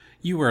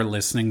You are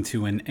listening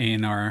to an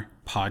A&R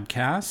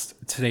podcast.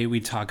 Today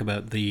we talk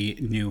about the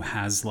new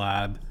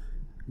HasLab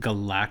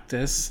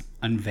Galactus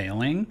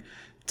unveiling,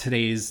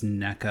 today's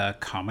NECA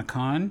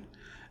Comic-Con,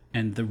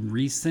 and the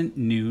recent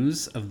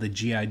news of the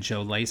G.I.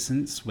 Joe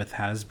license with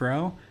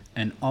Hasbro,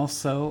 and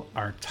also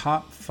our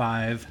top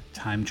 5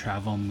 time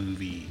travel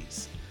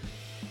movies.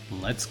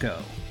 Let's go.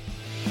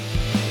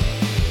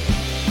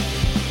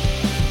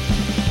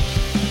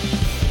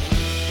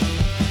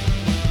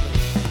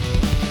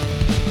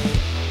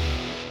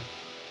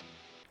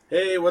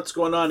 Hey, what's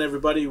going on,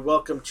 everybody?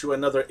 Welcome to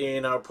another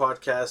A&R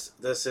podcast.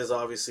 This is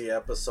obviously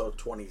episode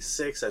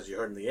 26, as you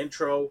heard in the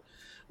intro.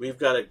 We've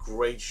got a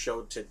great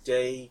show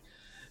today.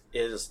 It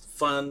is a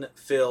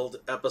fun-filled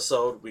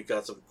episode. We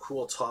got some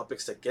cool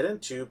topics to get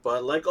into,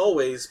 but like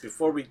always,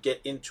 before we get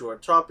into our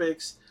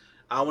topics,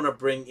 I want to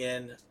bring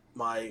in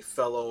my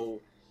fellow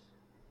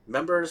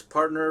members,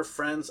 partner,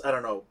 friends, I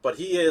don't know, but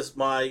he is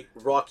my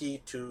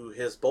Rocky to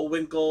his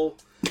Bullwinkle.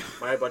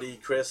 My buddy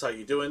Chris, how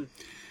you doing?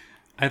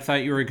 I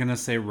thought you were going to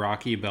say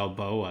Rocky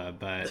Balboa,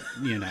 but,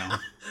 you know,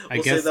 I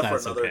we'll guess save that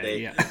that's for another okay.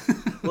 day. Yeah.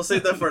 We'll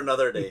save that for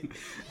another day.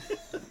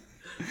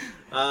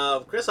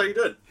 Chris, how you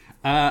doing?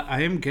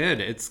 I am good.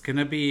 It's going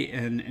to be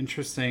an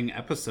interesting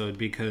episode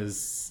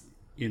because,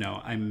 you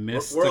know, I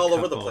missed We're a all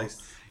couple. over the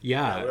place.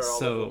 Yeah, we're all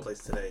so over the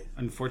place today.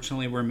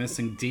 Unfortunately, we're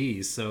missing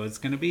D, so it's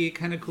going to be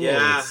kind of cool.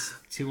 Yeah.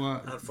 To,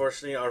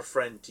 Unfortunately, our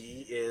friend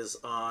D is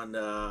on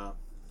a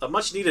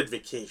much-needed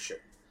vacation.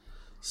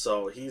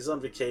 So he's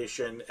on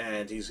vacation,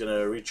 and he's going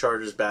to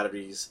recharge his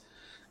batteries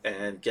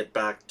and get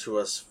back to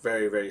us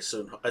very, very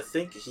soon. I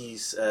think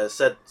he's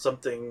said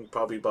something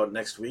probably about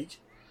next week.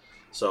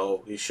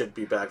 So he should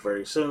be back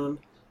very soon.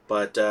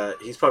 But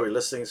he's probably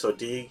listening, so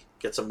D,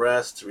 get some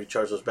rest,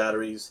 recharge those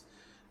batteries,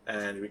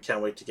 and we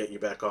can't wait to get you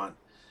back on.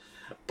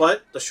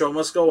 But the show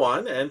must go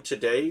on, and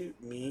today,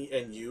 me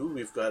and you,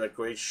 we've got a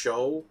great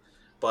show.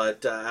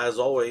 But as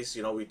always,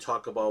 you know, we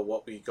talk about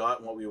what we got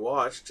and what we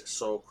watched.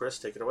 So, Chris,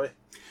 take it away.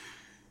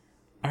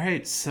 All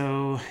right,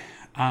 so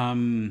I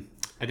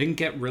didn't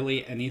get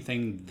really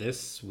anything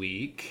this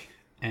week,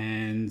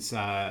 and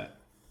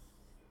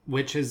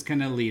which is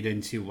going to lead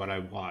into what I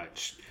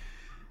watched.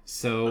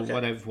 So Okay.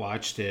 What I've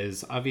watched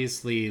is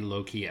obviously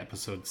Loki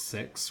episode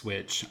 6,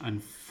 which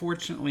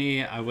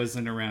unfortunately I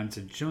wasn't around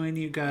to join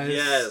you guys.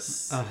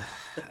 Yes.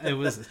 It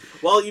was...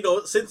 Well, you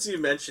know, since you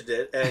mentioned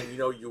it, and, you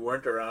know, you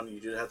weren't around, you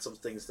did have some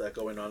things that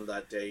going on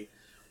that day,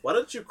 why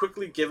don't you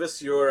quickly give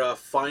us your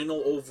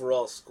final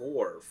overall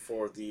score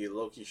for the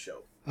Loki show?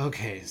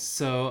 Okay,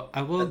 so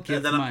I will give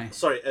and then my...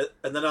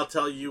 and then I'll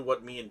tell you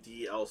what me and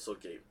D also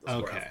gave the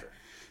score Okay. after.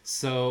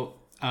 So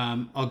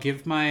I'll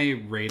give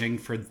my rating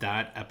for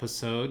that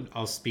episode.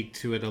 I'll speak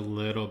to it a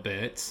little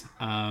bit.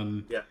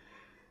 Yeah.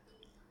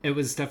 It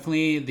was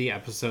definitely the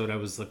episode I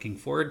was looking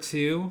forward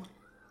to.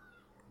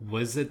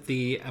 Was it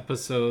the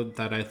episode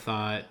that I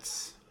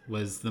thought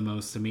was the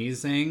most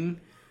amazing?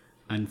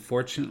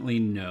 Unfortunately,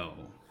 no.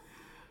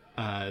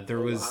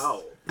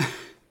 Wow.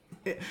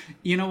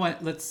 You know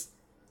what?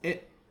 Did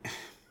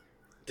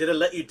it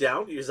let you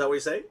down? Is that what you're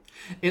saying?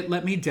 It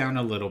let me down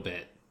a little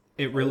bit.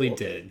 It really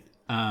okay. did.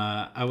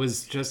 I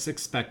was just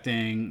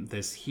expecting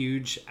this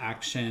huge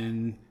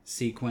action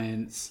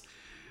sequence,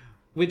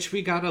 which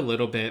we got a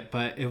little bit,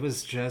 but it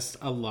was just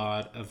a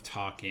lot of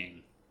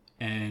talking.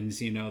 And,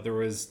 you know, there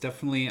was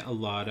definitely a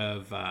lot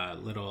of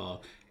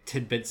little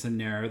tidbits in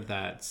there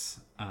that's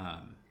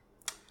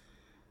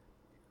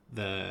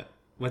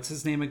what's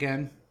his name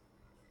again?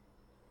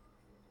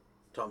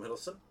 Tom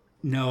Hiddleston?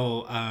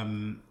 No,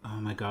 oh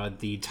my god,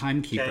 the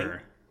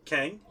timekeeper.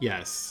 Kang?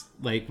 Yes.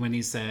 Like when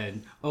he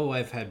said, "Oh,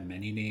 I've had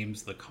many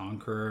names, the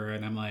Conqueror,"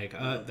 and I'm like,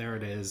 there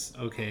it is.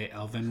 Okay,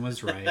 Elvin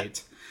was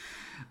right.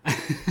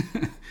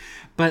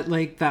 But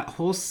like that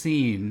whole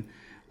scene,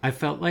 I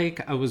felt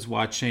like I was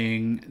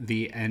watching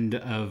the end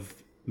of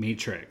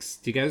Matrix.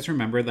 Do you guys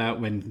remember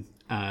that when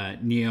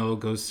Neo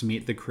goes to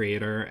meet the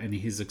creator and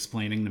he's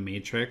explaining the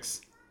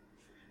Matrix?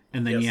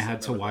 And then Yes, you I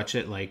had to remember watch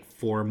it like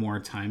 4 more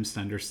times to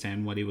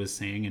understand what he was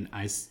saying, and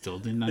I still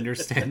didn't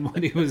understand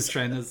what he was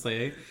trying to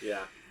say.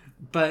 Yeah.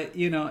 But,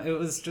 you know, it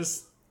was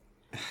just...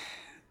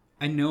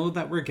 I know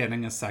that we're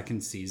getting a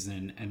second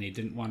season, and they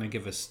didn't want to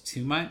give us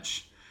too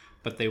much,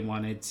 but they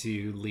wanted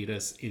to lead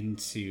us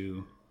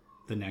into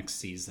the next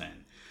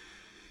season.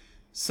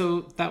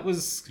 So that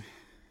was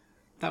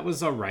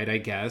all right, I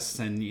guess.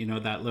 And, you know,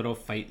 that little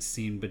fight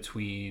scene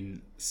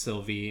between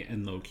Sylvie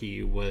and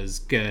Loki was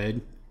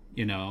good.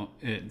 You know,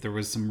 there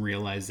was some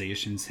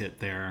realizations hit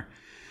there.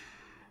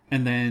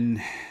 And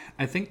then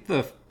I think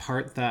the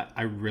part that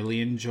I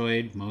really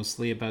enjoyed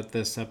mostly about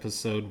this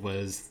episode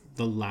was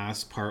the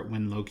last part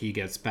when Loki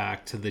gets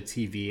back to the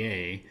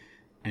TVA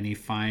and he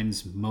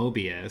finds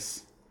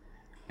Mobius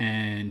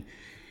and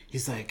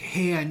he's like,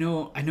 "Hey, I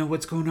know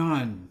what's going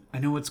on. I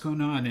know what's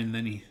going on." And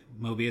then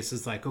Mobius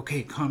is like,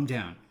 "Okay, calm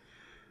down.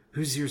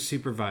 Who's your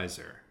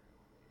supervisor?"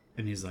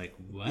 And he's like,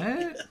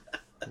 "What?"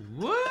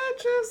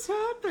 What just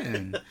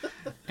happened?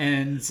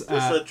 And Is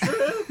that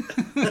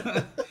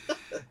true?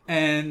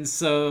 And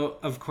so,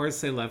 of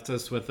course, they left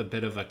us with a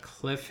bit of a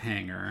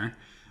cliffhanger.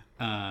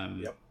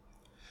 Yep.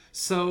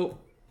 So,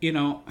 you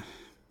know,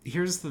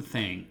 here's the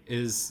thing: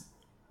 is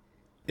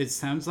it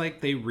sounds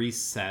like they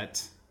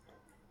reset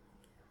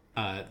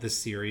the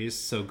series.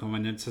 So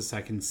going into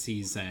second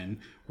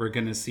season, we're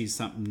gonna see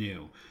something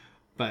new.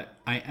 But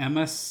I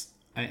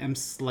am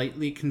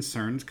slightly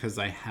concerned because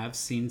I have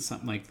seen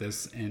something like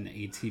this in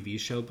a TV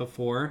show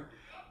before,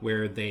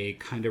 where they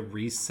kind of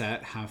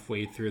reset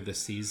halfway through the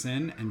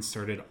season and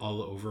started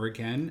all over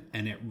again,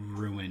 and it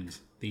ruined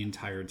the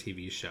entire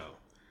TV show.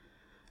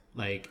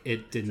 Like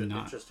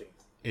Interesting.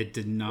 it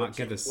did not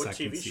get a What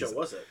second TV season. show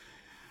was it?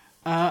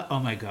 Oh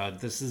my god,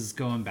 this is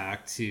going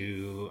back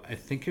to, I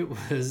think it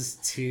was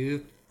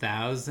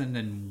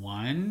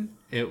 2001.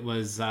 It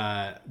was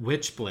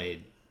Witchblade,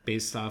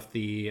 based off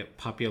the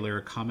popular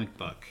comic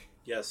book.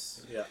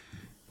 Yes. Yeah.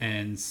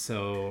 And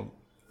so,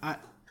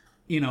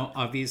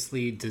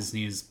 obviously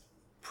Disney is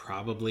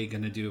probably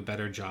going to do a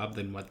better job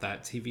than what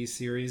that TV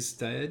series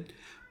did.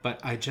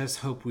 But I just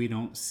hope we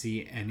don't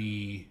see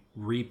any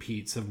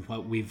repeats of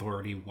what we've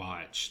already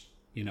watched.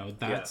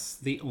 That's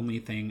the only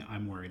thing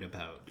I'm worried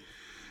about.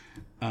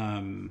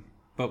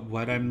 But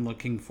what I'm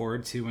looking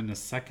forward to in the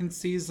second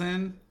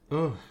season,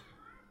 there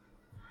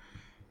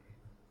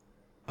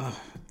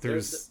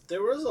was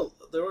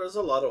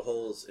a lot of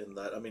holes in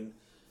that.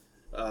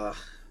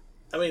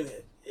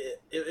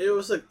 It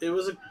was a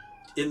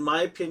in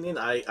my opinion,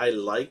 I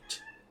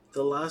liked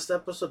the last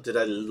episode. Did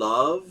I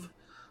love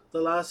the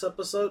last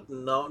episode?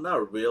 No,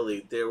 not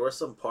really. There were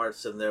some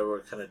parts in there were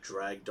kind of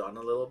dragged on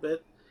a little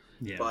bit,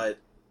 yeah. but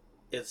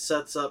it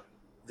sets up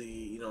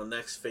the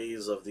next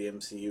phase of the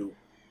MCU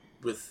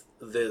with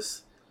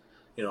this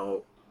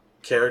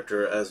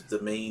character as the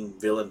main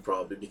villain,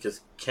 probably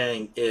because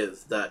Kang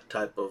is that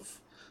type of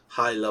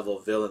high level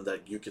villain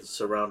that you can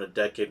surround a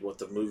decade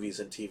worth of movies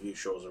and TV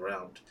shows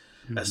around,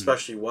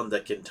 especially one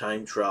that can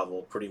time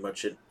travel pretty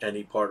much in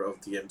any part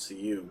of the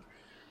MCU.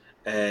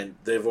 And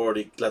they've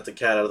already let the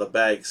cat out of the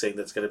bag, saying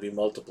there's going to be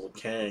multiple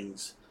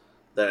Kangs,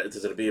 that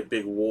there's going to be a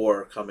big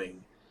war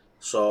coming.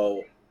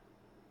 So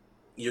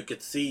you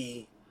could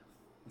see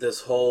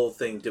this whole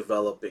thing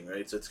developing,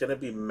 right? So it's going to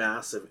be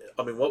massive.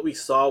 I mean, what we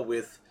saw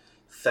with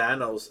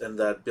Thanos and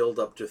that build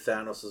up to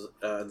Thanos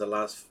in the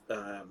last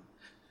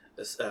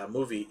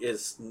movie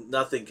is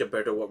nothing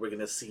compared to what we're going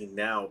to see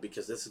now,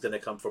 because this is going to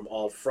come from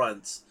all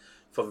fronts,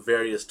 from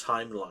various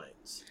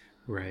timelines.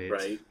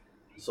 Right?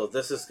 So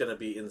this is going to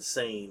be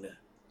insane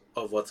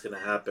of what's going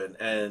to happen.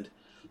 And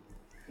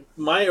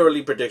my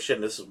early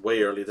prediction, this is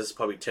way early, this is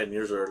probably 10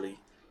 years early,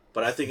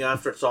 but I think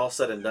after it's all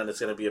said and done, it's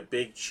going to be a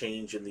big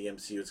change in the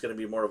MCU. It's going to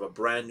be more of a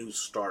brand new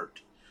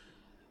start.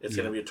 It's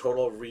going to be a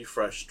total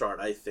refresh start,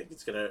 I think.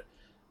 It's going to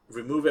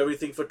remove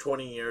everything for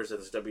 20 years, and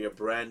it's going to be a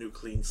brand new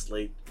clean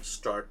slate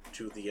start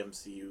to the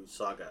MCU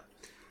saga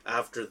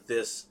after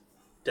this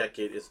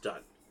decade is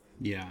done.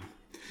 Yeah.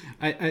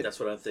 That's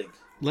what I think.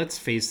 Let's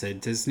face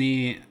it,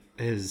 Disney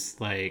is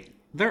like,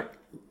 they're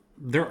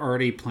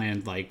already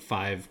planned like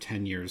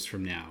 5-10 years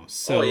from now.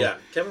 So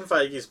Kevin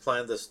Feige's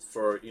planned this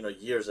for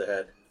years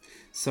ahead.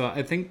 So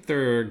I think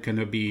they're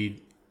gonna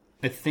be,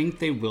 I think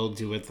they will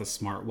do it the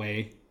smart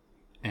way,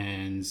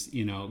 and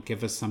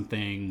give us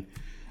something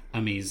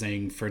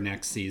amazing for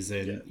next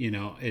season.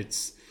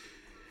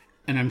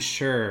 And I'm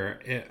sure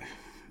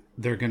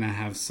they're gonna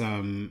have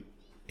some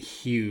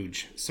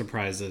huge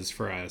surprises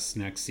for us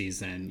next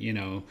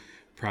season.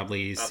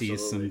 Probably see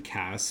some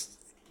cast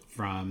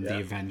from the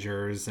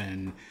Avengers,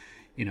 and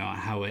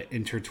how it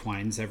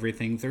intertwines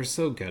everything. They're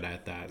so good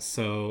at that.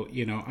 So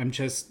I'm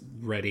just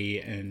ready,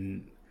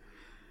 and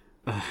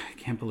I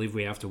can't believe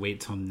we have to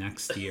wait till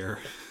next year.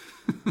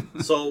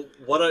 So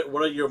what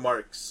are your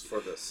marks for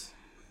this?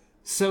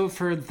 So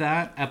for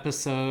that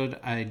episode,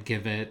 I'd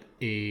give it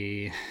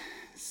a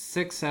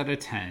 6 out of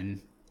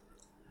 10.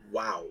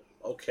 Wow.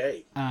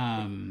 Okay.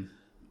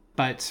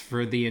 But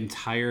for the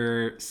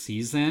entire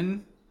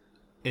season,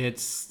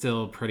 it's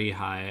still pretty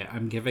high.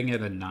 I'm giving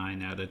it a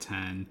 9 out of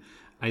 10.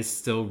 I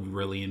still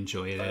really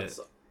enjoyed it.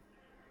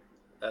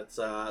 That's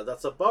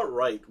about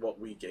right what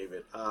we gave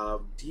it.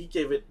 D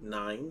gave it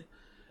 9,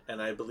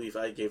 and I believe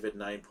I gave it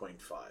 9.5.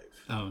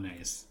 Oh,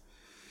 nice.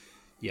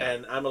 Yeah.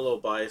 And I'm a little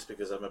biased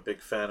because I'm a big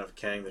fan of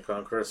Kang the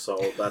Conqueror,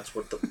 so that's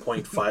what the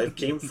 0.5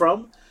 came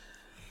from.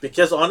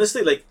 Because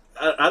honestly, like,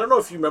 I don't know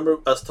if you remember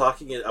us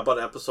talking about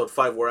episode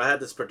 5, where I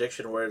had this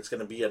prediction where it's going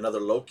to be another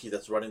Loki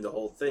that's running the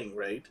whole thing,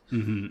 right?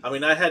 Mm-hmm. I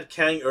mean, I had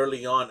Kang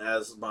early on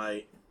as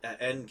my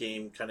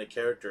endgame kind of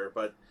character,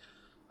 but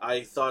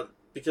I thought,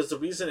 because the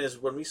reason is,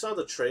 when we saw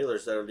the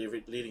trailers that are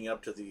leading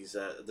up to these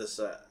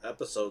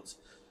episodes,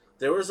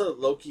 there was a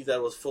Loki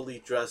that was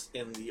fully dressed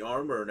in the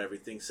armor and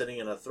everything, sitting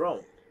in a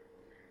throne.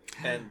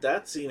 And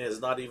that scene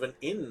is not even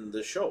in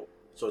the show,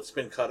 so it's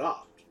been cut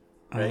off,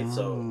 right?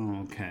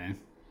 Okay.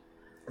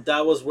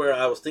 That was where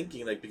I was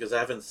thinking, like, because I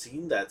haven't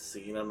seen that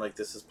scene, I'm like,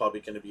 this is probably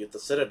going to be at the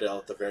Citadel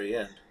at the very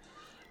end,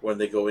 when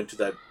they go into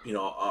that,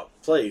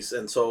 place.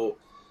 And so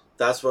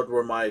that's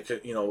where my,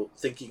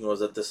 thinking was,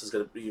 that this is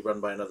going to be run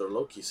by another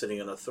Loki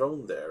sitting on a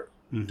throne there.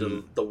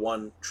 the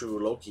one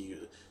true Loki,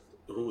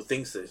 who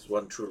thinks there's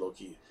one true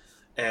Loki.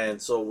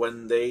 And so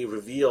when they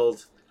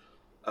revealed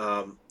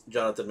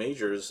Jonathan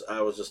Majors,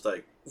 I was just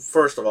like,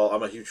 first of all,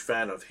 I'm a huge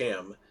fan of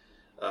him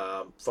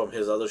from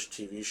his other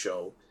TV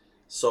show.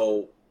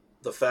 So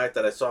the fact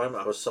that I saw him,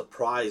 I was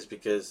surprised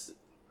because,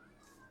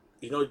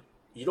 you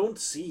don't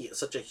see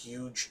such a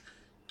huge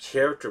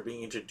character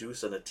being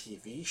introduced in a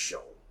TV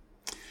show.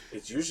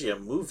 It's usually a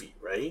movie,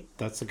 right?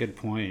 That's a good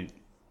point.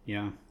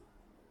 Yeah.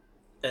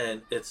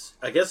 And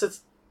I guess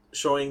it's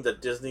showing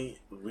that Disney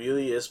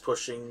really is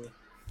pushing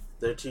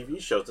their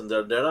TV shows, and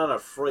they're not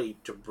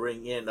afraid to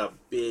bring in a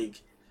big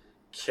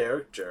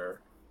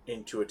character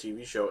into a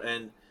TV show.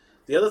 And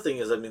the other thing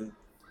is, I mean,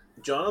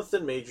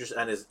 Jonathan Majors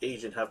and his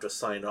agent have to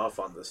sign off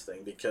on this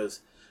thing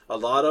because a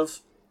lot of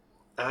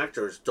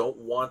actors don't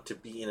want to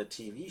be in a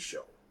TV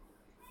show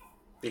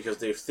because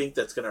they think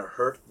that's going to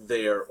hurt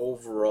their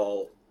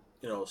overall,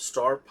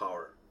 star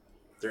power,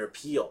 their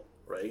appeal,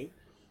 right?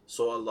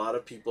 So a lot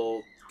of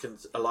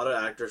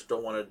actors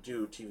don't want to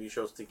do TV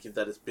shows thinking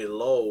that it's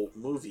below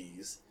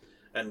movies,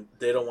 and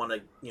they don't want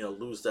to,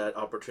 lose that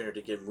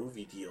opportunity to get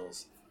movie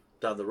deals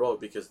down the road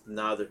because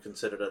now they're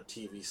considered a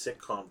TV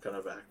sitcom kind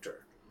of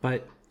actor.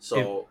 But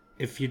so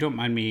if you don't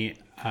mind me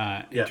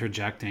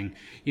interjecting,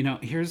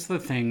 here's the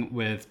thing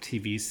with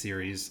TV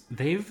series.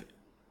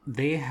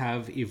 They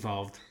have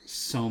evolved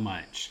so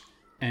much.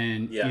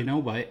 And you know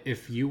what?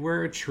 If you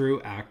were a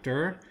true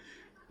actor,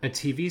 a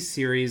TV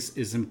series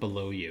isn't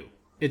below you.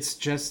 It's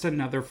just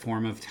another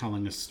form of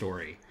telling a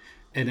story.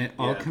 And it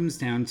all comes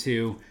down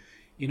to,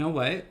 you know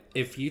what?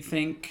 If you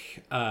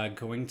think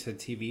going to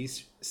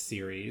TV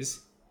series,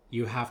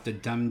 you have to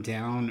dumb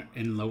down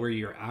and lower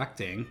your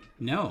acting.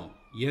 No,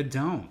 you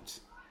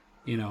don't.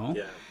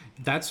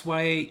 That's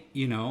why,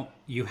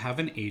 you have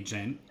an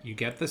agent, you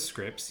get the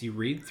scripts, you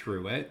read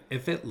through it.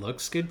 If it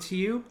looks good to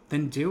you,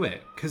 then do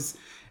it. Because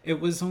it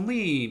was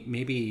only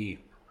maybe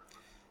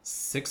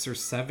 6 or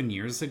 7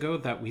 years ago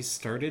that we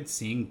started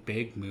seeing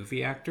big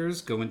movie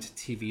actors go into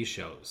TV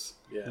shows.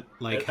 Yeah.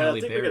 Like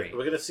Halle Berry.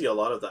 We're going to see a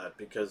lot of that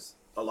because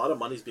a lot of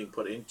money's being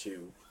put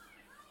into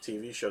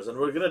TV shows. And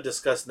we're going to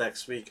discuss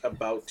next week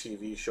about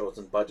TV shows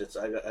and budgets.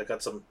 I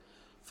got some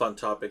fun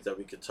topics that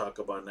we could talk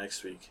about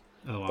next week.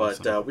 Oh, but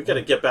awesome. We got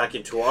to get back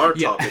into our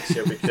topics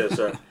here because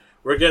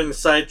we're getting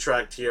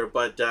sidetracked here.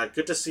 But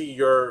good to see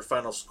your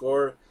final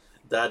score.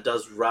 That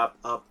does wrap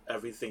up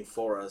everything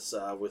for us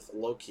with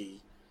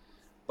Loki.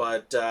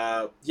 But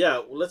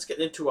let's get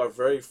into our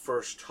very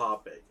first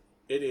topic.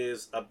 It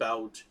is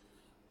about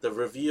the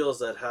reveals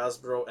that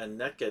Hasbro and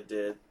NECA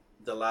did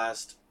the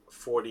last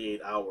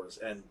 48 hours.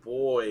 And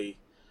boy,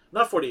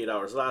 not 48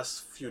 hours,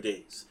 last few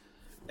days.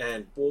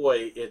 And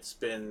boy, it's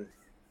been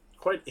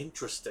quite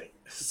interesting.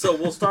 So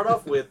we'll start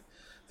off with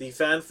the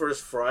Fan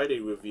First Friday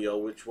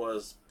reveal, which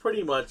was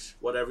pretty much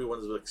what everyone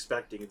was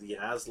expecting. The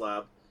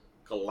HasLab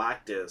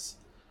Galactus.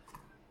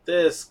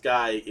 This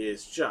guy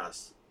is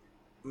just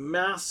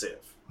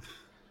massive.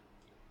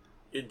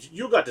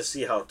 You got to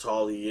see how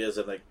tall he is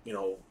and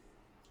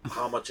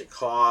how much it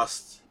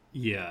costs.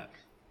 Yeah.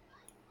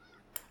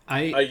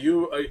 Are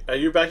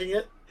you backing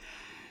it?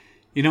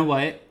 You know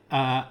what?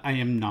 I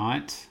am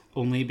not,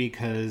 only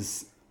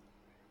because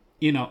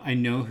I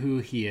know who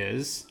he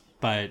is,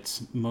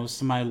 but most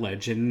of my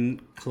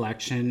Legend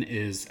collection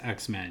is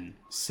X-Men.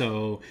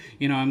 So,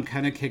 I'm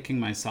kind of kicking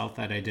myself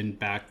that I didn't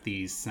back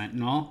the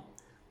Sentinel.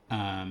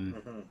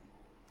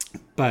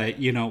 But,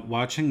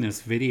 watching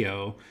this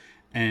video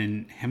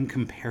and him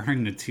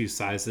comparing the two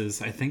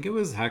sizes, I think it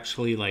was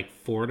actually like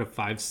 4 to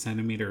 5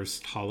 centimeters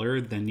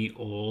taller than the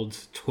old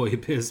Toy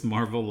Biz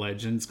Marvel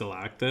Legends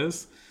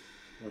Galactus.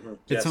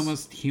 It's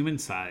almost human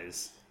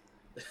size.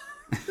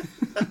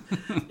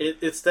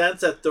 It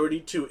stands at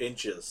 32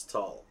 inches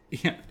tall.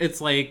 Yeah,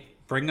 it's like,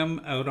 bring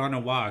him out on a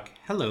walk.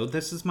 Hello,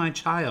 this is my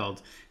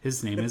child.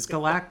 His name is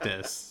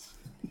Galactus.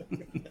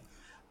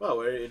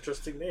 Wow, very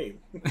interesting name.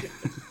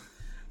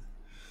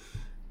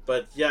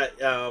 But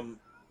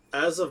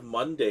as of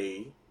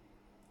Monday,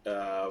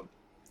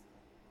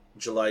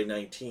 July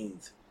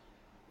 19th,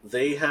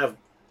 they have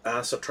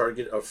asked a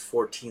target of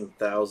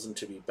 14,000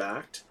 to be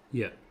backed.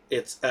 Yeah.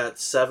 It's at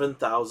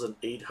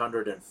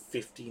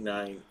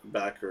 7,859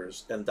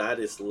 backers, and that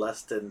is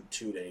less than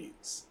 2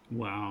 days.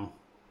 Wow.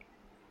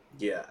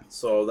 Yeah,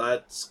 so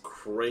that's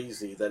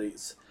crazy that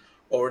he's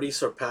already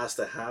surpassed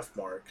the half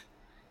mark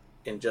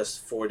in just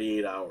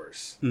 48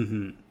 hours.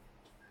 Mm-hmm.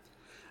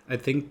 I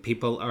think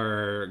people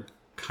are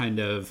kind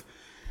of,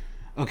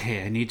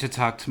 okay, I need to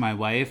talk to my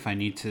wife. I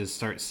need to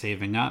start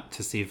saving up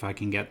to see if I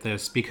can get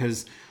this.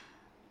 Because,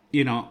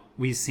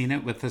 we've seen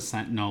it with the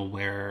Sentinel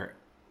where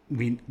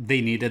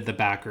they needed the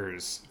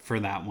backers for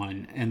that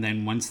one. And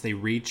then once they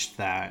reached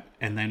that,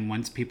 and then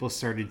once people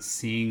started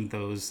seeing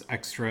those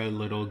extra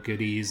little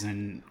goodies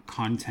and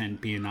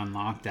content being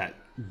unlocked at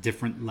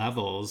different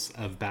levels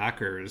of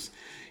backers,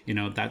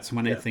 that's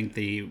when I think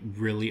they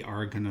really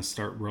are going to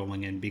start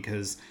rolling in.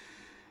 Because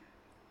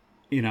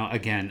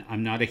again,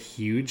 I'm not a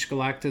huge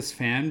Galactus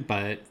fan,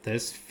 but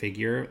this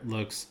figure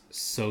looks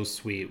so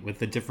sweet with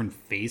the different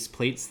face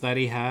plates that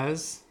he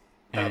has.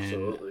 and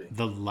Absolutely.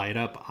 the light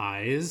up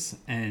eyes,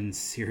 and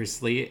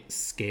seriously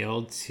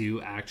scaled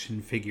to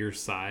action figure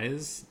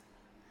size,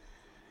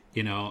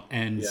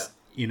 and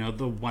Yeah.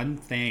 the one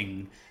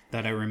thing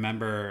that I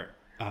remember,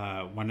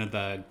 one of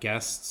the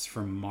guests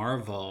from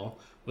Marvel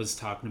was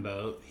talking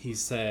about. He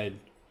said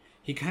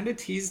he kind of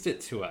teased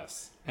it to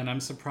us, and I'm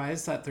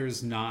surprised that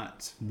there's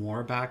not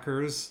more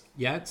backers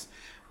yet.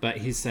 But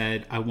he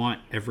said, I want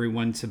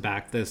everyone to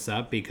back this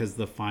up because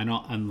the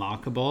final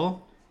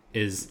unlockable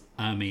is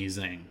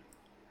amazing.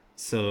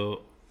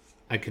 So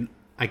I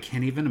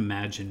can't even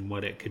imagine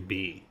what it could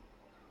be.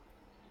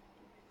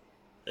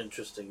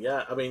 Interesting.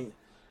 Yeah. I mean,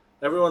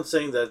 everyone's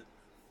saying that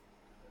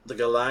the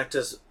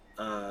Galactus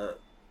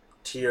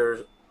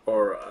tier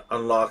or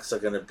unlocks are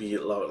going to be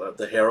like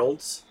the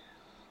Heralds.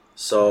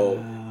 So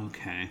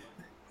Okay.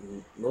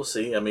 we'll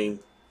see. I mean,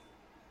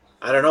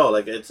 I don't know.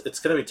 Like it's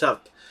going to be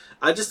tough.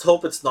 I just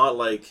hope it's not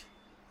like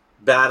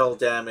battle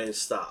damage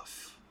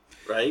stuff,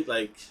 right?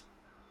 Like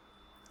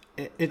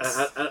It's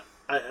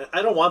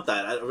I don't want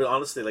that. I mean,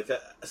 honestly, like a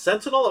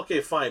Sentinel,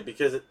 okay, fine,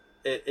 because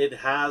it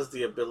has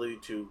the ability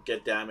to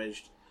get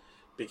damaged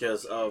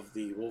because of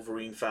the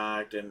Wolverine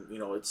fact, and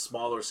it's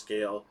smaller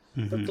scale.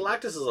 But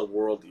Galactus is a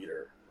world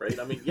eater, right?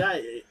 I mean, yeah,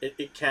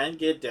 it can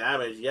get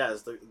damaged.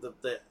 Yes,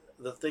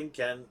 the thing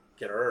can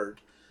get hurt,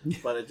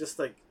 but it just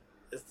like,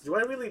 do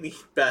I really need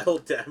battle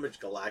damage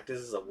Galactus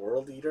as a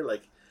world eater?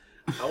 Like,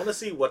 I want to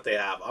see what they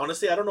have.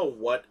 Honestly, I don't know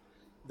what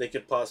they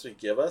could possibly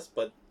give us,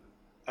 but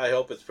I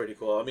hope it's pretty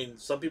cool. I mean,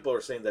 some people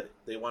are saying that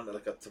they want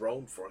like a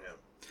throne for him.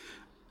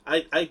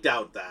 I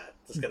doubt that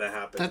it's gonna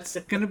happen. that's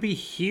gonna be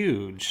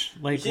huge.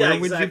 Like, Yeah, where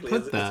exactly. would you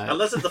put that?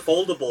 Unless it's a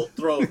foldable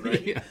throne, right?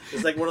 Yeah.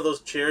 It's like one of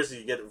those chairs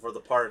you get for the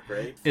park,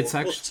 right? It's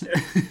Foldable actually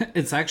chair.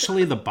 it's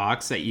actually the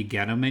box that you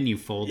get them in. You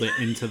fold it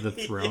into the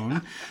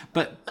throne.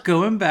 But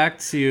going back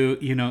to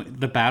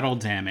the battle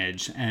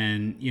damage,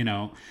 and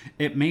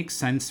it makes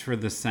sense for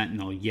the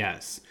Sentinel,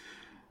 yes.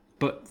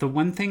 But the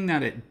one thing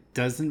that it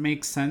doesn't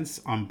make sense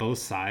on both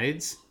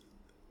sides,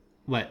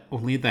 what,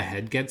 only the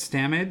head gets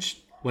damaged?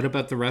 What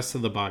about the rest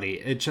of the body?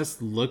 It just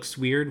looks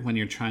weird when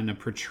you're trying to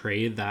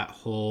portray that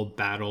whole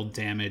battle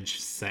damage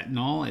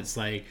Sentinel. It's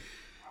like,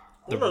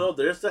 No.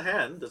 There's the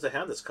hand. There's a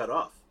hand that's cut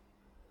off.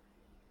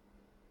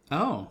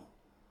 oh,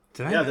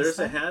 did I Yeah, miss there's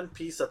a that? hand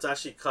piece that's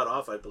actually cut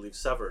off. I believe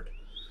severed.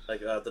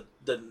 Like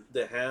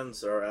the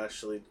hands are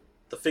actually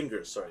the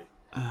fingers. Sorry.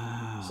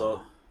 Oh.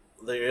 So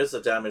there is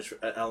a damage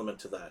element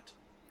to that.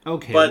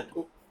 Okay. But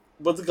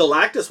the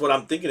Galactus, what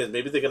I'm thinking is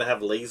maybe they're gonna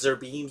have laser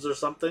beams or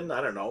something.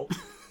 I don't know.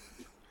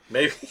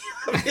 Maybe.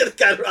 I mean,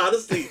 God,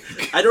 honestly,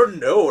 I don't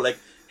know. Like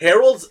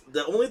Heralds,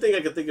 the only thing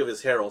I can think of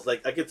is Heralds.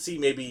 Like I could see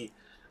maybe,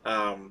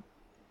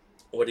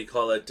 what do you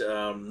call it,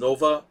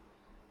 Nova,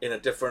 in a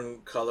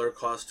different color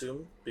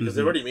costume because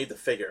they already made the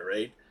figure,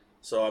 right?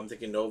 So I'm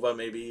thinking Nova,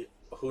 maybe.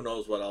 Who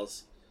knows what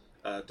else?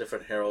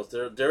 Different Heralds.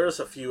 There's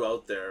a few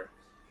out there,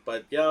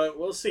 but yeah,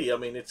 we'll see. I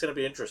mean, it's gonna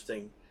be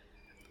interesting.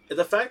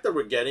 The fact that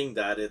we're getting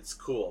that, it's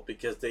cool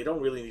because they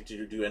don't really need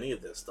to do any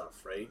of this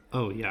stuff, right?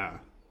 Oh yeah.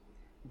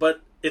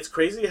 But it's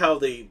crazy how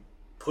they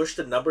pushed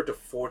the number to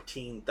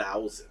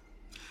 14,000.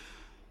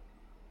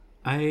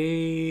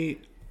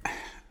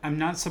 I'm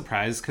not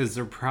surprised because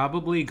they're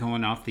probably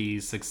going off the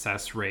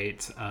success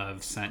rate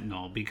of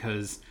Sentinel,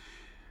 because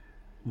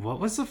what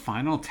was the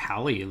final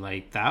tally?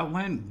 Like, that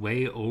went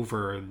way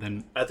over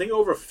than. I think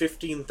over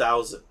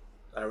 15,000,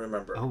 I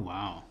remember. Oh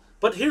wow.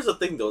 But here's the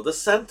thing, though. The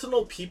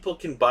Sentinel people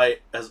can buy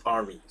as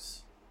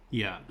armies,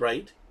 Yeah.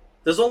 right?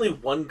 There's only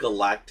one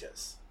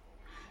Galactus.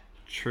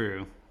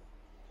 True.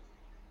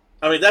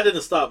 I mean, that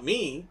didn't stop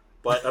me,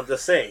 but I'm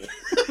just saying.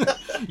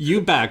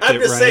 You backed I'm it,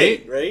 just right?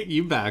 saying, right?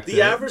 You backed it.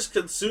 The average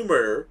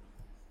consumer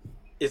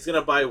is going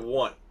to buy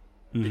one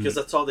because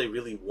that's all they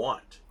really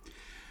want.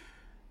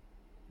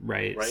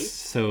 Right. Right?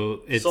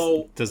 So it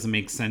So- doesn't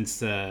make sense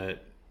to,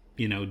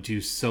 do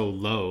so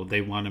low.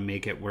 They want to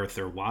make it worth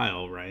their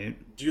while, right?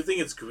 Do you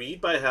think it's greed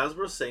by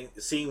Hasbro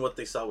seeing what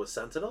they saw with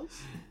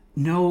Sentinels?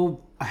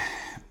 No.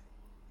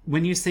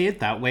 When you say it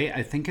that way,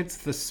 I think it's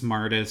the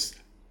smartest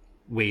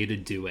way to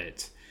do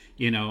it.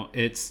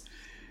 It's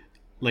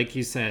like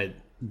you said,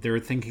 they're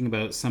thinking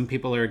about, some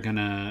people are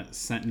gonna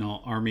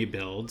Sentinel army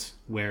build,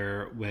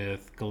 where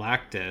with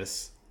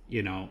Galactus,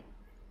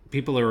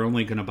 people are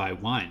only gonna buy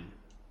one.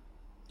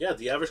 Yeah,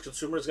 the average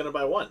consumer is going to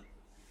buy one.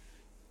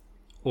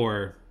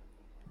 Or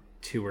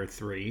two or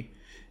three,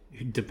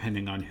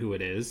 depending on who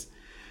it is.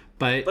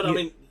 But I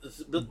mean,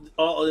 in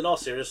all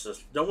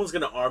seriousness, no one's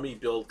going to army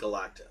build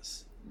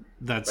Galactus.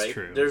 that's Right?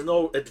 true. There's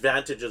no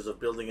advantages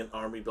of building an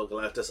army build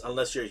Galactus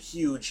unless you're a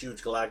huge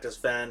Galactus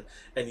fan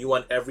and you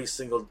want every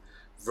single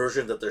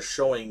version that they're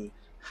showing,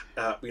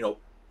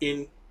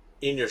 in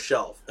your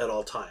shelf at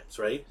all times,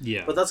 right?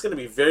 Yeah. But that's going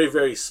to be very,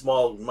 very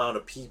small amount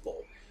of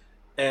people.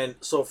 And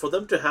so for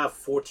them to have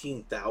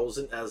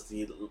 14,000 as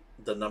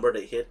the number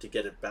they hit to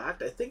get it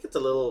back, I think it's a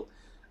little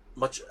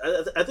much.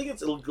 I think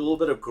it's a little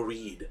bit of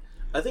greed.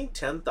 I think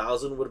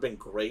 10,000 would have been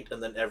great,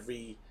 and then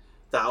every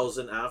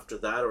 1,000 after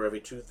that, or every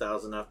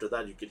 2,000 after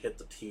that, you could hit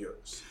the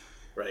tiers,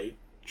 right?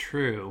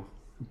 True.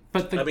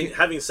 But I mean,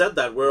 having said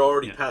that, we're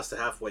already yeah. past the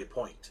halfway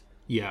point.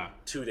 Yeah.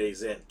 2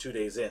 days in, 2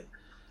 days in,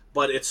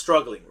 but it's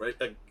struggling, right?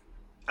 Like,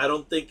 I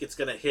don't think it's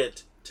gonna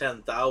hit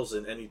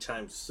 10,000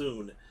 anytime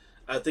soon.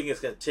 I think it's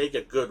gonna take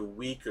a good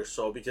week or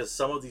so because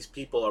some of these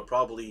people are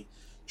probably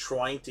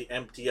trying to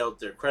empty out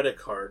their credit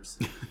cards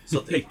so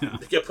they, Yeah.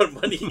 they can put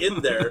money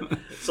in there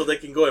so they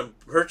can go and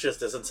purchase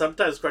this. And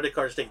sometimes credit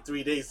cards take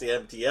 3 days to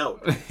empty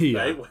out,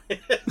 Yeah.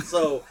 right?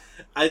 So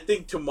I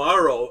think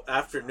tomorrow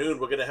afternoon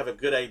we're gonna have a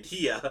good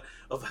idea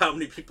of how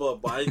many people are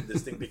buying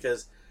this thing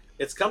because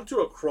it's come to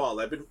a crawl.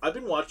 I've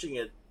been watching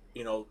it,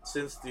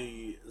 since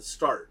the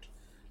start.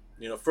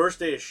 First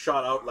day it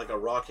shot out like a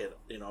rocket.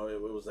 It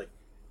was like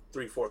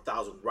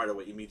 3,000-4,000 right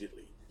away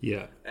immediately,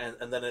 Yeah.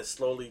 and then it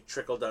slowly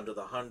trickled down to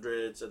the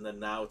hundreds, and then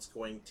now it's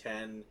going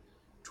 10,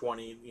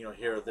 20,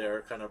 here or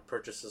there, kind of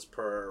purchases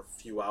per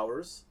few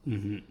hours.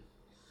 Mm-hmm.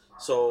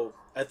 So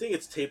I think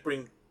it's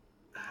tapering,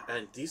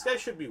 and these guys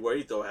should be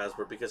worried though,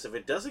 Hasbro, because if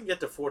it doesn't get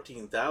to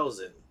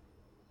 14,000,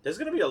 there's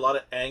going to be a lot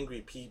of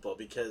angry people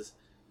because,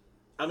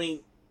 I mean,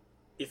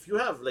 if you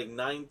have like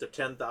 9 to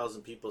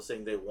 10,000 people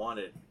saying they want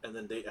it, and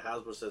then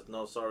Hasbro says,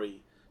 no,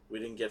 sorry, we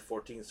didn't get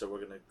 14, so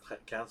we're going to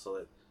cancel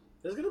it.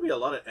 There's going to be a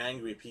lot of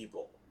angry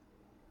people.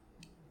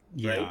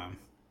 Yeah. Right?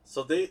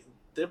 So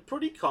they're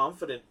pretty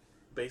confident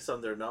based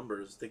on their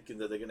numbers, thinking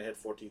that they're going to hit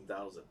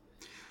 14,000.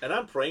 And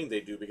I'm praying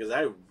they do because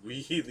I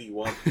really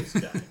want this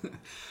guy.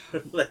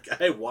 Like,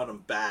 I want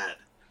him bad.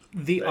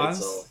 The Right,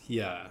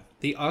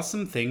 The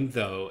awesome thing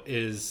though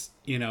is,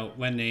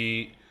 when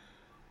they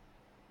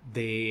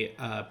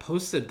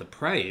posted the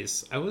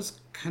price, I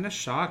was kind of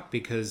shocked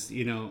because,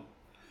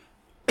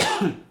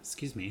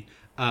 excuse me,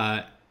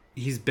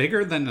 he's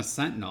bigger than a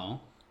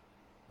Sentinel,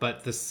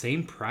 but the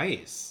same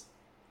price.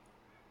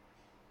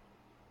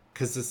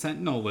 Because the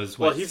Sentinel was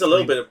what? Well, he's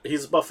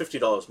he's about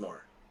 $50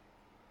 more.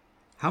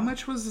 How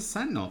much was the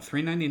Sentinel?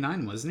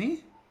 $3.99, wasn't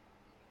he?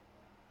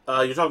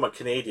 You're talking about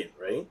Canadian,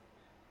 right?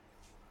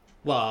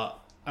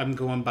 Well, I'm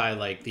going by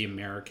like the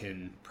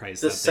American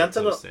price The that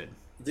Sentinel, they posted.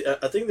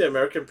 I think the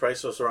American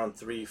price was around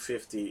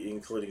 $350,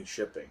 including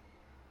shipping.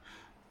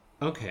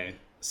 Okay,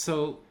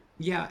 so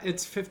yeah,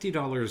 it's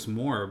 $50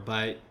 more,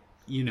 but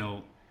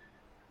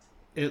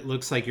it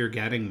looks like you're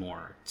getting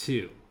more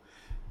too.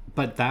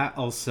 But that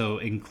also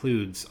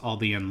includes all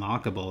the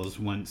unlockables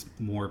once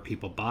more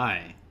people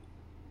buy.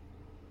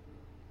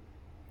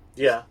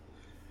 Yeah,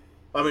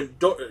 I mean,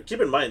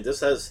 keep in mind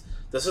this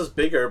is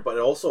bigger, but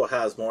it also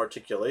has more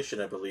articulation,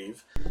 I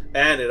believe,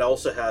 and it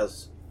also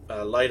has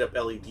light up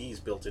LEDs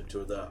built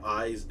into the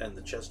eyes and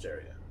the chest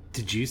area.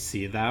 Did you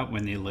see that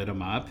when they lit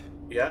them up?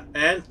 Yeah,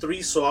 and 3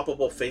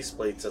 swappable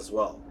faceplates as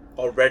well,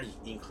 already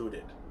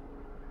included.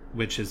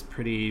 Which is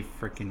pretty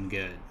freaking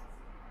good.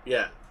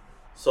 Yeah,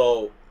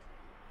 so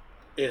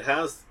it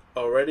has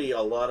already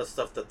a lot of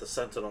stuff that the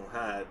Sentinel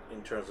had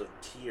in terms of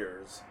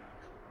tiers.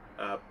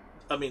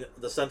 I mean,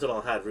 the Sentinel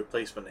had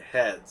replacement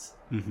heads.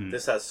 Mm-hmm.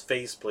 This has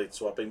faceplate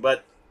swapping,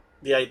 but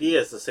the idea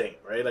is the same,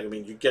 right? Like, I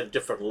mean, you get a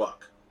different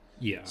look.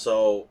 Yeah.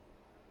 So,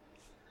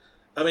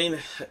 I mean,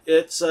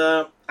 it's,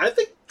 I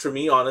think, for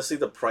me, honestly,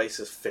 the price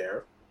is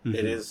fair. Mm-hmm.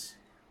 It is,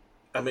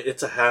 I mean,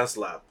 it's a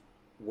HasLab.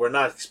 We're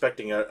not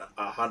expecting a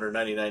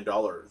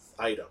 $199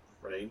 item,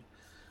 right?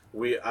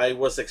 I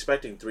was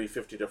expecting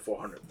 $350 to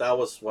 $400. That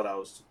was what I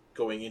was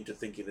going into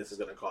thinking this is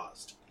going to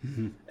cost.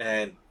 Mm-hmm.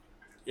 And,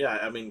 yeah,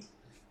 I mean,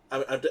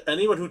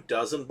 anyone who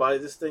doesn't buy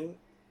this thing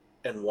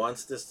and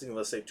wants this thing,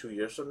 let's say 2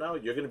 years from now,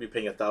 you're going to be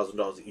paying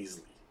 $1,000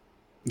 easily.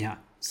 Yeah.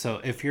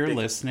 So if you're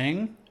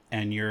listening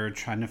and you're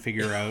trying to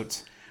figure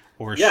out,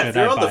 or yeah, should if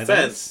you're I on buy the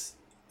fence, this?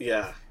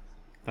 Yeah,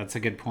 That's a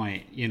good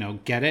point.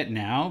 Get it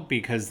now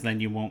because then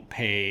you won't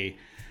pay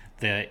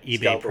the eBay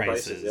Scalper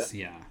prices.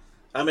 Yeah.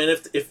 I mean,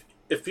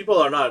 if people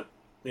are not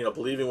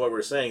believing what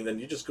we're saying, then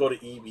you just go to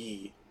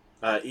eBay,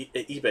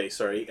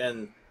 sorry,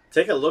 and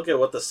take a look at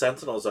what the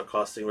Sentinels are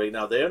costing right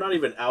now. They are not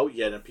even out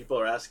yet, and people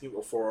are asking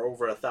for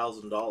over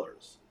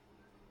 $1,000.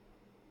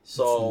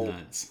 So That's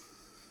nuts.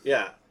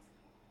 Yeah,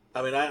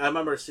 I mean, I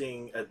remember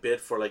seeing a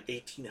bid for like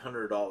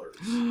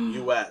 $1,800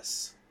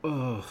 US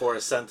for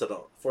a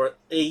Sentinel,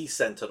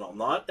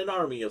 not an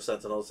army of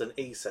Sentinels, an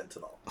A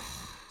Sentinel.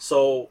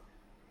 So,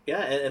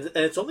 yeah, and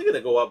it's only going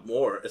to go up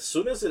more as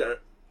soon as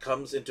it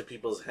comes into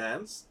people's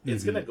hands.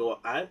 It's going to go.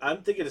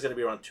 I'm thinking it's going to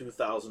be around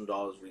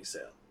 $2,000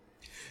 resale.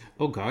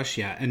 Oh gosh,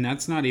 yeah, and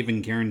that's not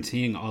even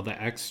guaranteeing all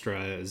the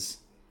extras.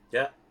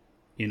 Yeah,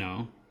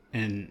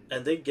 and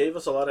they gave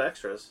us a lot of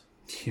extras.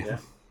 Yeah.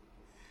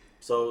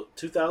 So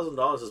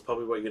 $2,000 is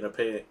probably what you're going to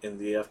pay in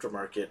the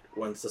aftermarket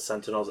once the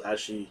Sentinels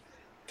actually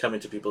come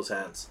into people's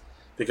hands,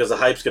 because the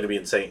hype's going to be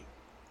insane.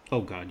 Oh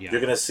god, yeah. You're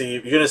going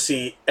to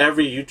see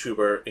every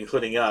YouTuber,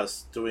 including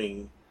us,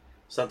 doing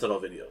Sentinel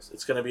videos.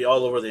 It's going to be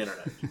all over the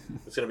internet.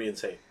 It's going to be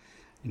insane.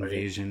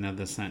 Invasion of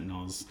the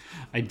Sentinels.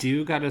 I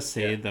do gotta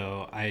say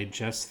though, I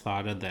just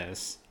thought of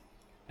this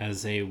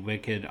as a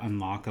wicked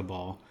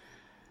unlockable.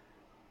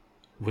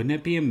 Wouldn't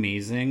it be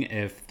amazing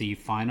if the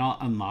final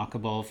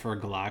unlockable for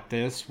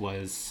Galactus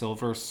was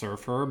Silver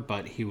Surfer,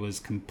 but he was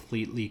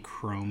completely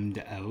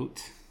chromed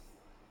out?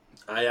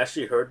 I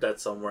actually heard that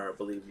somewhere, I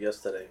believe,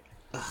 yesterday.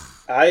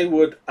 I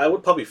would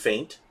probably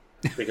faint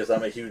because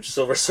I'm a huge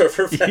Silver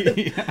Surfer fan.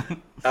 Yeah.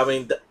 I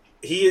mean,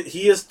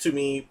 he is to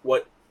me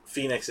what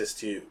Phoenix is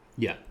to you,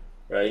 Yeah.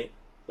 right?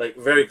 Like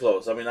very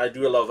close. I mean, I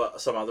do love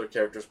some other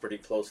characters pretty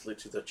closely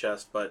to the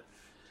chest, but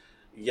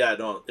yeah,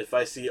 no. If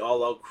I see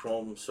all out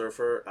Chrome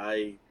Surfer,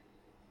 I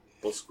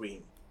will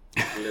scream,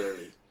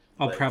 literally.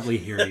 I'll Like, probably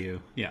hear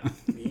you. Yeah.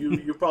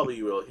 you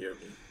probably will hear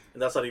me,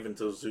 and that's not even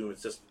to Zoom.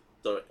 It's just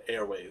the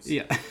airwaves.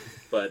 Yeah.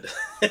 But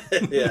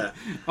yeah,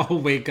 I'll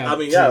wake up I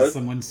mean, to yeah.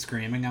 someone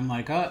screaming. I'm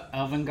like, oh,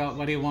 Elvin got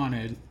what he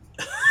wanted.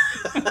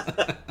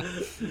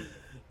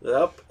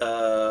 Yep.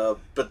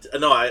 But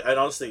no, I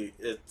honestly,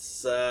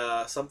 it's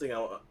something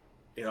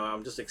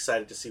I'm just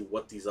excited to see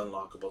what these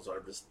unlockables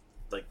are. Just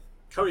like,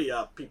 hurry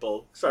up,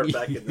 people, start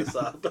backing this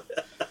up.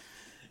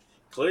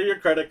 Clear your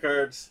credit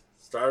cards,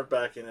 start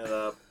backing it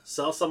up,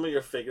 sell some of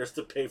your figures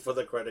to pay for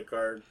the credit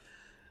card,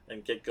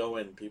 and get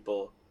going,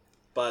 people.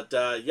 But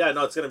yeah,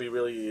 no, it's going to be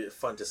really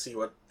fun to see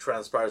what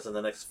transpires in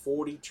the next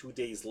 42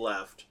 days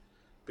left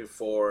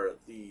before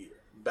the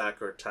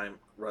backer time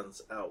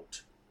runs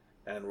out.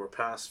 And we're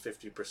past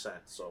 50%,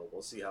 so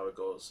we'll see how it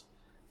goes.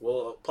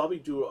 We'll probably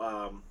do,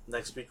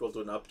 next week we'll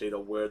do an update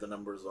of where the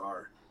numbers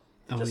are.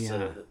 Oh, Just yeah.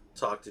 to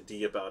talk to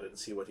D about it and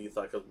see what he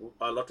thought. Cause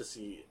I'd love to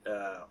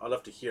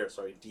hear,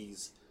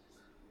 D's,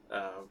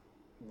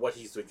 what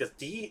he's doing. Because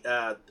D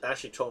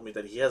actually told me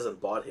that he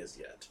hasn't bought his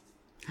yet.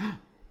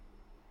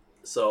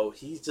 So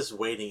he's just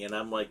waiting, and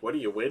I'm like, what are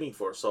you waiting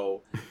for?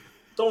 So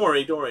don't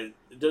worry.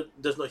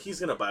 He's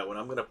going to buy one.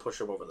 I'm going to push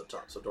him over the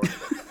top, so don't worry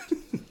about that.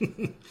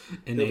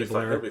 He'll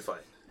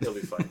be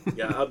fine.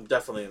 Yeah, I'm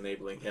definitely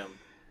enabling him.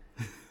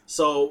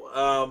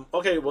 So,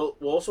 okay, we'll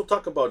also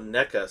talk about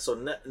NECA. So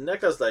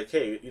NECA's like,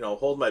 hey,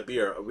 hold my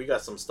beer. We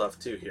got some stuff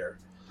too here.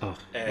 Oh,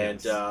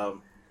 and yes.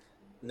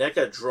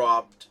 NECA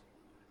dropped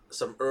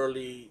some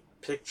early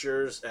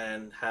pictures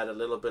and had a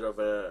little bit of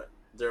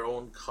their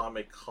own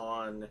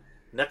Comic-Con,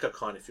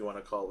 NECA-Con if you want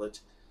to call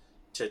it,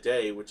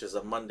 today, which is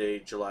a Monday,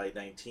 July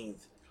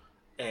 19th.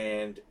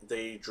 And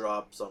they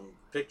dropped some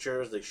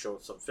pictures, they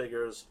showed some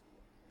figures.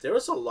 There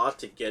was a lot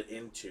to get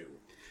into.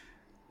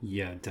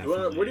 Yeah,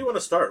 definitely. Where do you want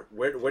to start?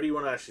 Where do you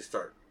want to actually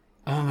start?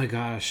 Oh my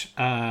gosh.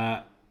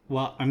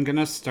 Well, I'm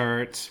gonna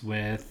start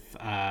with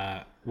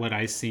what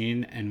I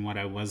seen and what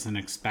I wasn't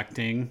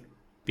expecting,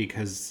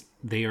 because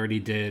they already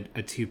did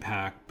a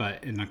 2-pack,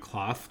 but in a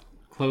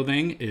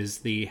clothing is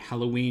the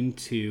Halloween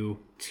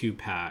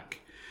 2-pack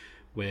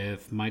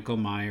with Michael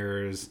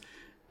Myers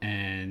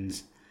and,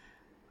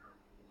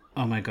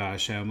 oh my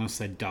gosh, I almost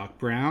said Doc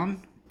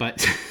Brown,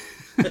 but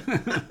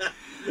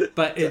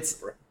but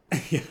it's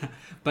yeah,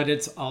 but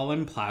it's all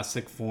in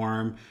plastic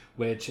form,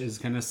 which is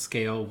going to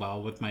scale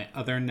well with my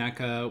other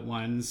NECA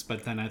ones.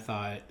 But then I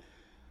thought,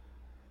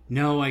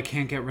 no, I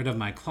can't get rid of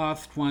my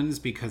clothed ones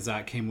because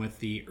that came with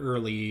the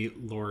early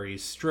Laurie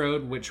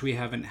Strode, which we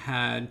haven't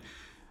had.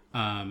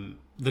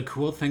 The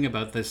cool thing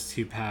about this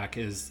 2-pack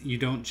is you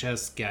don't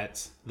just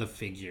get the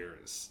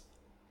figures.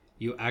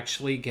 You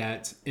actually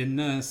get, in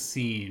the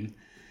scene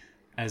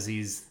as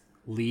he's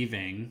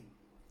leaving,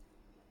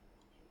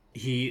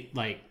 he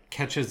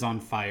catches on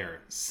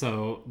fire.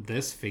 So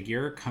this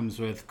figure comes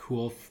with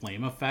cool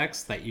flame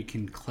effects that you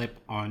can clip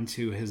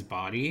onto his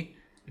body,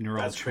 and they're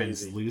all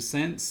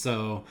translucent.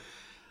 So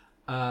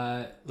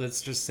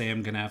let's just say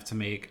I'm gonna have to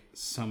make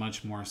so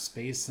much more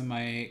space in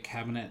my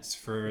cabinets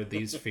for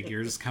these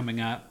figures coming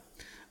up.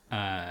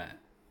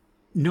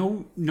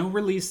 No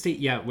release date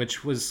yet,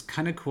 which was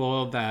kind of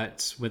cool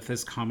that with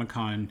this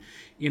Comic-Con,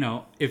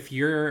 if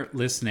you're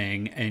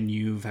listening and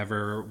you've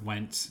ever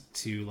went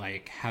to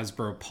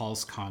Hasbro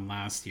PulseCon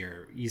last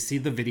year, you see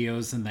the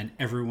videos and then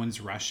everyone's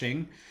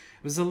rushing.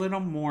 It was a little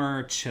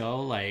more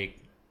chill,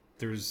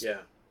 there's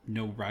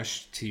no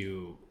rush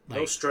to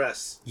no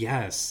stress.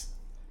 Yes.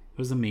 It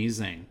was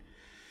amazing.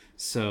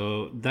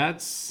 So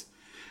that's,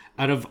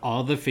 out of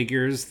all the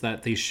figures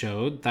that they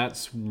showed,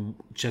 that's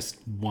just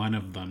one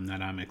of them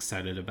that I'm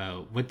excited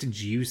about. What did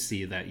you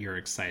see that you're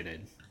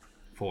excited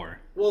for?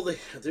 Well,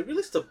 they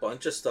released a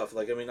bunch of stuff.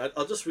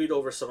 I'll just read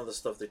over some of the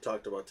stuff they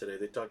talked about today.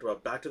 They talked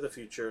about Back to the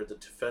Future, The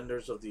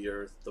Defenders of the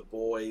Earth, The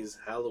Boys,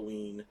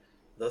 Halloween,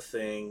 The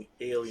Thing,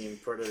 Alien,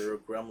 Predator,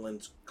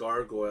 Gremlins,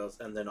 Gargoyles,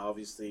 and then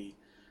obviously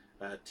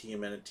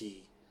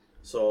TMNT.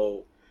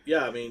 So,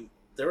 yeah,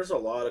 there was a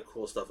lot of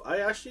cool stuff.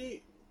 I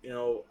actually...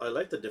 I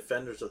like the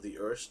Defenders of the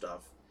Earth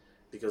stuff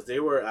because they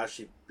were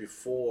actually,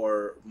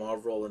 before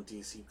Marvel and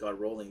DC got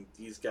rolling,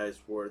 these guys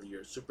were the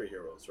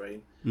superheroes,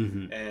 right?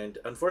 Mm-hmm. And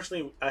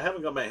unfortunately, I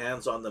haven't got my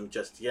hands on them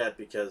just yet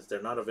because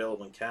they're not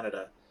available in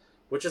Canada,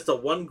 which is the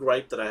one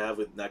gripe that I have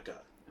with NECA.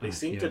 They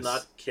seem to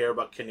not care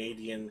about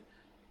Canadian,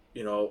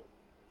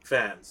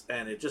 fans,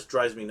 and it just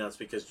drives me nuts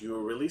because you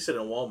release it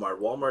in Walmart.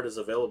 Walmart is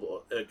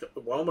available.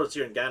 Walmart's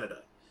here in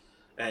Canada,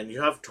 and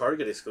you have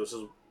Target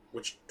exclusives,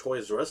 which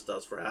Toys R Us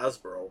does for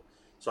Hasbro.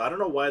 So I don't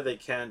know why they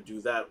can't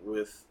do that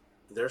with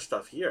their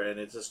stuff here. And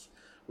it's just,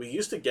 we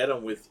used to get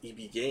them with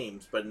EB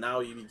Games, but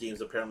now EB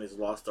Games apparently has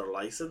lost their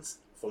license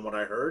from what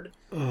I heard.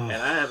 Ugh.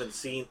 And I haven't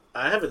seen a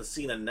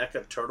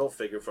NECA turtle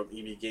figure from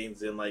EB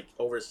Games in like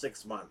over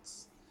 6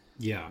 months.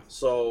 Yeah.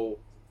 So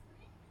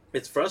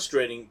it's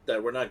frustrating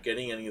that we're not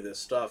getting any of this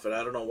stuff, and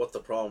I don't know what the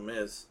problem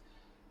is.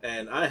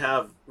 And I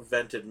have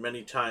vented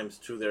many times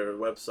to their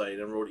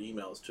website and wrote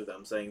emails to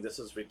them saying this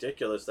is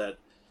ridiculous that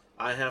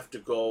I have to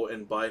go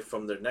and buy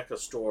from their NECA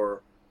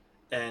store.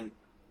 And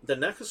the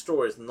NECA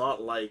store is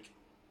not like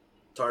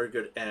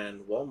Target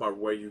and Walmart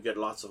where you get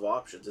lots of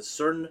options. It's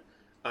certain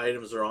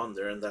items are on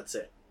there and that's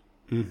it.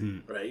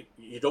 Mm-hmm. Right?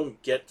 You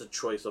don't get the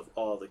choice of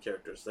all the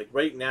characters. Like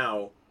right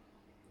now,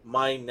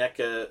 my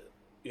NECA,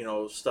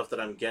 stuff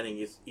that I'm getting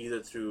is either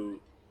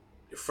through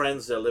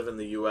friends that live in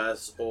the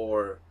U.S.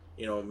 or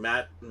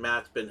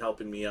Matt's been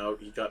helping me out.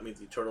 He got me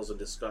the Turtles in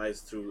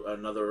Disguise through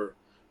another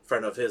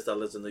friend of his that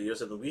lives in the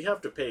U.S. And we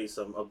have to pay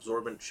some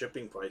absorbent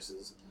shipping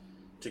prices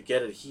to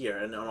get it here,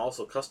 and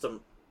also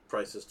custom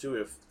prices too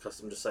if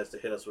custom decides to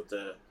hit us with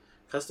the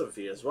custom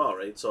fee as well,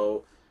 right?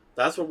 So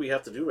that's what we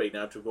have to do right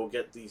now to go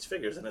get these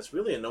figures, and it's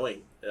really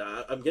annoying.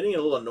 I'm getting a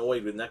little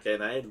annoyed with NECA,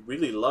 and I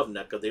really love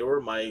NECA. They were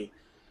my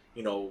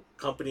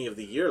company of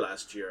the year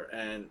last year,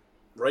 and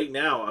right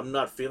now I'm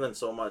not feeling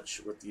so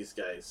much with these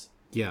guys.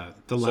 Yeah,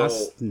 the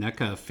last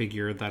NECA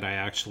figure that I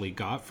actually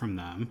got from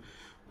them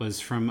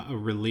was from a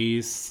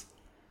release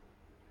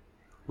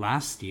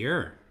last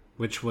year,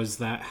 which was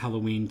that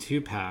Halloween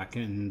 2-pack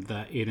and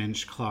the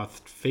 8-inch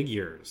cloth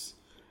figures.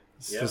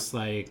 It's just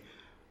like,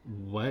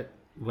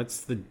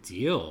 what's the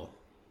deal?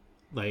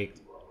 Like,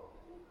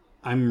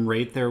 I'm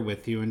right there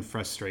with you in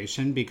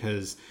frustration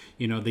because,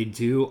 they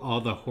do all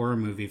the horror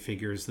movie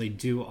figures. They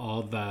do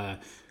all the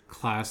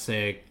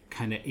classic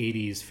kind of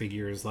 80s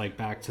figures like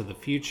Back to the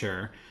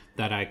Future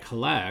that I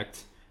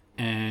collect,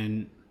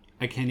 and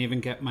I can't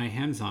even get my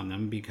hands on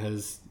them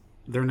because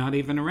they're not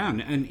even around.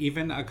 And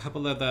even a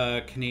couple of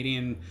the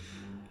Canadian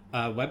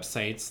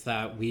websites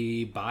that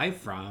we buy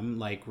from,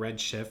 like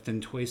Redshift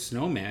and Toy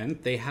Snowman,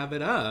 they have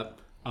it up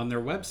on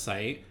their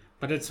website,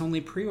 but it's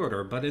only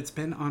pre-order. But it's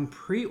been on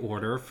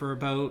pre-order for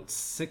about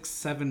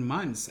 6-7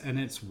 months, and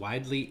it's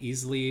widely,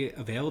 easily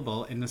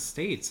available in the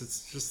States.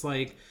 It's just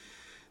like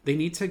they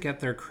need to get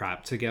their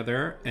crap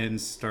together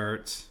and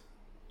start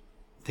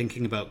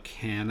thinking about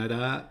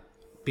Canada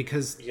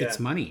because it's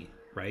money,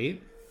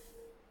 right?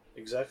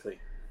 Exactly.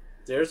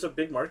 There's a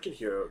big market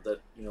here that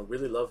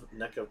really love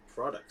NECA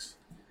products.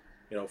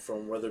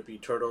 From whether it be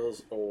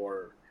Turtles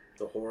or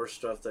the horror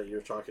stuff that you're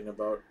talking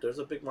about, there's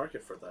a big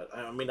market for that.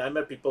 I mean, I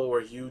met people who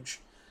are huge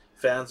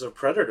fans of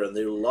Predator and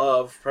they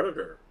love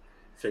Predator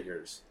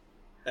figures,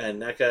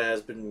 and NECA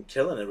has been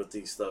killing it with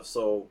these stuff.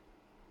 So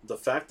the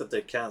fact that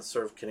they can't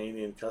serve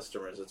Canadian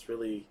customers, it's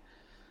really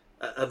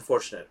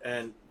unfortunate.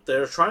 And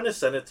they're trying to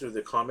send it through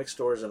the comic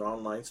stores and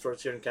online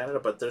stores here in Canada,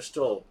 but they're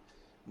still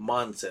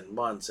months and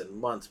months and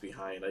months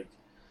behind. Like,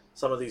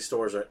 some of these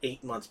stores are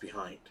 8 months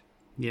behind.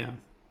 Yeah.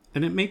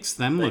 And it makes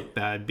them look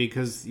bad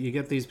because you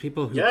get these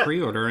people who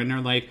pre-order and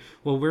they're like,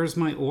 well, where's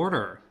my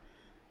order?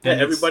 And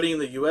everybody in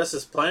the U.S.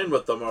 is playing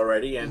with them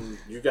already, and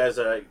you guys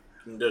are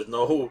there's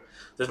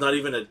not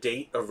even a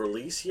date of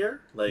release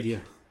here. Like, yeah,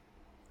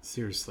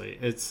 seriously,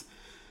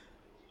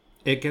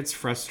 it gets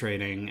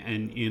frustrating,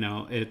 and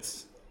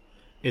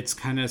it's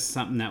kind of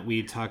something that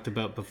we talked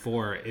about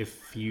before.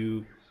 If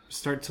you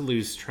start to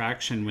lose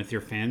traction with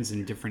your fans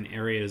in different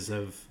areas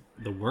of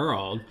the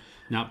world,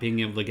 not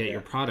being able to get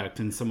your product,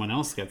 and someone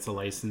else gets a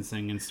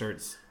licensing and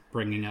starts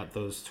bringing out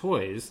those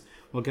toys,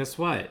 well, guess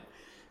what?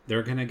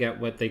 They're going to get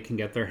what they can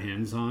get their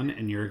hands on,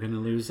 and you're going to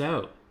lose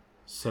out.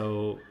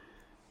 So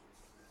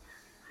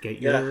get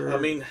your... Yeah, I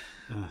mean,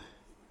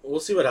 we'll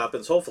see what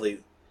happens,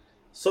 hopefully.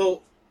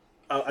 So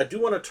I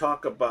do want to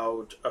talk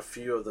about a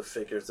few of the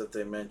figures that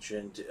they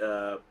mentioned.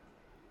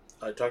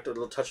 I touched a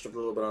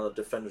little bit on the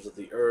Defenders of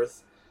the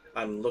Earth.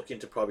 I'm looking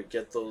to probably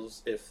get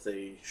those if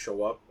they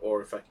show up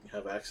or if I can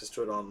have access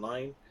to it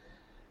online.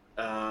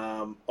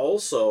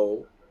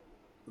 Also,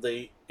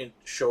 they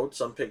showed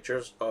some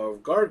pictures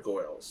of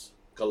gargoyles.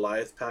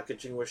 Goliath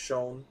packaging was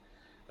shown.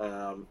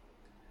 Or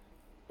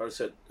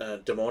is it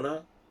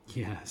Demona?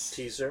 Yes.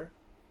 Teaser.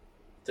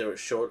 They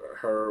showed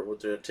her with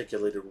the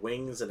articulated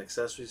wings and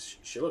accessories.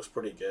 She looks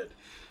pretty good.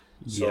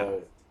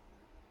 So,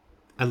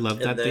 I love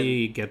that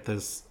they get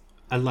this.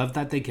 I love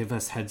that they give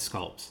us head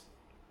sculpts.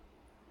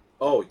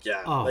 Oh,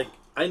 yeah. Like,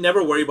 I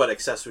never worry about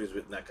accessories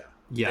with NECA.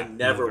 Yeah. I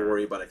never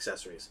worry about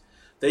accessories.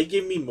 They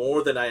give me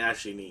more than I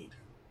actually need.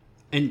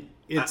 And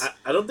it's...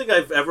 I don't think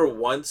I've ever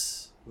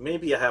once...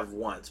 Maybe I have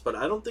once, but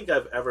I don't think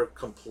I've ever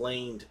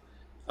complained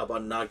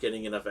about not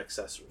getting enough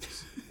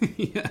accessories.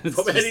 Yeah,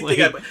 from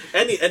anything I buy.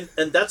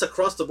 And that's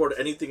across the board,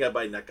 anything I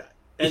buy NECA.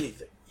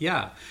 Anything.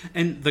 Yeah.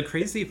 And the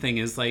crazy thing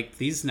is, like,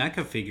 these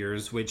NECA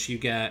figures, which you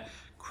get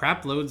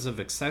crap loads of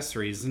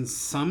accessories, and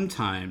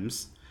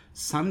sometimes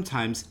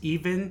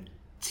even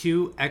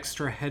 2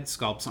 extra head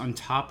sculpts on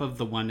top of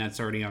the one that's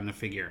already on the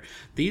figure.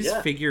 These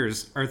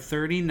figures are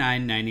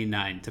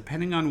 $39.99,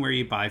 depending on where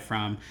you buy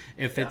from.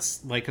 If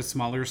it's like a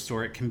smaller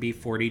store, it can be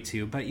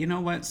 $42. But you know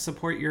what?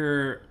 Support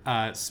your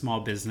small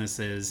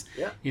businesses.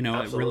 Yeah, absolutely.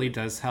 It really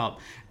does help.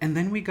 And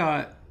then we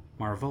got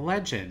Marvel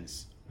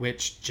Legends,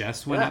 which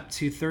just went Yeah. up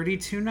to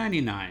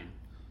 $32.99.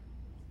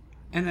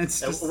 And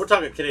it's And just we're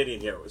talking Canadian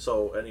here,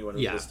 so anyone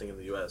who's yeah. listening in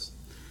the U.S.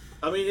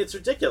 I mean, it's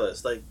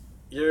ridiculous. Like,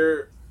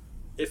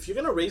 if you're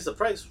gonna raise the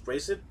price,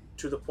 raise it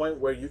to the point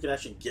where you can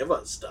actually give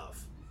us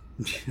stuff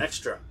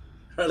extra.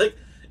 Like,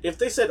 if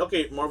they said,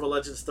 okay, Marvel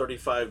Legends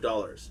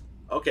 $35,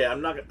 okay,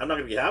 I'm not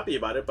gonna be happy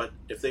about it. But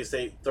if they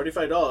say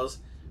 $35,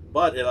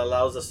 but it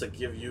allows us to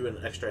give you an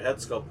extra head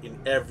sculpt in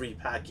every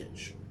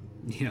package,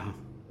 Yeah.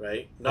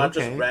 right? Not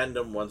just Okay.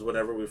 random ones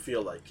whenever we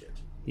feel like it.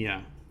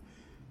 Yeah.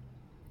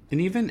 And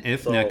even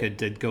if So NECA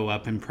did go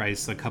up in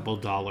price a couple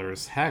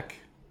dollars, heck,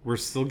 we're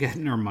still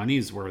getting our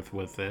money's worth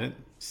with it.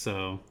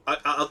 So,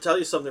 I'll tell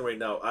you something right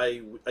now.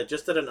 I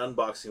just did an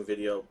unboxing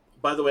video.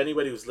 By the way,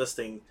 anybody who's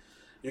listening,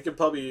 you can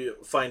probably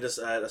find us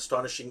at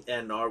Astonishing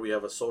NR. We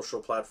have a social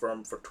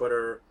platform for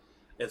Twitter,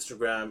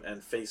 Instagram,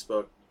 and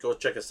Facebook. Go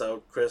check us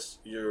out. Chris,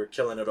 you're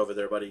killing it over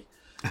there, buddy.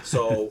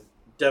 So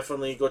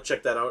definitely go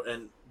check that out.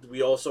 And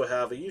we also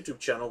have a YouTube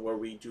channel where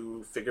we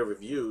do figure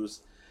reviews.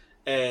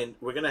 And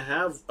we're going to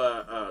have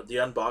the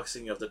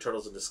unboxing of the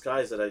Turtles in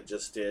Disguise that I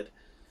just did.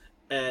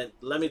 And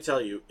let me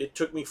tell you, it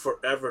took me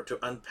forever to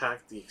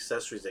unpack the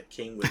accessories that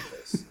came with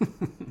this.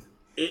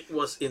 It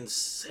was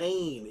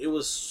insane. It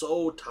was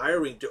so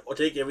tiring to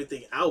take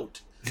everything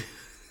out.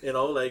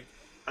 Like,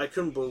 I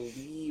couldn't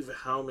believe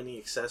how many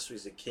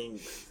accessories it came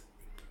with.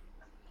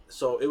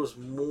 So it was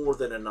more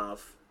than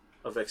enough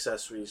of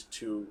accessories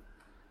to,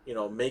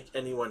 make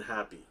anyone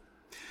happy.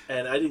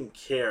 And I didn't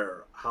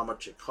care how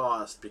much it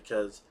cost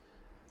because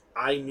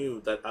I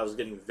knew that I was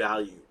getting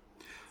value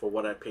for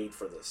what I paid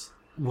for this.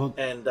 well,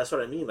 And that's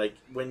what I mean. Like,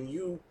 when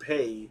you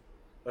pay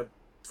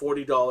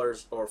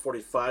 $40 or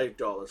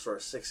 $45 for a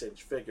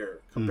 6-inch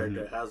figure compared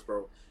to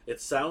Hasbro,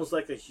 it sounds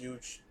like a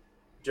huge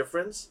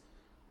difference,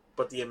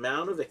 but the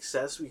amount of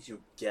accessories you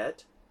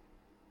get,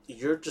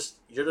 you're just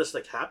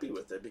like happy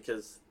with it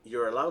because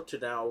you're allowed to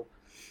now,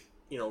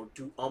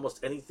 do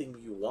almost anything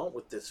you want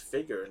with this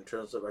figure in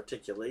terms of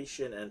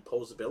articulation and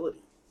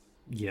posability.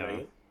 yeah.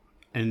 Right?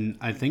 And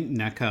I think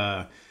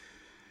NECA,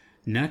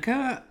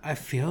 I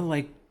feel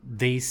like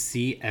they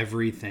see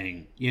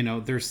everything.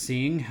 They're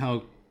seeing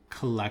how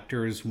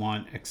collectors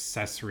want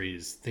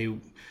accessories.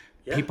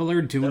 People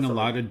are doing definitely. a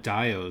lot of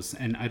dios,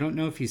 and I don't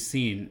know if you've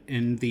seen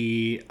in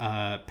the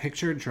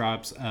picture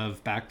drops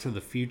of Back to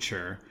the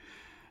Future,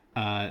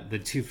 the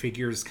two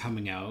figures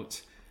coming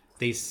out.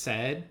 They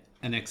said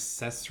an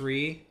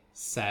accessory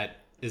set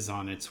is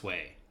on its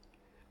way.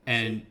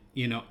 And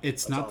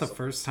it's not the awesome.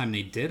 first time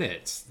they did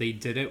it. They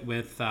did it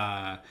with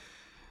the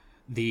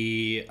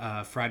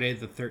Friday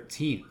the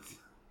 13th,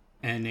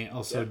 and they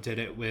also did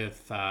it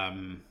with oh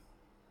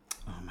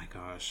my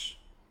gosh,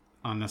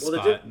 on the Well,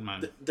 spot.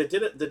 they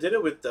did it. They did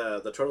it with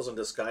the Turtles in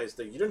Disguise.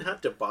 You didn't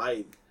have to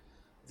buy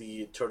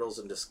the Turtles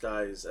in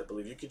Disguise. I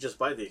believe you could just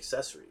buy the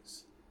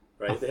accessories,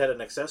 right? They had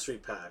an accessory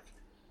pack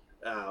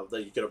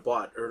that you could have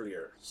bought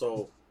earlier.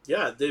 So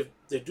yeah, they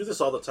do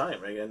this all the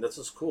time, right? And this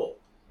is cool.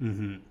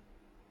 Mm-hmm.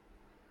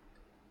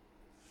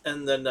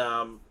 And then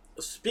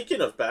speaking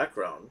of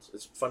backgrounds,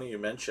 it's funny you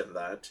mentioned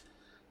that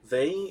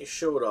they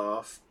showed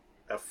off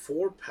a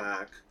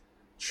 4-pack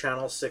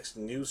Channel 6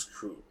 news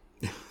crew.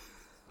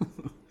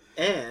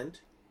 And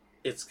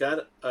it's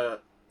got a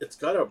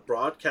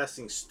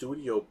broadcasting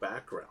studio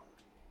background.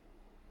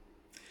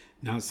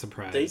 Not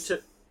surprised.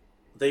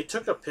 They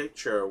took a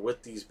picture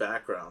with these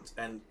backgrounds,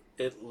 and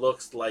it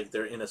looks like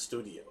they're in a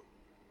studio.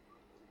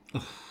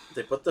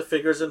 They put the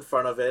figures in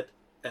front of it,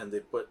 and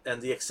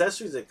the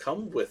accessories that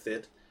come with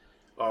it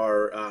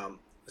are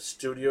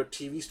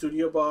TV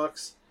studio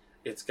box.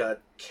 It's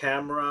got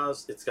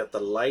cameras. It's got the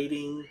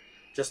lighting,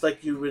 just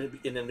like you would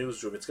in a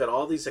newsroom. It's got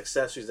all these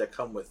accessories that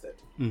come with it.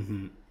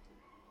 Mm-hmm.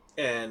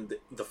 And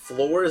the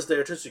floor is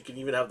there too, so you can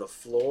even have the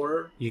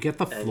floor. You get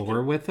the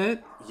floor with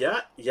it?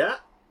 Yeah.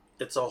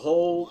 It's a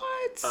whole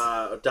What?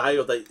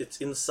 diode that it's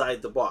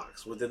inside the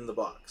box, within the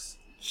box.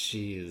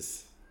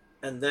 Jeez.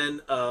 And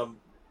then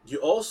you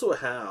also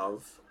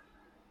have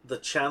the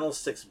Channel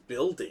 6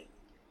 building.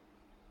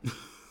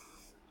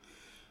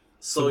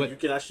 So you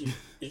can actually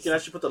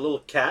put the little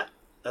cat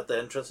at the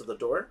entrance of the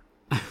door.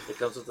 It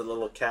comes with the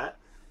little cat.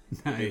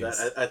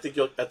 Nice. I think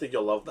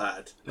you'll love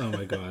that. Oh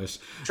my gosh.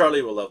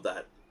 Charlie will love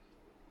that.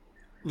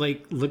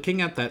 Like,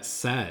 looking at that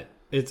set,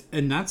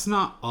 and that's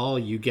not all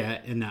you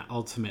get in that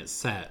ultimate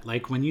set.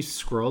 Like, when you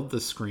scrolled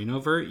the screen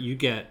over, you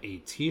get a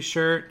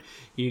t-shirt,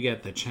 you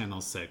get the Channel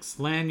 6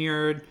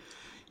 lanyard.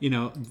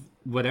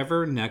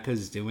 Whatever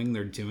NECA's doing,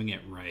 they're doing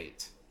it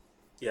right.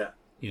 Yeah.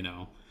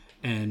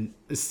 And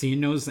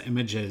seeing those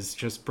images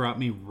just brought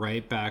me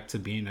right back to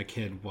being a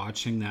kid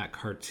watching that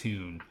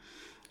cartoon.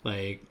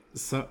 Like,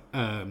 so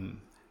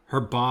her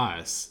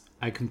boss,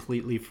 I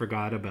completely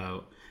forgot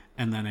about,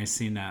 and then I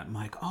seen that, I'm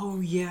like,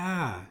 oh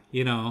yeah,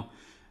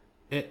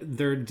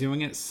 they're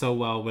doing it so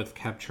well with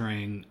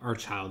capturing our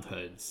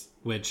childhoods,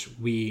 which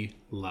we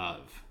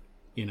love.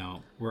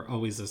 We're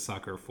always a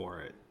sucker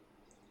for it.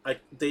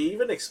 They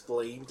even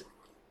explained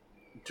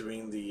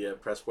during the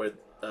press where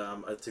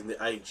I think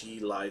the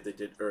IG live they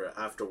did or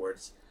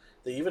afterwards,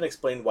 They even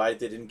explained why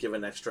they didn't give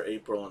an extra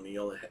April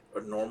O'Neil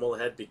or normal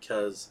head,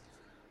 because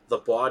the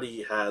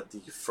body had the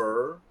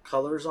fur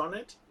colors on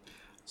it,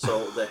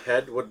 so the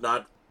head would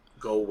not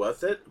go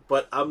with it.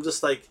 But I'm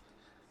just like,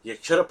 you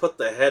should have put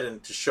the head in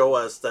to show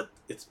us that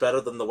it's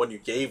better than the one you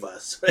gave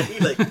us, right?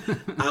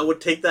 Like, I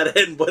would take that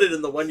head and put it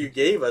in the one you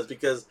gave us,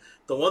 because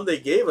the one they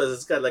gave us,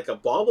 it's got like a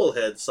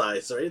bobblehead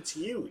size, right? It's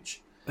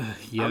huge.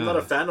 Yeah. I'm not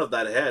a fan of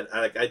that head.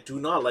 I do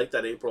not like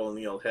that April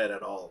O'Neil head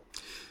at all.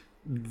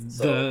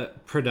 The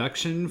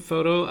production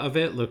photo of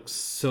it looks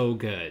so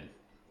good.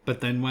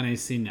 But then when I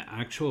seen the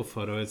actual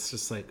photo, it's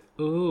just like,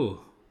 ooh,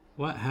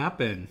 what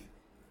happened?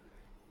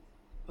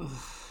 Ugh.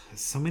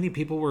 So many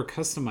people were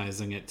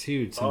customizing it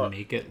too to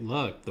make it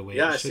look the way it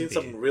should be. Yeah, I've seen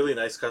some really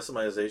nice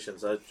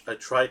customizations. I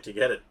tried to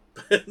get it,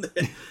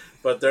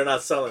 but they're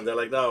not selling. They're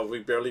like, no, we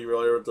barely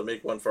were able to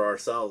make one for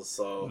ourselves.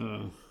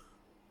 So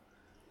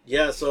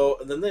yeah. So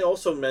and then they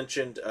also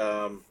mentioned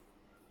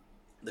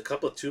the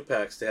couple of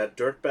 2-packs. They had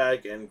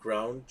Dirtbag and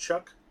Ground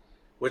Chuck,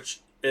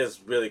 which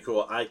is really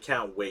cool. I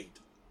can't wait.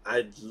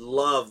 I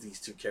love these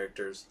two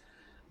characters.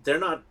 They're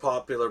not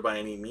popular by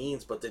any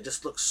means, but they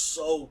just look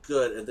so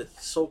good, and they're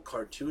so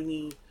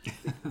cartoony.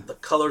 The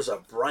colors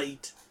are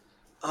bright.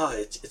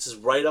 It's just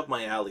right up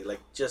my alley. Like,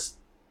 just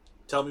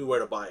tell me where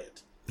to buy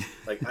it.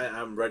 Like,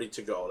 I'm ready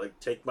to go. Like,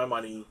 take my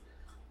money.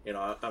 You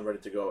know, I'm ready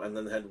to go. And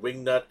then they had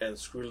Wingnut and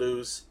Screw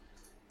Loose.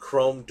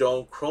 Chrome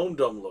Dome. Chrome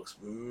Dome looks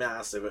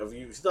massive. If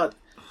you thought,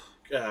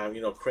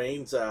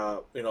 Crane's,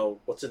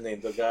 what's his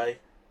name? The guy,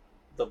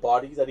 the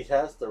body that he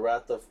has, the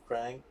Wrath of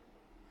Krang.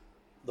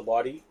 The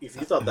body. If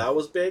you thought that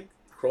was big,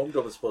 Chrome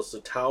Dome is supposed to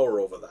tower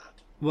over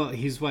that. Well,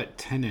 he's what,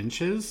 10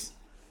 inches?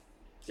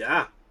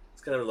 Yeah.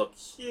 It's going to look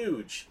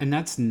huge. And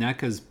that's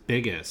NECA's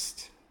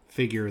biggest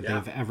figure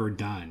they've ever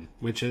done.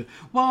 Which is,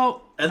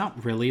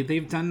 not really.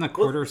 They've done the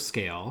quarter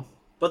scale.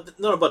 But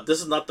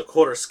this is not the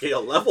quarter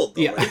scale level,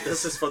 though, right?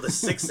 This is for the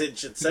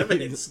 6-inch and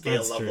 7-inch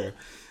scale level. True.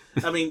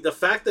 I mean, the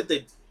fact that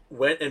they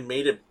went and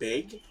made it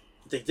big,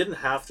 they didn't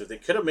have to. They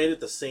could have made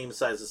it the same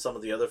size as some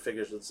of the other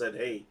figures and said,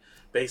 hey,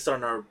 based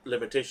on our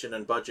limitation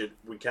and budget,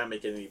 we can't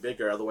make it any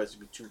bigger, otherwise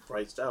it'd be too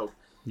priced out.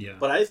 Yeah.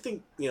 But I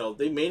think,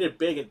 they made it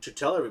big to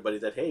tell everybody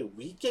that, hey,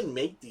 we can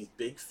make these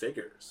big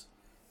figures,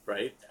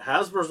 right?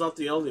 Hasbro's not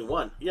the only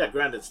one. Yeah,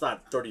 granted, it's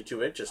not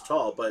 32 inches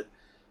tall, but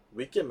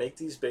we can make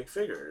these big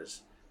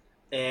figures.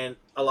 And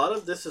a lot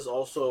of this is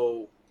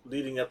also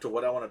leading up to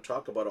what I want to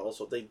talk about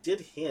also. They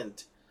did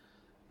hint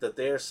that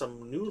there's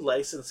some new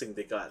licensing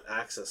they got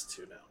access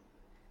to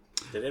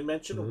now. They didn't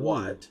mention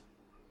what,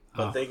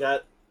 but they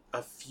got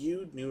a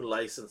few new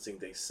licensing,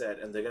 they said,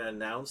 and they're going to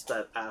announce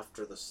that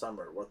after the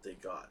summer, what they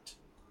got.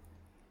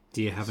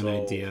 Do you have an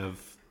idea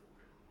of...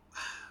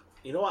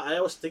 You know what?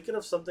 I was thinking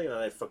of something and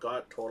I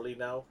forgot totally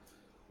now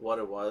what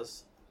it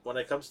was. When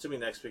it comes to me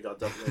next week, I'll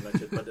definitely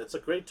mention it. But it's a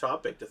great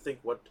topic to think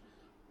what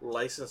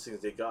licensing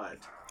they got.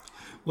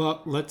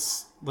 Well,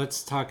 let's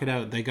talk it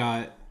out. They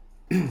got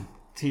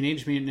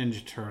Teenage Mutant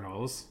Ninja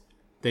Turtles.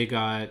 They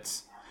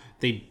got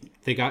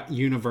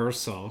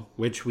Universal,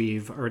 which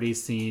we've already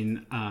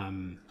seen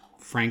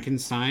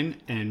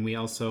Frankenstein, and we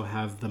also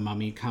have The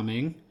Mummy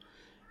coming.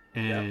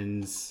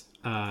 And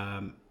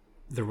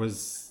there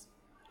was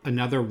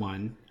another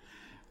one.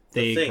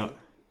 The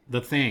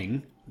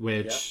Thing,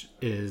 which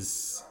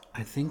is,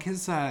 I think,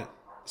 is that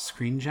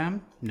Screen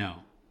Gem? No.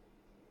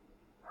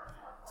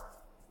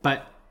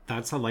 But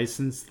that's a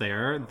license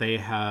there. They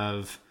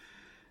have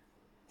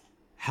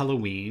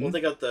Halloween. Well,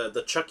 they got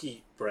the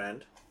Chucky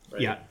brand,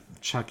 right? Yeah,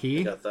 Chucky.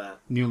 They got that.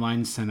 New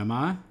Line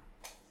Cinema.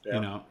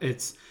 Yeah.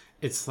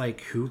 It's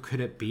like, who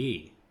could it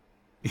be?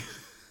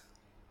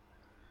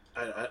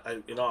 I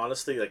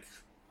honestly, like,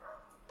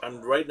 I'm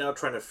right now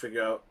trying to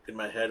figure out in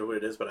my head who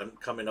it is, but I'm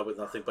coming up with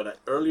nothing. But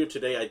earlier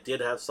today, I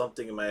did have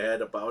something in my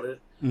head about it.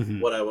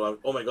 Mm-hmm.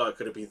 Oh my God,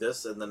 could it be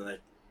this? And then I,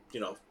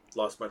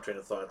 lost my train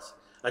of thoughts.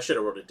 I should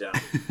have wrote it down,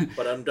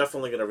 but I'm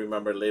definitely going to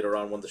remember later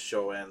on when the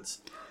show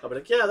ends. I'll be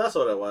like, yeah, that's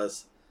what it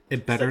was.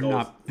 It better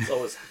not. It's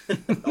always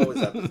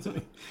happens to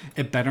me.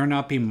 It better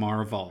not be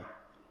Marvel.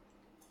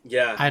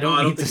 Yeah, I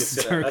don't think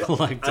it's gonna.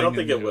 I don't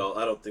think it will.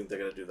 I don't think they're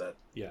gonna do that.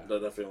 Yeah, they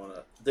definitely want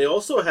to. They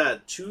also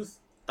had two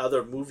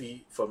other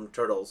movie from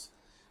Turtles,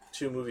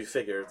 2 movie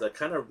figures that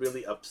kind of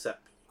really upset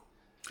me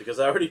because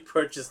I already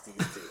purchased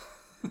these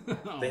 2.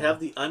 They have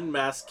the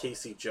unmasked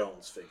Casey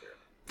Jones figure.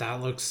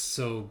 That looks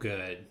so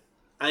good.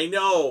 I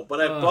know,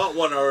 but I bought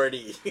one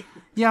already.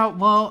 Yeah,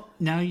 well,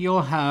 now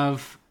you'll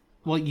have...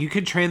 Well, you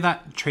could trade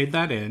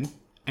that in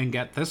and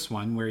get this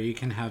one where you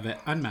can have it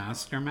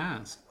unmasked or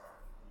masked.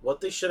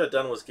 What they should have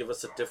done was give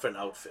us a different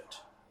outfit.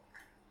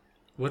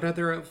 What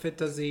other outfit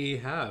does he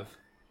have?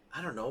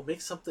 I don't know.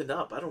 Make something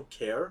up. I don't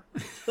care.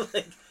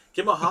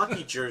 Give him a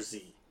hockey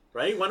jersey,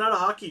 right? Why not a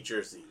hockey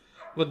jersey?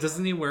 Well,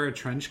 doesn't he wear a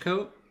trench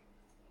coat?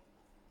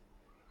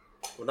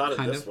 Well, not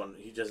in this one.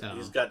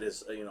 He's got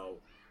his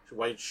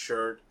white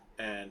shirt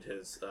and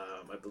his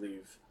I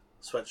believe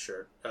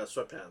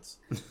sweatpants.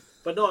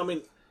 But no, I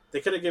mean they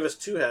could have given us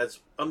 2 heads.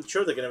 I'm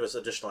sure they're gonna give us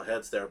additional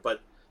heads there,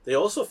 but they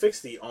also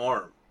fixed the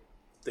arm.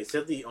 they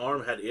said the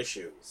arm had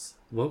issues.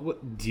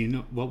 Do you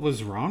know what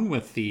was wrong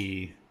with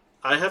the?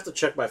 I have to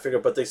check my figure,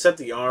 but they said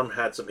the arm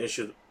had some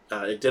issue.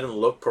 It didn't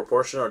look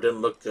proportional or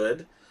didn't look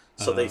good.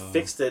 So they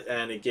fixed it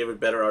and it gave it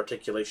better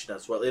articulation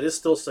as well. It is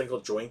still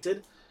single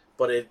jointed,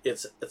 but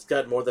it's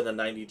got more than a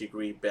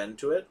 90-degree bend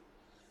to it.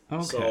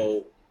 Okay.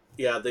 So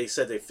yeah, they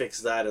said they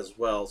fixed that as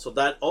well. So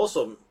that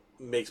also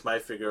makes my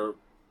figure,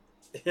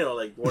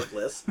 like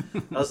worthless.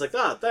 I was like,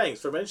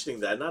 thanks for mentioning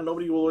that. Now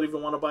nobody will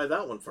even want to buy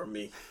that one from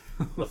me.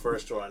 The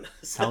first one.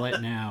 Sell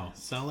it now.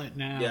 Sell it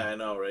now. Yeah, I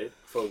know, right?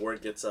 Before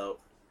word gets out.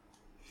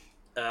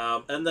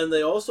 And then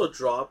they also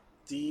dropped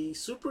the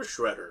Super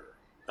Shredder,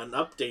 an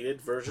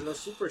updated version of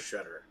Super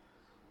Shredder.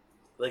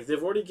 Like,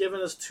 they've already given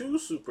us 2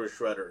 Super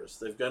Shredders.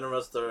 They've given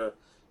us the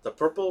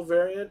purple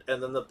variant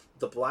and then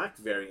the black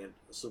variant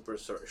Super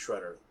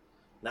Shredder.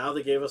 Now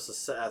they gave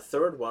us a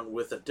third one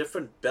with a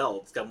different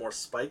belt. It's got more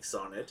spikes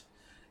on it.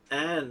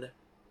 And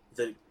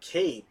the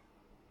cape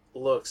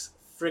looks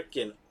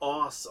freaking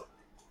awesome.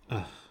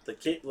 Ugh. The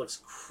cape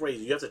looks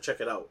crazy. You have to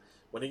check it out.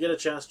 When you get a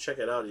chance, check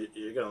it out.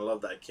 You're going to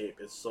love that cape.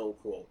 It's so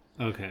cool.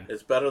 Okay.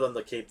 It's better than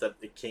the cape that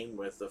it came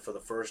with for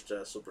the first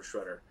Super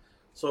Shredder.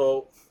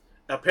 So,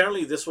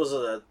 apparently this was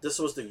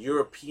the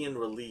European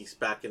release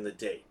back in the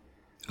day.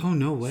 Oh,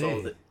 no way.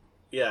 So,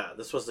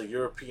 this was the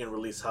European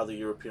release, how the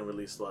European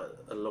release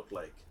looked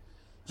like.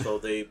 So,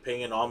 they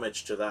paying an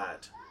homage to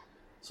that.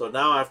 So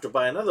now I have to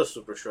buy another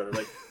Super Shredder.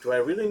 Like, do I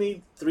really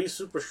need 3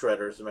 Super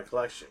Shredders in my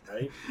collection,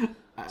 right?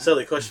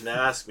 Silly question to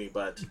ask me,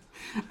 but...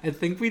 I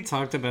think we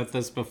talked about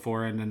this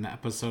before in an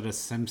episode of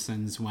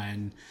Simpsons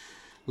when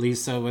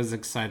Lisa was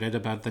excited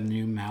about the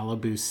new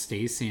Malibu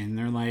Stacy, and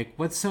they're like,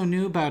 what's so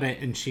new about it?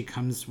 And she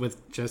comes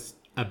with just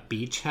a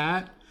beach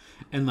hat,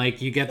 and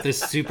like, you get this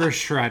Super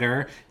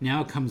Shredder,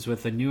 now it comes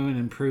with a new and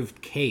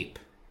improved cape,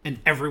 and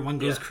everyone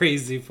goes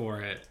crazy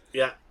for it.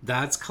 Yeah.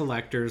 That's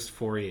collectors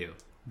for you.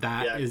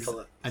 That is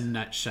a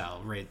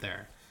nutshell right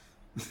there.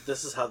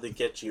 This is how they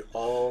get you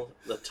all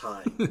the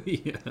time.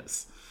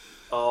 Yes.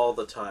 All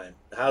the time.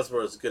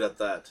 Hasbro is good at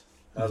that.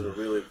 Hasbro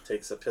really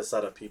takes a piss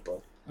out of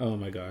people. Oh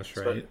my gosh,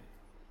 right?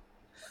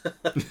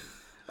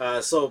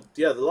 So,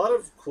 yeah, a lot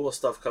of cool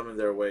stuff coming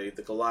their way.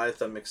 The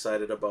Goliath I'm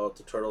excited about.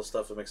 The Turtle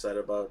stuff I'm excited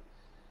about.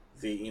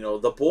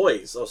 The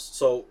boys.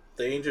 So,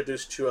 they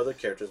introduced 2 other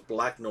characters.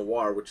 Black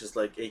Noir, which is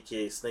like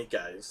AKA Snake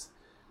Eyes.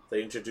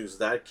 They introduced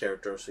that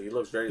character, so he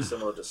looks very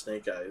similar to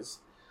Snake Eyes.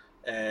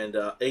 And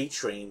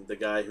A-Train, the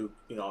guy who,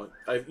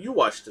 you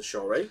watched the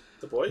show, right?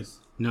 The Boys?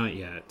 Not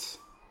yet.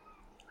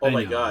 Oh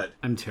my god.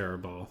 I'm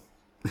terrible.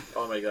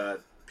 Oh my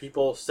god.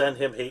 People send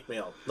him hate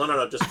mail.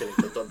 No, just kidding.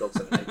 Don't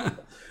send him hate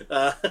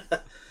mail.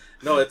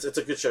 No, it's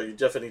a good show. You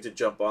definitely need to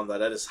jump on that.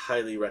 That is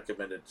highly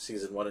recommended,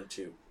 season 1 and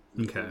 2.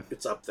 Okay.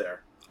 It's up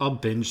there. I'll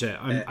binge it.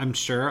 I'm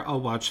sure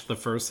I'll watch the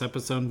first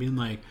episode and be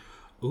like,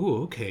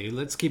 ooh, okay,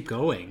 let's keep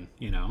going,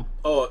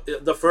 Oh,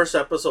 the first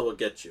episode will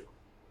get you.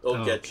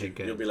 It'll get okay, you.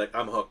 good. You'll be like,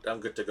 I'm hooked. I'm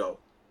good to go.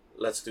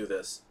 Let's do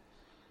this.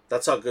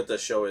 That's how good the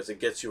show is. It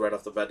gets you right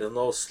off the bat. There's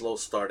no slow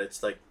start.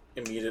 It's like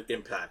immediate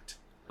impact.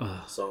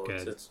 Oh, so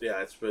good.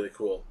 it's really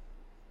cool.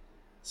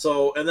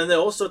 So, and then they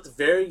also at the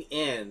very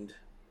end,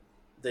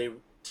 they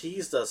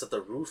teased us at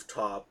the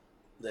rooftop.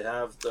 They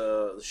have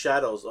the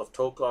shadows of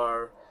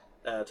Tokar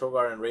and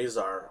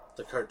Razar,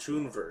 the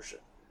cartoon version.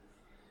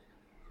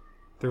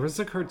 There was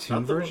a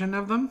cartoon version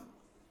of them?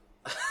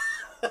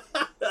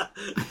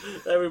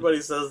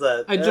 Everybody says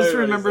that. I just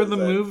remember the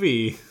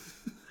movie.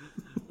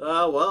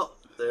 Well,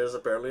 there's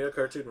apparently a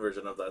cartoon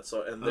version of that.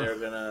 So, and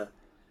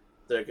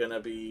they're gonna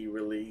be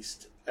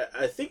released.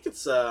 I think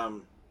it's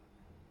gonna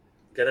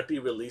be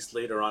released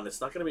later on.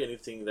 It's not gonna be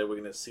anything that we're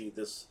gonna see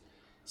this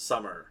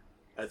summer.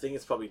 I think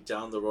it's probably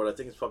down the road. I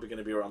think it's probably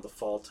gonna be around the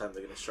fall time.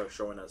 They're gonna start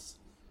showing us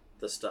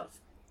this stuff.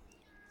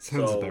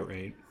 Sounds about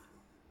right.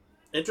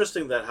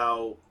 Interesting that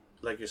how,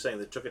 like you're saying,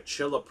 they took a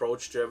chill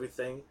approach to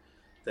everything.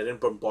 They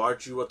didn't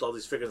bombard you with all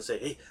these figures and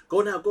say, hey,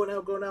 go now,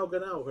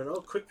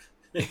 quick,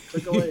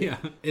 click away. Yeah,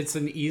 it's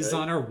an ease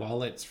on our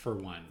wallets for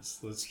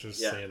once. Let's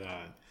just say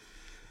that.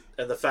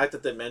 And the fact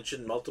that they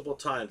mentioned multiple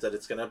times that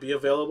it's going to be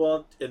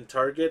available in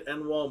Target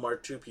and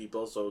Walmart to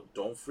people, so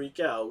don't freak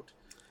out.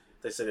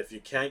 They said if you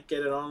can't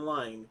get it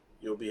online,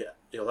 you'll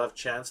have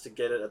chance to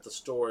get it at the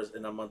stores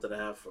in a month and a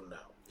half from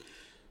now.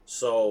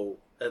 So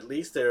at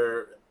least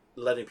they're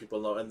letting people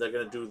know, and they're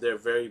going to do their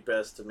very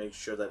best to make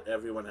sure that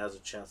everyone has a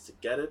chance to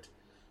get it.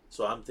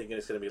 So I'm thinking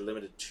it's going to be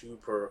limited 2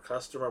 per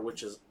customer,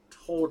 which is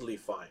totally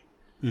fine.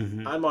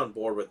 Mm-hmm. I'm on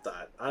board with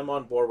that. I'm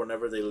on board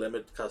whenever they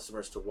limit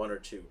customers to 1 or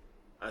 2.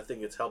 I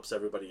think it helps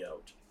everybody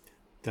out.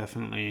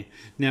 Definitely.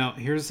 Now,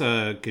 here's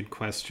a good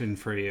question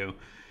for you.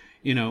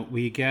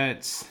 We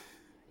get,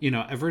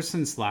 ever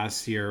since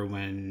last year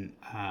when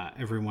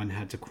everyone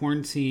had to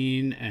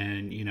quarantine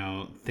and,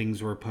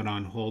 things were put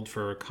on hold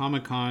for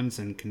Comic-Cons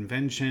and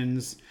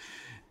conventions.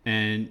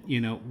 And,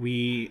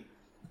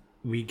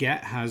 we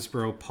get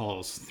Hasbro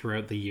Pulse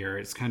throughout the year.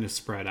 It's kind of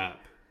spread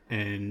up.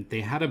 And they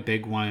had a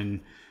big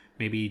one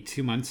maybe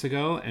 2 months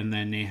ago, and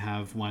then they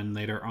have one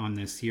later on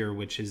this year,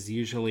 which is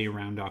usually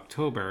around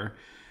October.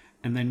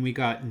 And then we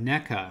got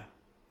NECA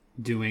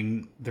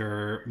doing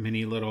their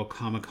mini little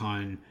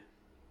Comic-Con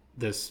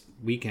this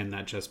weekend,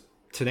 that just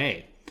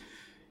today.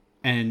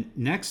 And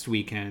next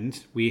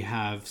weekend, we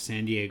have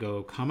San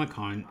Diego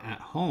Comic-Con at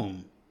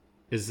home.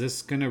 Is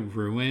this going to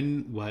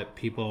ruin what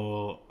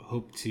people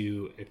hope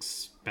to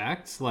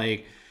expect?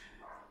 Like,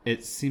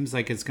 it seems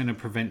like it's going to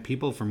prevent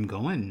people from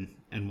going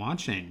and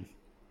watching.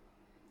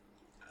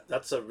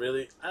 That's a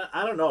really...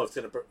 I don't know if it's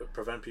going to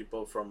prevent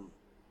people from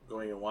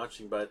going and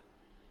watching, but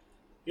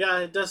yeah,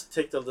 it does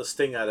take the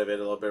sting out of it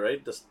a little bit,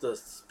 right? The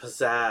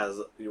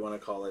pizzazz, you want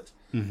to call it,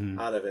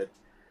 out of it.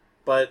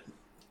 But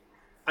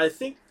I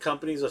think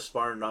companies are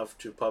smart enough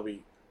to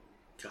probably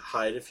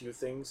hide a few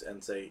things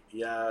and say,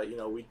 yeah,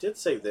 we did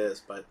say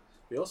this, but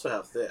we also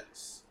have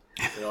this.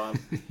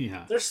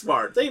 Yeah. They're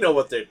smart. They know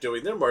what they're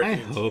doing. Their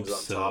marketing team's on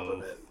so. top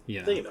of it.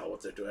 Yeah. They know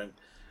what they're doing.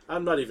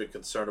 I'm not even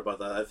concerned about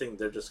that. I think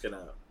they're just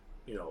gonna,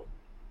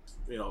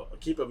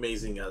 keep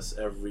amazing us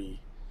every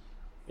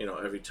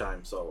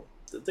time. So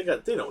they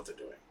know what they're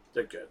doing.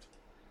 They're good.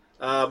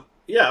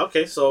 Yeah.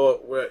 Okay.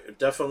 So we're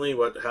definitely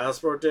what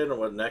Hasbro did and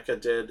what NECA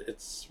did.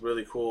 It's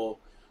really cool.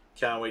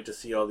 Can't wait to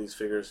see all these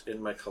figures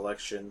in my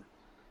collection.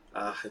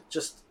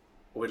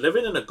 We're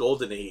living in a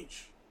golden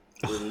age.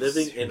 We're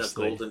living in a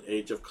golden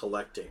age of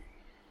collecting.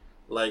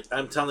 Like,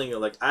 I'm telling you,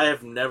 like, I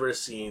have never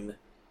seen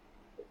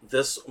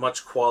this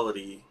much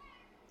quality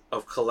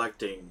of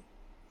collecting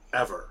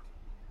ever.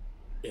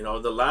 In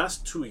the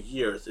last 2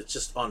 years, it's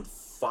just on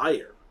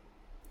fire.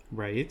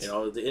 Right.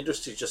 The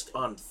industry's just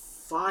on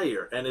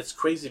fire. And it's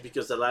crazy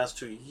because the last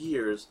 2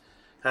 years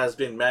has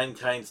been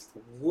mankind's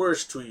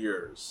worst 2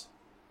 years.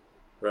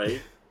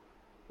 Right?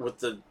 with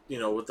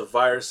the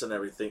virus and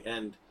everything.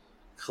 And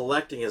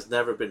collecting has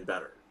never been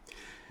better.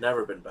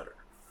 Never been better.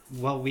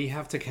 Well, we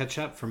have to catch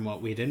up from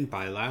what we didn't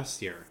buy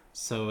last year.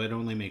 So it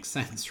only makes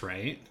sense,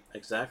 right?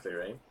 Exactly,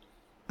 right?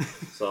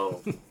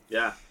 So,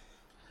 yeah.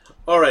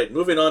 All right,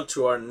 moving on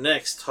to our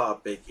next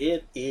topic.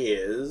 It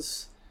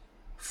is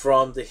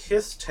from the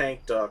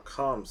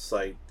HissTank.com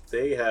site.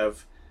 They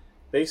have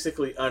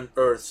basically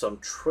unearthed some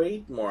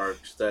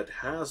trademarks that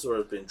Hasbro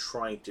has been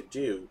trying to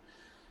do.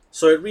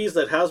 So it reads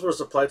that Hasbro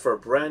has applied for a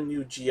brand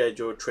new G.I.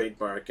 Joe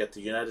trademark at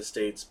the United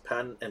States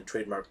Patent and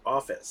Trademark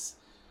Office,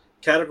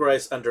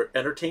 categorized under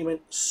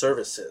Entertainment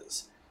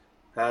Services.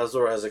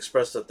 Hasbro has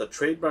expressed that the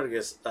trademark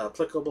is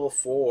applicable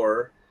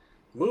for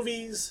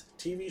movies,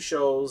 TV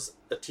shows,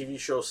 a TV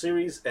show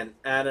series, and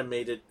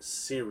animated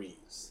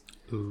series.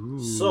 Ooh.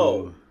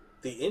 So,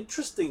 the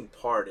interesting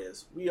part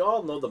is, we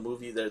all know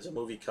there's a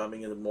movie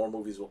coming, and more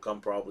movies will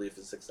come probably if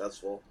it's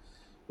successful.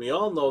 We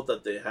all know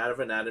that they have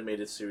an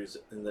animated series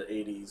in the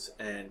 80s,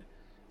 and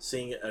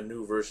seeing a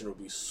new version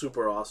would be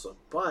super awesome.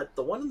 But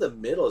the one in the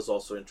middle is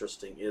also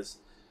interesting, is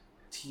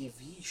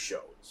TV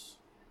shows.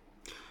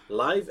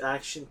 Live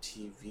action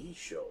TV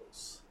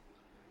shows.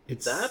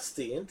 That's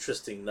the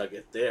interesting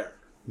nugget there.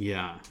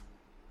 Yeah.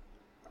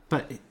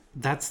 But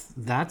that's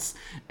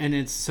and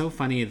it's so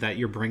funny that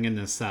you're bringing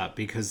this up,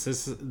 because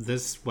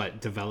this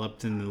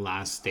developed in the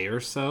last day or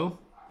so.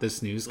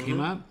 This news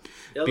came up.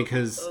 Yeah,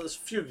 because a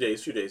few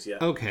days, yeah.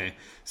 Okay.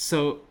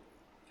 So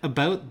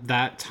about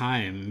that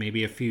time,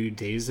 maybe a few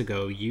days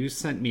ago, you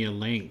sent me a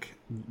link.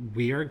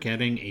 We are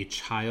getting a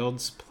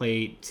Child's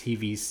Play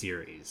TV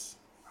series.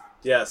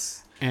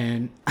 Yes.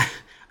 And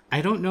I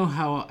don't know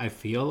how I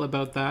feel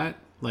about that.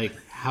 Like,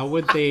 how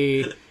would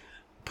they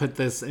put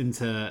this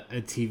into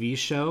a TV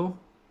show?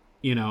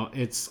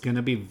 It's going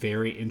to be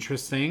very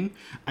interesting.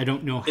 I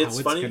don't know how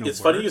it's going to work. It's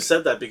funny you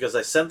said that, because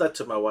I sent that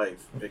to my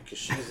wife, because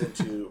she's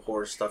into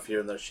horror stuff here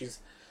and there. She's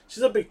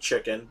a big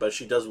chicken, but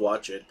she does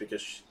watch it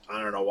because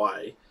I don't know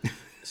why.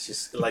 She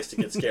likes to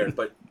get scared.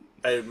 But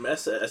I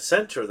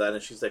sent her that,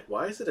 and she's like,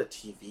 "Why is it a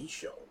TV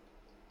show?"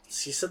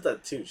 She said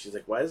that too. She's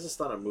like, "Why is this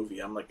not a movie?"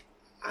 I'm like,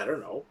 "I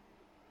don't know.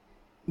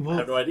 I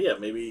have no idea.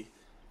 Maybe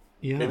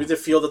they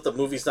feel that the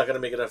movie's not going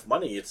to make enough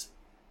money. It's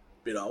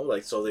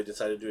so they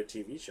decided to do a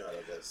TV show out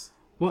of this."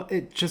 Well,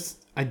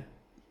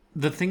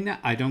 the thing that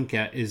I don't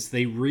get is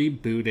they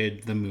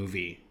rebooted the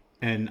movie,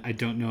 and I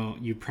don't know.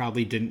 You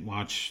probably didn't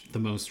watch the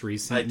most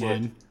recent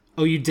one.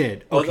 Oh, you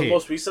did? Okay. Oh, the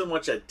most recent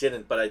one I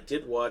didn't, but I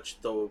did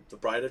watch the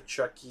Bride of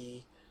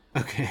Chucky.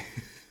 Okay.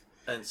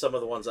 And some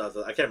of the ones out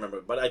there, I can't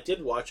remember, but I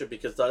did watch it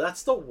because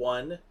that's the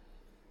one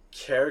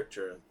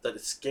character that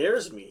it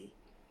scares me,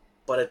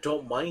 but I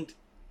don't mind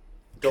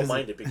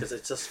it because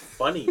it's just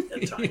funny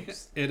at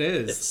times. It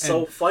is. It's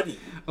so funny.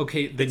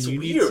 Okay, then it's you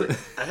weird. need to...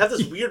 I have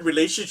this weird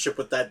relationship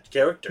with that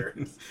character.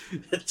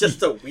 It's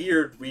just a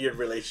weird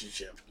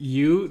relationship.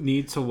 You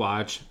need to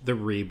watch the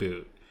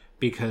reboot,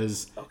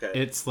 because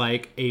it's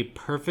like a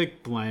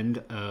perfect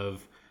blend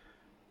of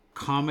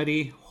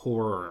comedy,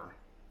 horror.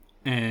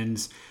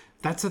 And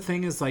that's the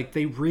thing, is like,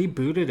 they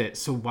rebooted it,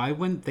 so why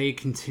wouldn't they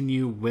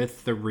continue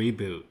with the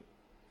reboot?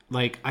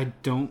 Like, I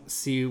don't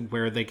see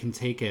where they can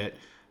take it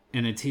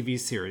in a TV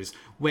series.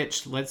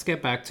 Which, let's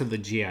get back to the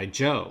G.I.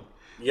 Joe.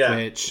 Yeah.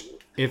 Which,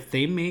 if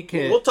they make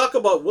it... We'll talk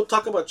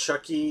about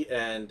Chucky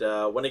and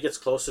when it gets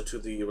closer to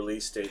the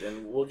release date,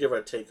 and we'll give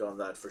our take on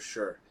that for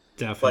sure.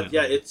 Definitely. But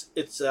yeah,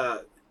 it's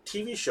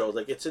TV show,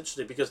 like it's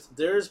interesting because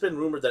there's been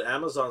rumored that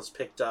Amazon's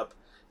picked up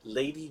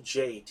Lady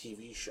J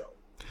TV show.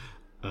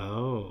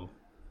 Oh,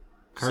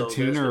 So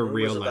cartoon there's been or rumors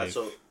real of that. life?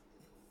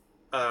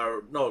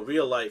 So, no,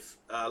 real life,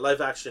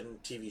 live action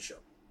TV show.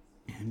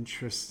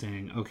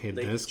 Interesting. Okay,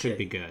 Lady this J. could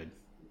be good.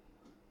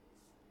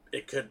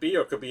 It could be,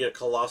 or it could be a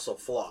colossal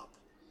flop.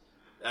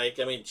 Like,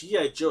 I mean,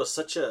 GI Joe is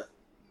such a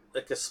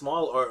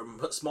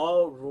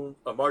small room,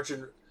 a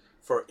margin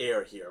for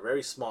error here,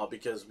 very small,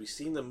 because we've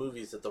seen the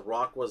movies that The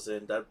Rock was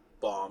in that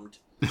bombed,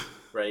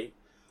 right?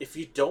 If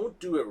you don't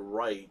do it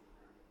right,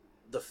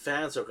 the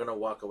fans are gonna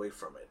walk away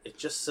from it.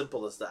 It's just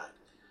simple as that.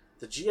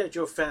 The GI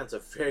Joe fans are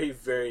very,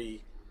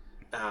 very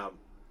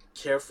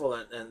careful,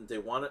 and they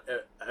want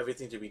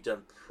everything to be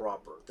done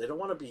proper. They don't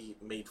want to be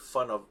made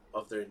fun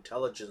of their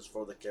intelligence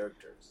for the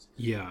characters.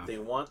 Yeah. They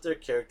want their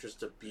characters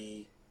to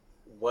be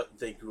what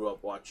they grew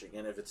up watching,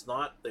 and if it's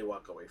not, they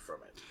walk away from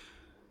it.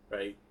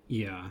 Right?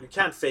 Yeah. You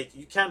can't fake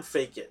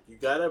it. You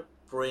gotta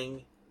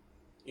bring,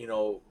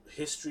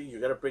 history. You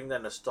gotta bring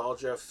that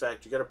nostalgia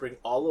effect. You gotta bring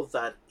all of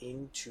that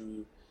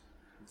into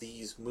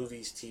these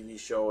movies, TV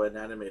show, and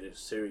animated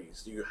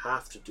series. You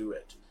have to do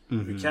it.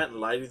 Mm-hmm. You can't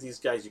lie to these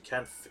guys. You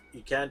can't,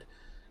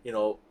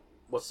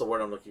 what's the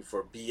word I'm looking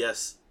for?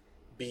 BS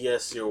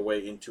your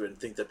way into it and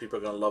think that people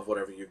are going to love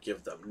whatever you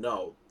give them.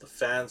 No, the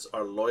fans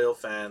are loyal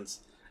fans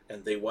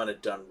and they want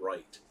it done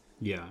right.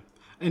 Yeah.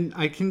 And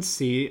I can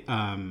see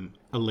a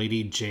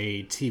Lady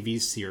J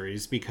TV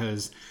series,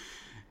 because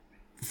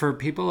for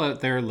people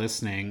out there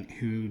listening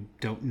who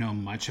don't know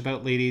much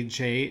about Lady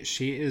J,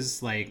 she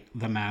is like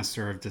the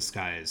master of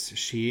disguise.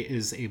 She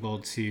is able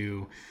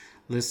to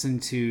listen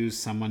to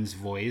someone's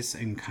voice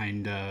and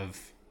kind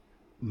of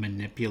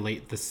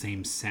manipulate the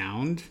same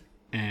sound.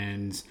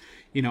 And,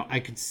 I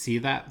could see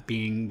that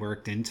being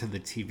worked into the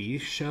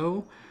TV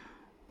show.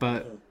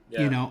 But,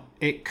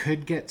 it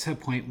could get to a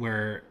point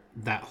where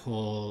that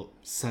whole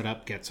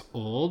setup gets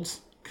old,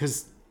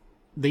 because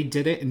they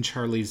did it in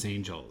Charlie's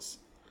Angels.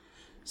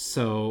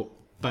 So,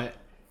 but,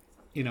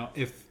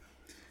 if,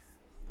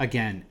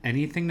 again,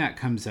 anything that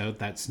comes out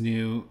that's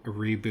new, a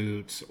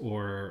reboot,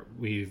 or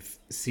we've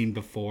seen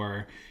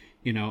before,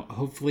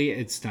 hopefully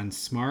it's done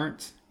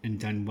smart and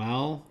done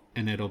well,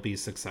 and it'll be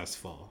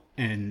successful.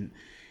 And,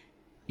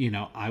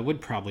 I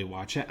would probably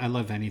watch it. I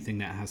love anything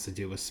that has to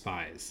do with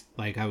spies.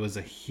 Like, I was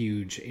a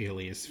huge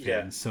Alias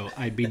fan, so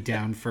I'd be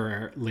down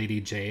for Lady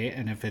J.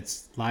 And if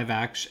it's live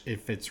action,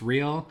 if it's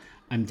real,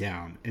 I'm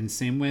down. And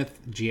same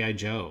with G.I.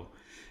 Joe.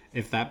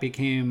 If that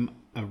became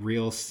a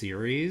real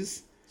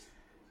series,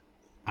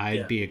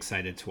 I'd be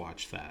excited to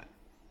watch that.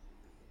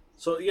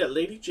 So,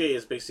 Lady J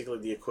is basically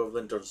the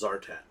equivalent of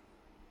Zartan,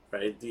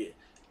 right?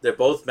 They're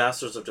both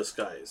masters of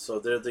disguise, so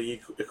they're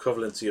the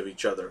equivalency of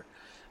each other.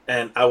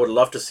 And I would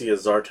love to see a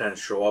Zartan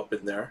show up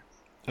in there.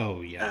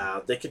 Oh yeah.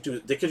 They could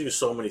do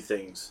so many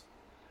things.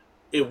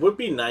 It would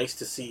be nice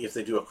to see if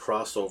they do a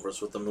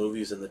crossovers with the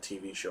movies and the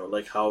TV show,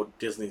 like how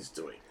Disney's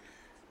doing.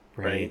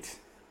 Right?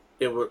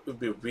 It would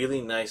be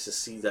really nice to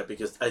see that,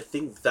 because I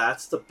think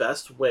that's the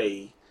best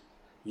way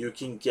you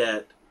can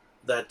get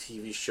that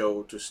TV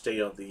show to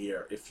stay on the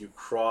air, if you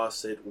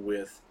cross it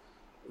with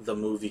the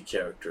movie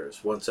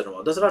characters once in a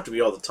while. It doesn't have to be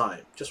all the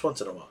time, just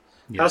once in a while.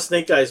 Yeah. Have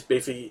Snake Eyes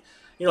basically,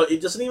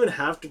 it doesn't even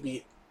have to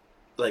be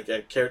like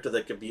a character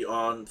that could be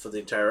on for the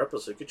entire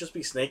episode. It could just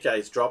be Snake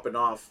Eyes dropping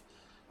off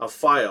a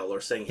file or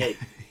saying, hey,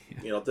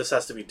 this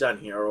has to be done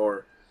here,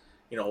 or,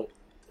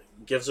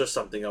 gives her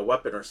something, a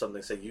weapon or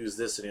something, say, use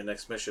this in your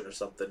next mission or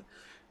something.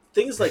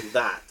 Things like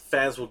that,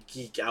 fans will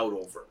geek out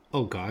over.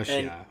 Oh gosh,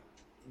 and yeah.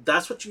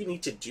 That's what you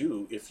need to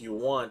do if you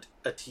want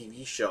a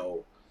TV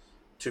show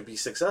to be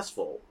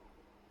successful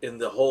in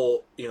the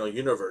whole,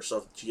 universe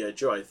of G.I.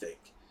 Joe, I think.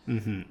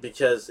 Mm-hmm.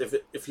 Because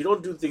if you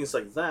don't do things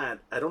like that,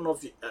 I don't know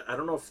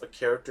if a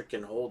character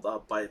can hold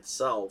up by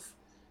itself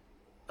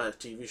a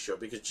TV show,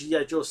 because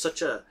G.I. Joe is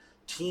such a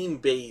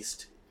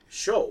team-based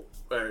show,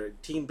 or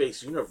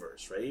team-based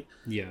universe, right?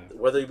 Yeah.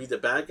 Whether you be the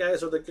bad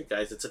guys or the good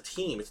guys, it's a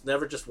team. It's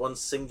never just one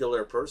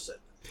singular person.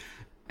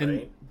 And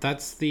right?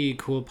 That's the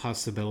cool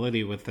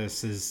possibility with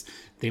this, is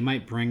they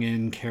might bring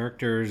in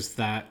characters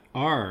that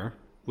are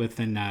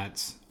within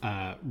that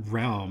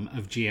realm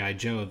of G.I.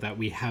 Joe that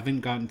we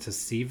haven't gotten to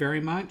see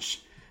very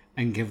much,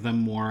 and give them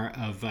more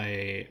of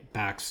a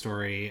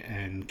backstory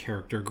and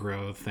character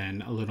growth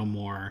and a little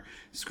more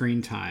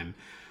screen time.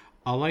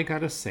 All I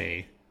gotta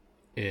say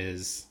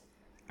is,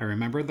 I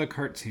remember the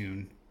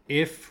cartoon.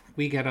 If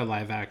we get a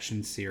live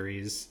action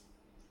series,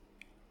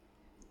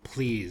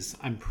 please,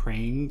 I'm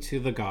praying to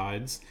the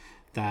gods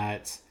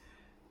that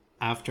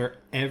after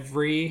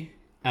every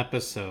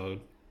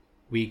episode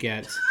we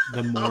get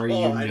the more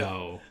you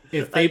know.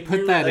 If they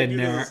put that in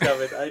there,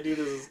 I knew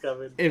this was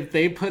coming. If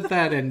they put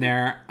that in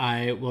there,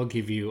 I will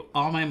give you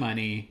all my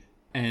money.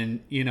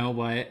 And you know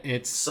what?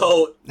 It's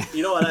so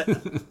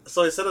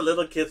so instead of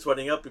little kids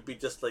running up, it'd be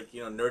just like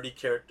nerdy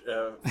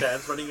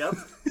fans running up.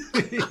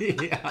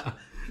 Yeah.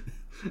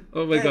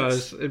 Oh my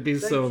gosh, it'd be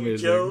so amazing.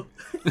 Joe.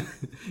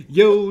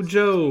 Yo,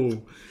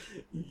 Joe.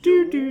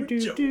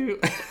 Do.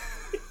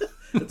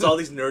 It's all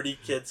these nerdy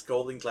kids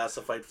holding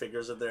classified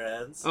figures in their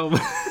hands. Oh,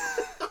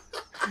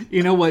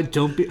 you know what?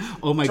 Don't be.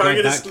 Oh my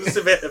Target god,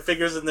 exclusive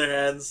figures in their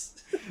hands.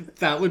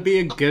 that would be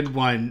a good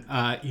one.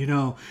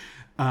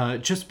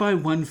 Just buy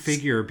one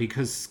figure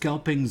because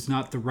scalping's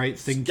not the right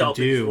thing Scalping's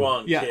to do.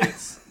 wrong, Yeah.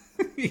 kids.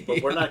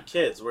 But we're not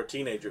kids. We're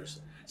teenagers.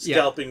 Yeah.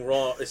 Scalping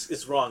wrong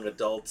is wrong,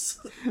 adults.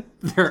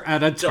 They're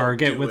at a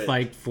Target do with it.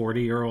 like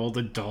 40-year-old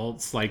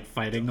adults like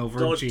fighting over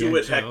Don't G.I. do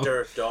it, Joe.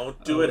 Hector.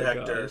 Don't do Oh it, my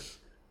Hector. gosh.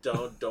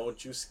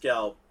 Don't you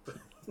scalp.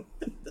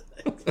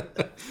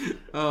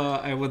 Oh,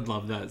 I would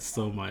love that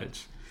so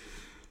much.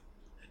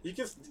 You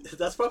can.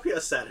 That's probably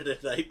a Saturday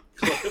night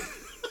clip.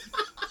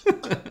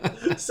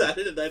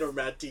 Saturday night or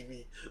Mad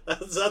TV.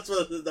 That's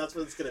what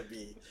it's gonna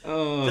be.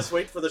 Oh, Just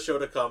wait for the show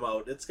to come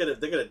out. They're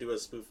gonna do a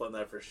spoof on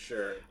that for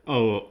sure.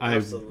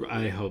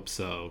 I hope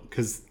so,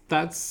 because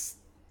that's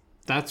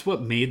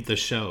what made the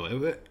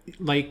show.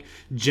 Like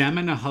Gem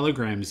and the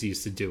Holograms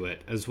used to do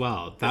it as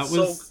well.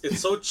 It's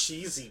so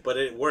cheesy, but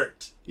it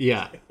worked.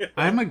 Yeah.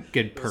 I'm a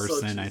good was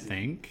so person, I cheesy.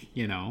 think.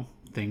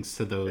 Thanks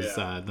to those.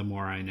 Yeah. The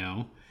more I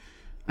know.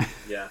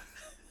 Yeah.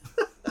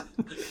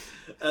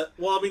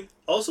 Well, I mean,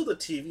 also the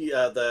TV,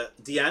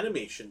 the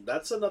animation.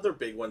 That's another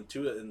big one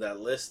too in that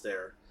list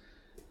there.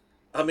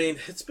 I mean,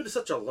 it's been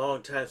such a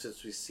long time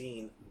since we've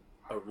seen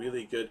a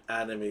really good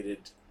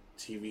animated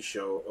TV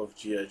show of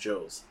G.I.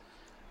 Joes,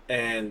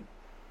 and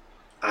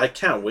I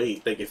can't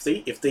wait. Like if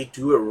they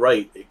do it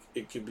right,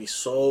 it could be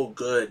so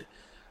good.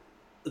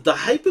 The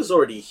hype is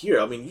already here.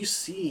 I mean, you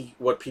see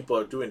what people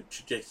are doing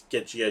to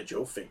get G.I.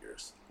 Joe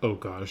figures. Oh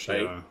gosh,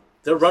 Right? yeah.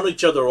 They'll run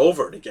each other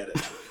over to get it.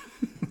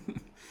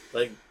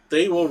 Like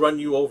they will run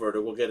you over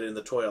to get it in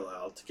the toy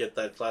aisle to get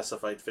that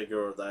classified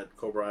figure or that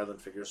Cobra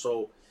Island figure.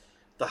 So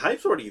the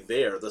hype's already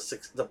there.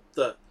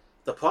 The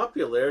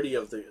popularity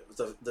of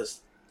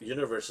this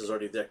universe is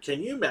already there.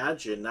 Can you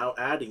imagine now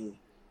adding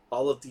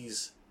all of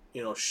these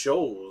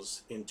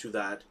shows into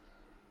that?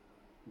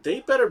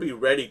 They better be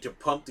ready to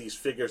pump these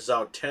figures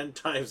out 10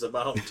 times the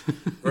amount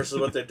versus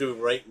what they're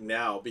doing right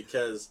now,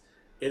 because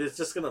it is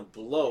just gonna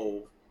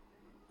blow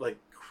like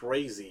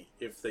crazy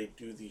if they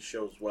do these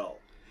shows well.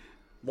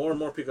 More and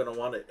more people are going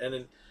to want it. And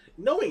in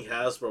knowing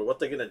Hasbro, what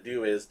they're going to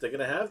do is they're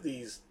going to have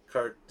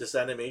this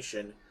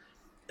animation,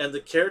 and the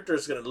character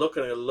is going to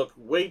look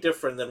way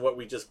different than what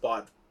we just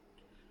bought.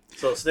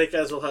 So Snake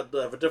Eyes will have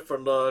a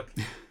different look.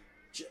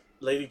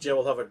 Lady J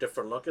will have a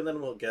different look. And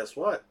then, well, guess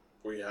what?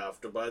 We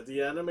have to buy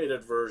the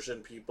animated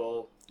version,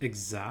 people.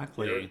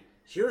 Exactly.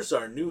 Here's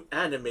our new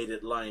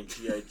animated line,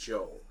 G.I.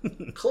 Joe.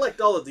 Collect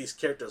all of these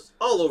characters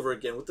all over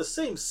again with the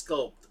same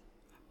sculpt.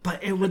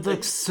 But it would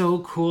look so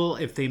cool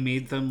if they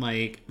made them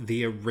like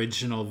the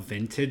original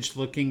vintage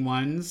looking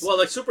ones. Well,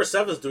 like Super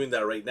 7's doing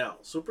that right now.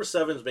 Super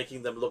 7's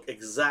making them look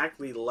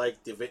exactly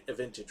like the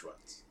vintage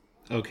ones.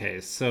 Okay,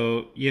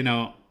 so,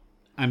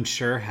 I'm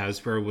sure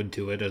Hasbro would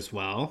do it as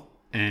well.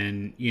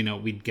 And,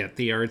 we'd get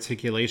the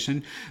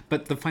articulation.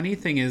 But the funny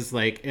thing is,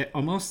 like, it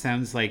almost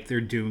sounds like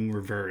they're doing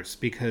reverse,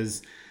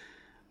 because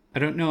I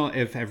don't know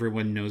if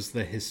everyone knows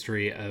the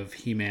history of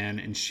He-Man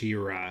and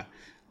She-Ra.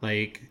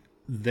 Like,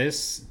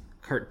 this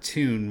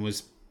cartoon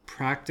was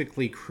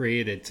practically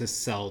created to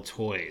sell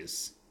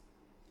toys.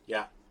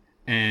 Yeah.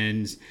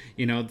 And,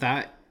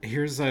 that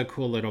here's a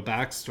cool little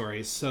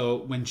backstory. So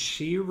when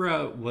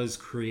She-Ra was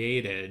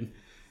created,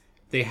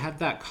 they had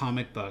that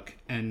comic book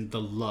and the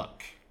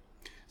look.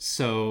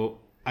 So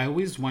I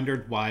always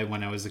wondered why,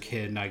 when I was a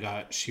kid and I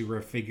got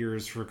She-Ra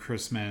figures for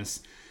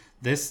Christmas,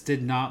 this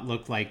did not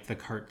look like the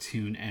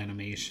cartoon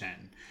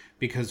animation.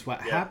 Because what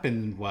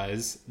happened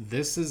was,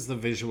 this is the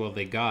visual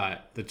they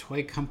got. The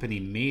toy company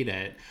made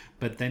it,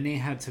 but then they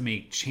had to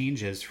make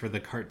changes for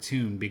the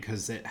cartoon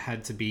because it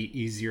had to be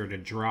easier to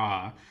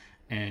draw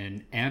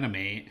and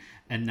animate.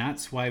 And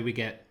that's why we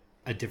get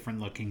a different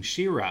looking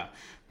She-Ra.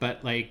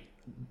 But like,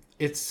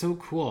 it's so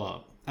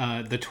cool.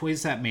 The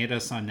Toys That Made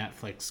Us on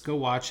Netflix, go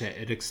watch it.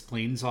 It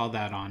explains all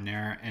that on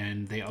there.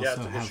 And they also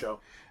it's a good show.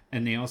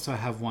 And they also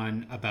have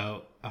one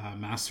about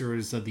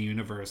Masters of the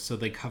Universe. So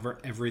they cover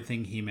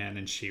everything He-Man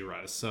and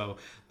She-Ra. So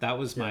that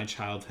was my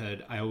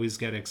childhood. I always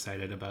get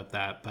excited about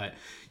that. But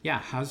yeah,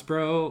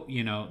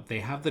 Hasbro, they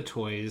have the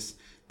toys.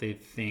 They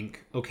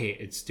think, okay,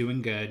 it's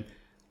doing good.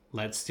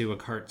 Let's do a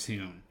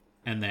cartoon.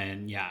 And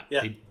then,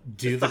 they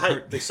do the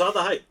hype. They saw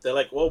the hype. They're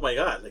like, oh my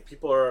God, like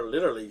people are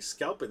literally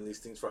scalping these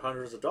things for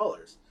hundreds of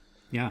dollars.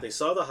 Yeah. They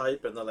saw the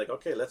hype and they're like,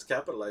 okay, let's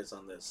capitalize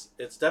on this.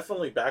 It's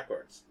definitely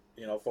backwards,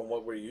 from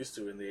what we're used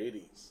to in the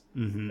 80s.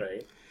 Mm-hmm.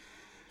 Right?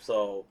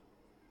 So,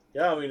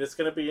 yeah, I mean, it's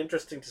going to be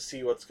interesting to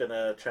see what's going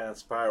to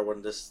transpire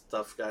when this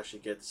stuff actually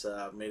gets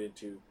made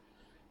into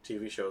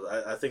TV shows.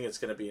 I think it's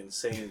going to be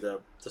insane. The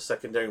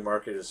secondary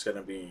market is going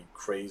to be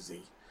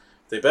crazy.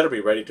 They better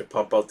be ready to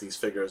pump out these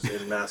figures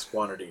in mass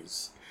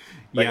quantities.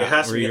 Like, it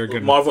has to be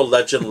Marvel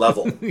Legend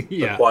level,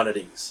 the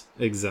quantities.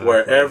 Exactly.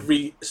 Where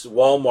every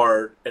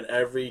Walmart and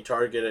every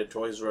Target and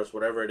Toys R Us,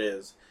 whatever it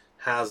is,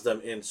 has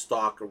them in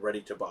stock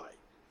ready to buy.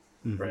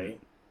 Mm-hmm. Right?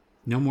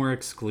 No more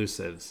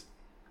exclusives.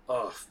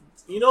 Oh,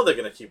 they're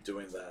going to keep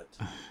doing that.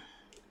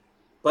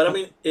 But I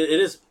mean, it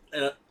is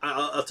And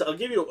I'll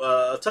give you.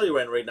 I'll tell you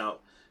right now.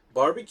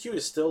 Barbecue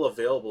is still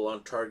available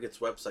on Target's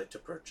website to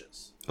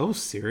purchase. Oh,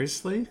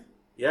 seriously?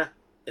 Yeah,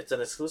 it's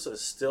an exclusive.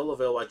 It's still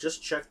available. I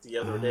just checked the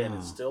other day, and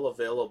it's Oh. still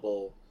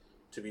available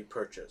to be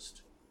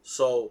purchased.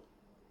 So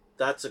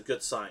that's a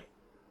good sign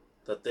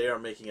that they are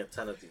making a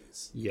ton of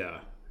these. Yeah.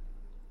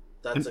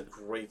 That's a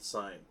great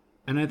sign.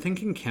 And I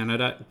think in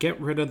Canada, get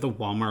rid of the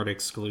Walmart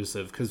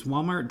exclusive because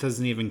Walmart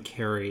doesn't even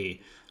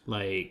carry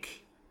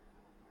like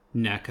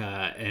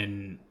NECA,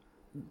 and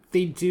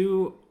they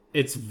do.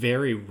 It's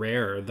very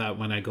rare that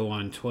when I go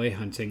on toy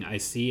hunting, I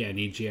see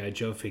any G.I.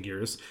 Joe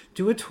figures.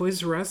 Do a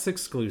Toys R Us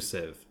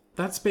exclusive.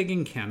 That's big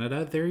in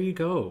Canada. There you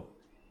go.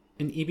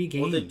 And EB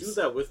Games. Well, they do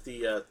that with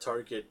the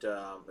Target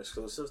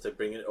exclusives. They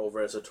bring it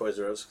over as a Toys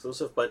R Us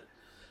exclusive, but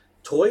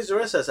Toys R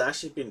Us has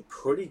actually been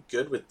pretty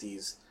good with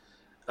these.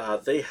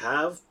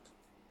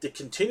 They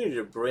continue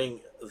to bring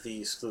the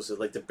exclusive,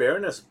 like the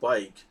Baroness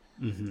bike.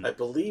 Mm-hmm. I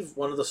believe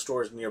one of the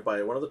stores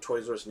nearby, one of the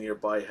Toys R Us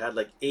nearby, had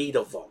like 8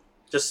 of them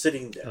just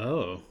sitting there.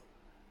 Oh.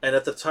 And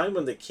at the time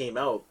when they came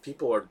out,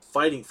 people were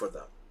fighting for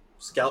them.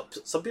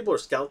 Some people are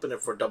scalping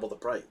it for double the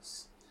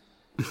price.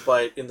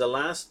 But in the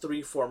last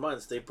 3-4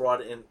 months, they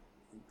brought in,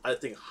 I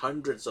think,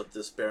 hundreds of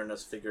this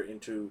Baroness figure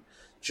into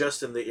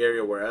just in the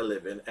area where I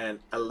live in,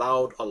 and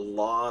allowed a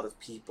lot of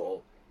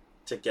people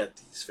to get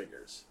these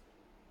figures.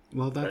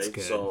 Well, that's Right?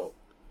 good. So,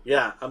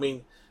 yeah, I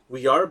mean,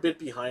 we are a bit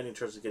behind in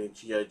terms of getting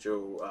G.I.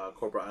 Joe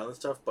Cobra Island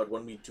stuff, but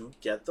when we do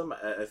get them,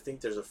 I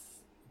think there's a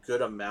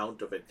good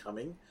amount of it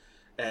coming.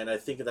 And I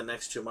think in the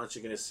next 2 months,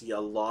 you're going to see a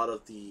lot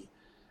of the,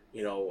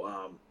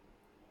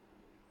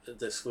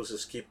 the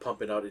exclusives keep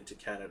pumping out into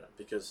Canada,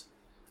 because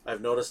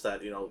I've noticed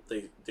that,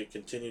 they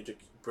continue to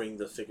bring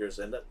the figures,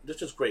 and that's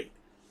just great.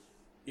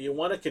 You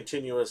want a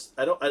continuous.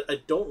 I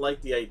don't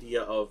like the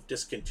idea of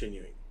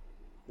discontinuing.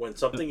 When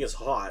something is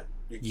hot,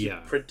 you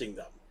keep printing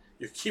them.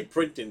 You keep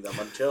printing them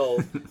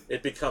until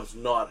it becomes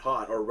not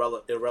hot or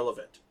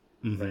irrelevant,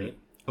 Mm-hmm. right?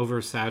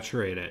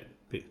 Oversaturate it.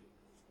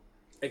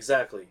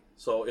 Exactly.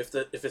 So if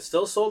it's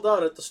still sold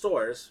out at the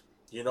stores,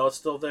 it's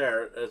still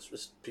there. It's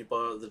just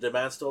people. The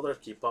demand's still there.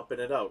 Keep pumping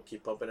it out.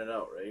 Keep pumping it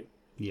out. Right.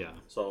 Yeah.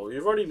 So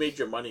you've already made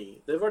your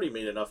money. They've already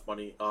made enough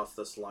money off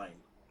this line.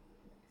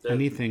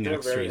 Anything they're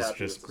extra very is happy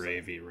just with this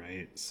gravy,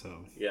 right?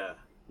 So Yeah,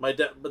 but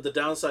the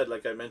downside,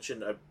 like I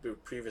mentioned a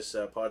previous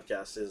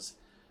podcast, is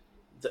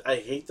I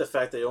hate the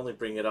fact they only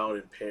bring it out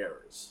in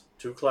pairs,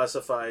 2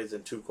 classifieds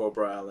and 2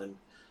 Cobra Island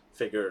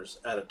figures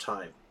at a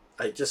time.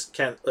 I just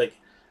can't, like,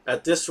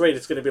 at this rate,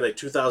 it's going to be like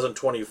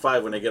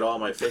 2025 when I get all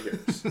my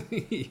figures.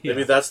 yeah.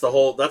 Maybe that's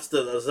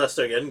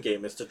their end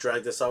game, is to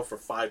drag this out for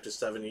 5 to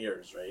 7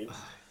 years, right?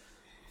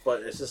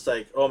 But it's just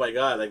like, oh my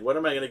god, like, when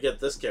am I going to get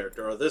this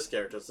character or this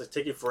character? It's like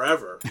taking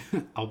forever.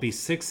 I'll be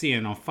 60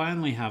 and I'll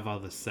finally have all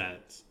the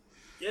sets.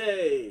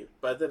 Yay!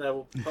 But then I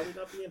will probably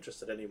not be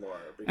interested anymore,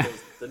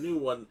 because the new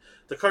one,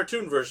 the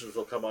cartoon versions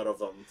will come out of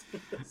them.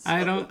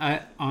 So-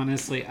 I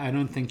honestly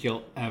don't think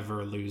you'll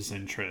ever lose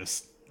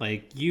interest.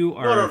 Like, you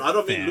are No, I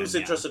don't mean fan, lose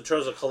interest in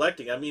terms of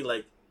collecting. I mean,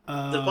 like,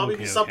 there'll probably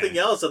be okay, something okay.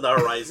 else on the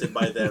horizon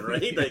by then,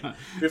 right? Like,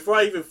 before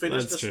I even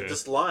finish That's true.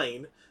 this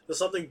line, there's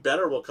something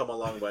better will come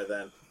along by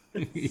then.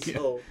 Yeah.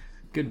 So,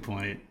 Good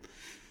point.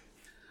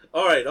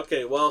 all right,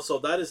 okay. Well, so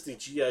that is the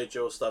G.I.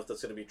 Joe stuff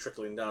that's going to be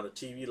trickling down.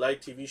 A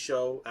live TV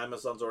show.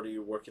 Amazon's already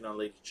working on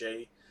Lady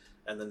J,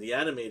 and then the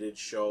animated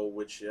show,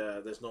 which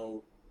there's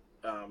no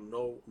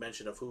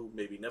mention of who.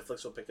 Maybe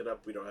Netflix will pick it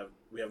up.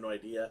 We have no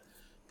idea.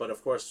 But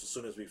of course, as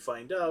soon as we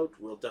find out,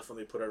 we'll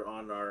definitely put it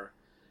on our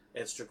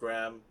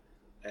Instagram,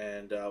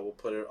 and we'll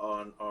put it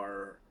on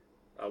our.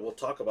 We'll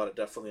talk about it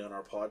definitely on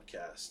our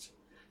podcast.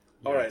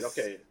 All right, Yes.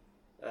 okay.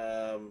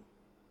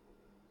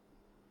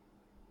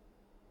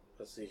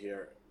 Let's see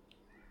here.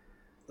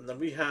 And then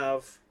we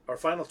have our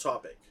final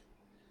topic.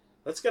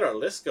 Let's get our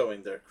list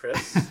going there,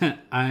 Chris.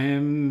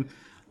 I'm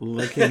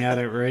looking at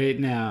it right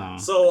now.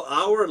 So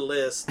our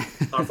list,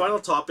 our final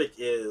topic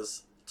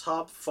is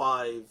top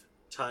 5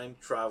 time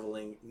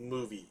traveling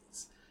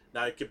movies.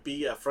 Now it could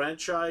be a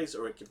franchise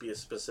or it could be a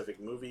specific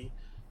movie,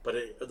 but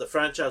the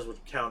franchise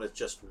would count as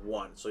just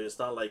one. So it's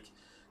not like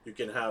you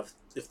can have,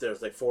 if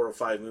there's like 4 or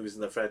 5 movies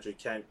in the franchise, you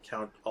can't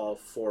count all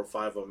 4 or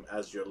 5 of them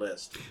as your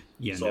list.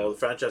 Yeah, So no. the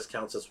franchise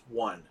counts as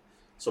one.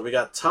 So we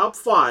got top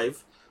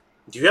 5.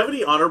 Do you have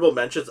any honorable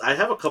mentions? I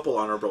have a couple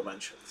honorable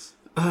mentions.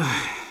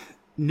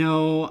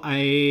 No,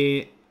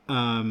 I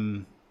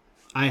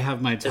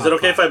have my top Is it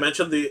okay 5.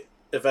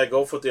 if I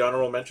go for the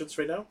honorable mentions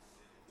right now?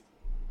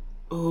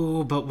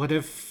 Oh, but what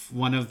if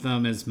one of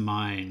them is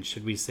mine?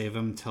 Should we save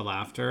them till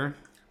after?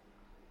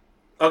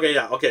 Okay,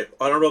 yeah, okay.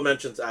 Honorable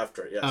mentions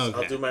after. Yes, Okay.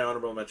 I'll do my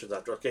honorable mentions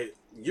after. Okay,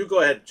 you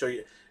go ahead. So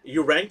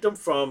you ranked them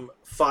from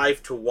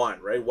 5 to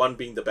 1, right? 1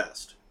 being the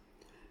best.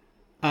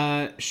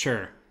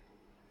 Sure.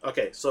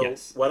 Okay, so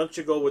Yes. why don't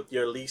you go with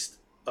your least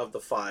of the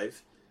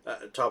 5,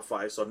 top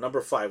 5. So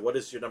number 5. What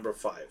is your number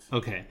 5?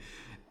 Okay.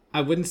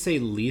 I wouldn't say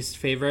least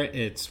favorite.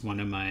 It's one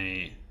of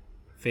my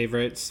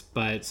favorites,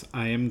 but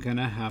I am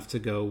gonna have to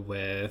go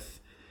with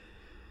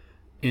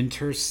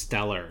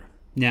Interstellar.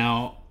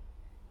 Now,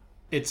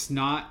 it's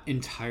not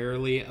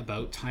entirely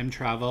about time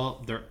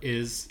travel. There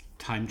is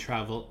time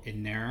travel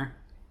in there,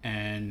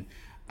 and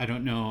I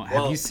don't know.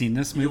 Have you seen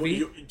this movie?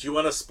 Do you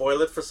want to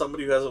spoil it for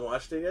somebody who hasn't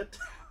watched it yet?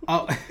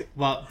 Oh,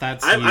 well,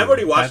 that's I've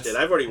already watched it.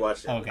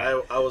 Okay.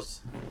 I was,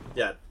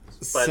 yeah.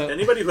 But So-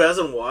 anybody who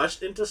hasn't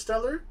watched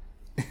Interstellar,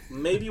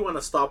 maybe you want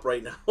to stop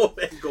right now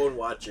and go and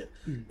watch it.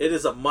 It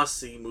is a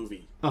must-see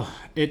movie. Oh,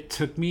 it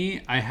took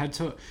me, I had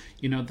to,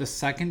 the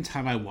second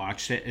time I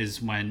watched it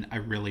is when I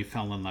really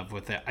fell in love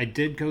with it. I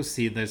did go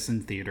see this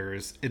in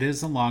theaters. It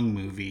is a long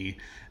movie.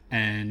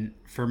 And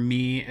for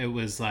me, it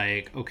was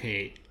like,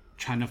 okay,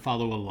 trying to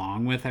follow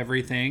along with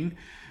everything.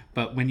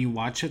 But when you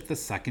watch it the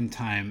second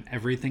time,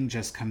 everything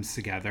just comes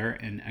together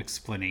in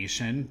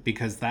explanation,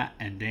 because that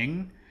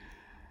ending,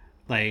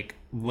 like,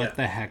 what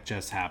the heck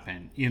just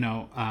happened?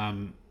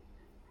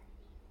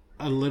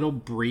 A little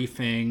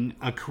briefing,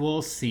 a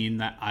cool scene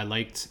that I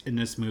liked in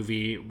this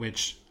movie,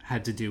 which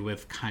had to do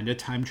with kind of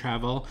time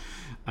travel.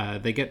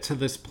 They get to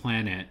this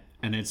planet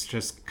and it's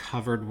just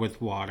covered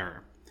with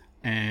water.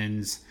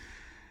 And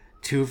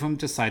two of them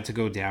decide to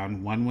go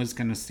down. One was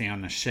going to stay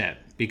on the ship,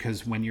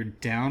 because when you're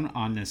down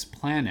on this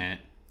planet,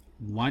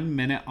 1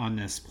 minute on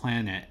this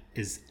planet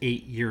is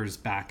 8 years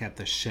back at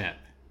the ship.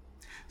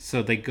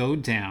 So they go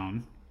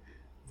down,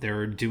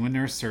 they're doing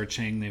their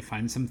searching, they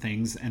find some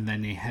things, and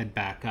then they head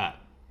back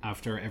up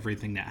after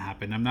everything that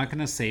happened. I'm not going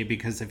to say,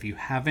 because if you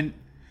haven't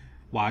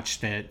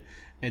watched it,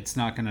 it's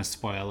not going to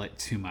spoil it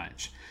too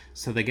much.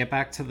 So they get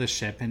back to the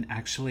ship, and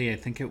actually I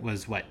think it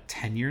was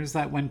 10 years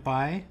that went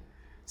by.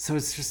 So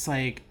it's just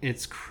like,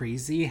 it's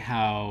crazy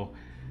how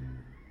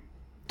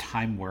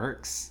time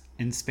works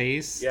in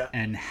space,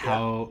 and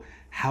how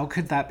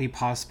could that be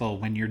possible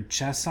when you're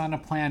just on a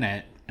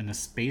planet and a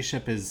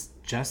spaceship is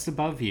just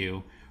above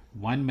you?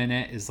 1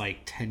 minute is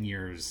like 10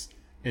 years.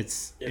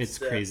 It's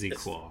crazy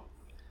cool.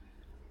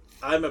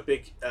 I'm a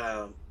big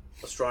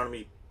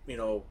astronomy,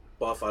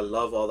 buff. I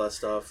love all that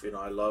stuff.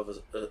 I love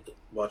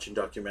watching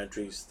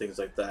documentaries, things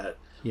like that.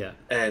 Yeah.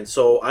 And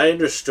so I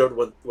understood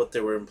what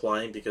they were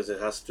implying, because it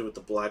has to do with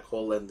the black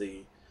hole and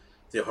the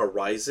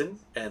horizon,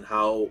 and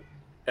how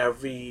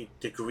every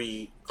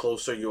degree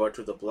closer you are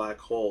to the black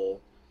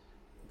hole,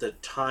 the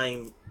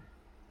time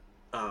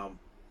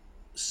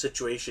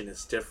situation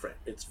is different.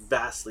 It's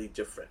vastly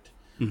different.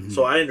 Mm-hmm.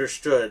 So I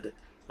understood.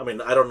 I mean,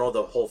 I don't know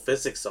the whole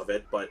physics of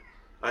it, but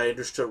I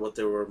understood what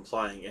they were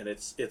implying, and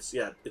it's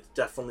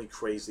definitely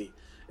crazy.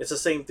 It's the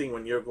same thing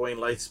when you're going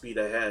light speed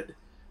ahead.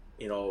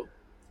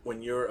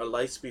 When you're a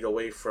light speed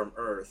away from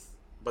Earth,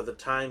 by the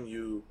time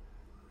you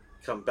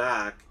come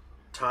back,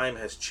 time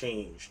has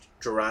changed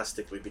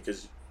drastically,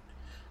 because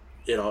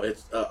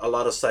it's a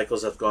lot of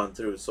cycles have gone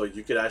through. So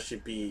you could actually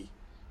be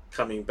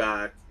coming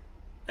back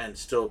and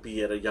still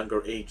be at a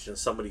younger age than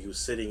somebody who's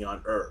sitting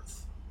on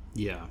Earth.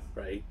 Yeah.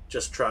 Right?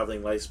 Just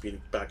traveling light speed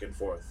back and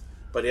forth.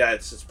 But yeah,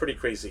 it's pretty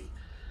crazy.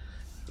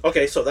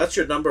 Okay, so that's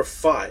your number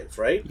 5,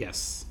 right?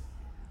 Yes.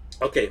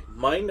 Okay,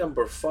 my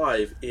number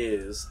 5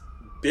 is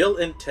Bill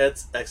and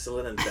Ted's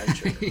Excellent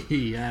Adventure.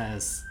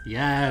 Yes.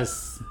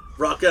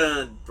 Rock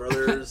on,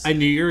 brothers. I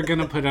knew you were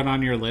gonna put it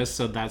on your list,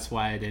 so that's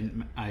why I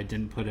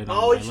didn't put it on my list.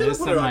 Oh, you should have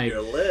put it on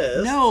your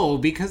list. No,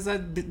 because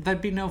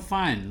that'd be no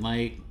fun.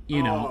 Like,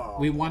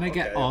 we want to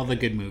get all the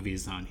good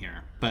movies on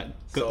here. But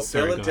Bill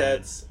and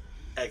Ted's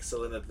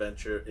Excellent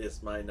Adventure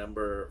is my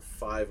number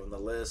 5 on the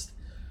list.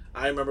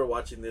 I remember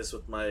watching this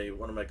with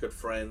one of my good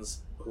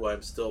friends, who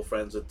I'm still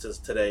friends with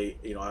just today,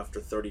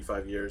 after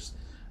 35 years.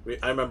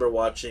 I remember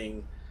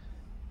watching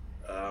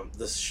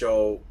this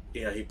show.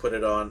 He put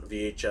it on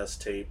VHS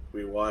tape.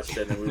 We watched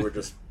it, and we were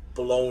just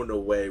blown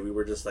away. We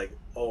were just like,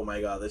 oh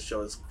my god, this show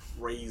is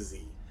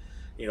crazy.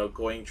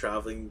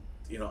 Traveling,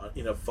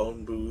 in a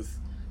phone booth.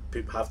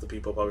 Half the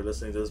people probably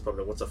listening to this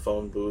probably, what's a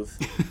phone booth?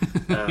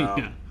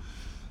 Yeah.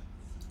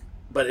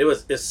 But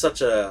it's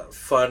such a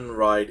fun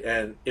ride,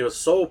 and it was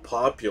so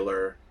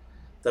popular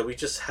that we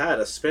just had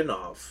a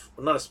spin-off.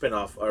 Well, not a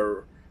spin-off,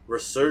 a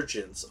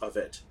resurgence of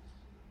it.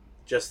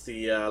 Just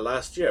the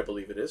last year, I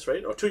believe it is,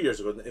 right? Or 2 years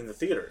ago in the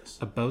theaters.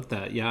 About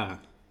that, yeah.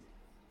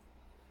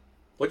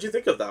 What'd you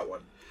think of that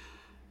one?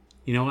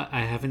 You know what? I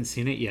haven't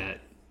seen it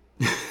yet.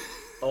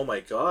 Oh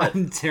my god.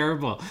 I'm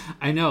terrible.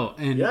 I know.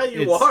 And yeah,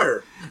 you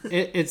are.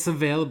 It's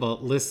available.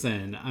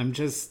 Listen, I'm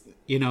just,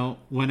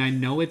 when I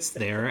know it's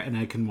there and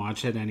I can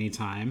watch it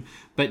anytime.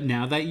 But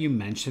now that you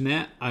mention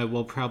it, I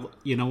will probably,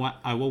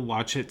 I will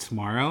watch it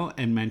tomorrow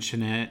and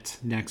mention it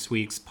next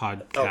week's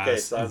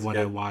podcast of what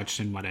I watched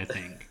and what I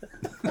think.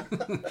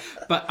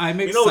 But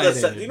I'm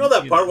excited. You know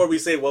that part where we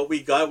say what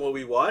we got, what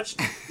we watched?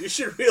 You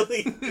should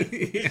really,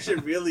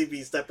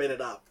 be stepping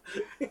it up.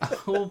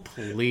 Oh,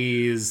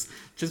 please.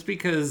 Just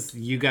because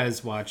you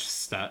guys watch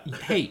stuff.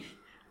 Hey,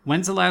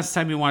 when's the last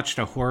time you watched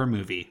a horror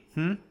movie?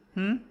 Yeah,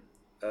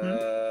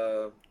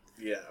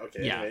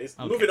 okay. Yeah, Anyways,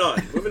 okay.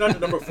 Moving on to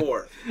number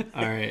 4.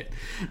 All right.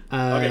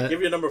 Okay, give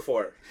you a number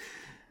 4.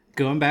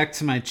 Going back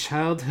to my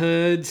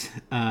childhood,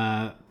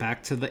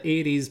 back to the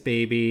 80s,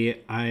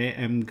 baby, I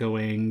am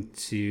going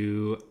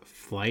to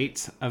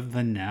Flight of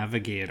the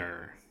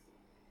Navigator.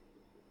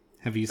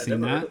 Have you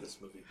seen that? Heard of this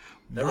movie.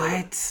 Never heard of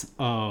it. What?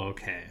 Oh,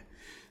 okay. Did you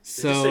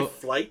say So,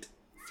 Flight?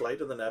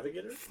 Flight of the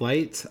Navigator?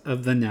 Flight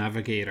of the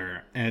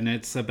Navigator, and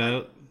it's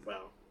about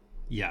Wow.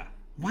 yeah.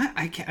 What?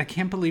 I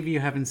can't believe you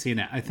haven't seen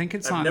it. I think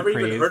it's I've on never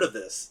Crave. even heard of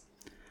this.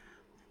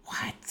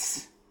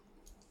 What?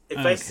 If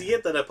Okay. I see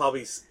it, then I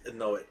probably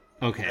know it.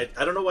 Okay.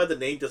 I don't know why the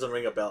name doesn't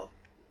ring a bell.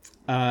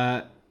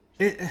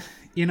 It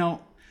you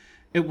know,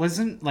 it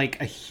wasn't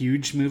like a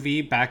huge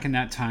movie back in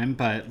that time,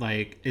 but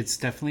like it's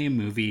definitely a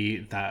movie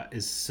that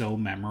is so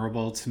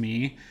memorable to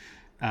me,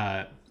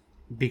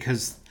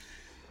 because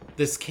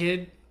this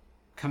kid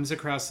comes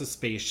across a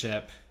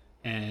spaceship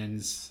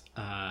and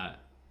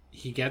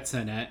he gets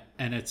in it,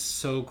 and it's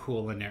so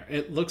cool in there.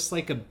 It looks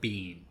like a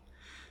bean.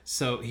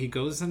 So he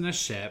goes in the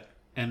ship,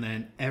 and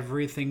then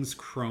everything's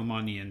chrome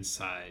on the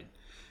inside.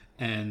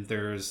 And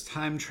there's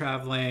time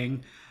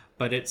traveling,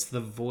 but it's the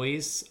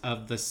voice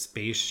of the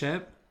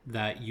spaceship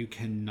that you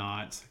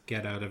cannot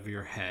get out of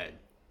your head.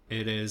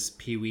 It is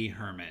Pee Wee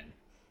Herman.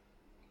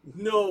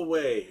 No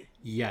way.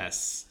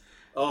 Yes.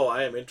 Oh,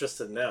 I am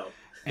interested now.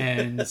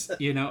 And,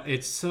 you know,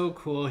 it's so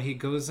cool. He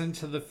goes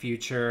into the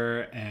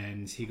future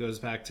and he goes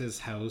back to his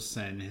house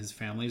and his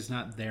family's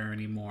not there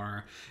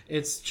anymore.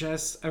 It's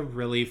just a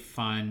really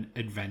fun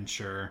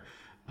adventure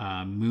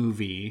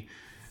movie.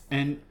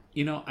 And,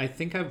 you know, I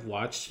think I've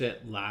watched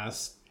it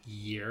last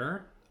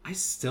year. I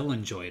still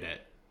enjoyed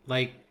it.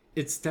 Like,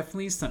 it's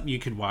definitely something you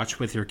could watch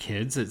with your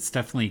kids. It's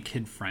definitely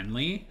kid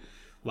friendly.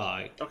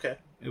 Well, Okay.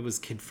 it was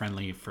kid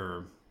friendly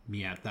for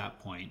me at that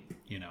point,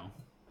 you know.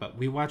 But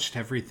we watched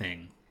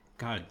everything.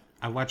 God,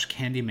 I watched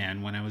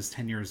Candyman when I was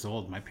 10 years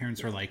old. My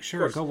parents were like,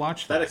 sure, go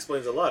watch that. That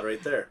explains a lot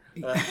right there.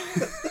 Yeah,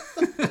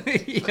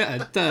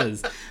 it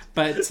does.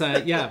 But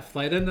yeah,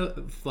 Flight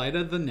of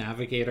the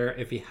Navigator.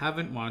 If you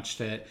haven't watched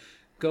it,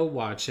 go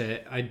watch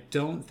it. I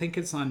don't think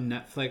it's on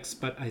Netflix,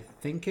 but I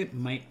think it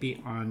might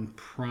be on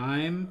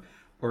Prime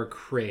or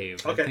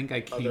Crave. Okay. I think I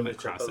came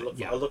across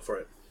it. I'll look for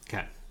it.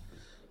 Okay.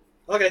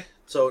 Okay,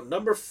 so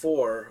number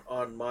 4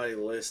 on my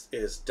list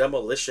is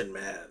Demolition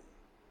Man.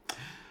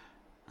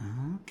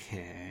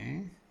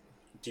 Okay.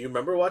 Do you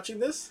remember watching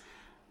this?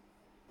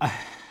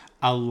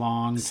 A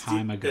long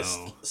time ago.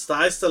 It's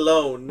Sly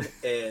Stallone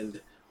and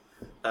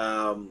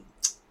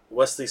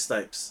Wesley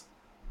Snipes.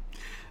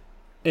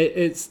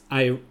 It's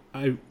I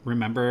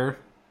remember,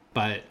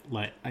 but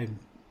like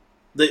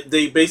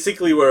They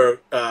basically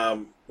were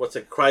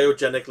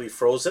cryogenically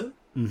frozen.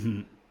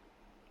 Mm-hmm.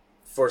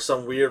 For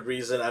some weird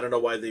reason. I don't know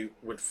why they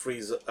would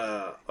freeze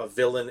a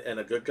villain and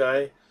a good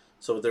guy.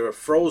 So they were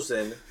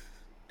frozen,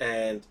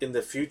 and in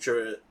the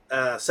future,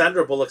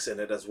 Sandra Bullock's in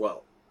it as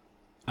well.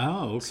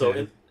 Oh, okay.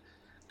 So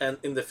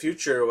in the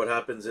future, what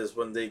happens is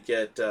when they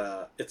get,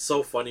 it's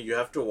so funny. You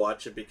have to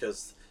watch it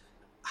because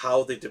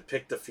how they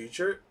depict the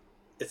future.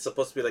 It's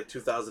supposed to be like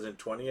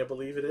 2020, I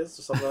believe it is,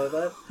 or something like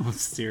that. Oh,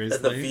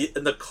 seriously?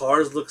 And the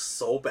cars look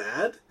so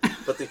bad,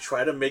 but they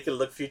try to make it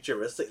look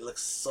futuristic. It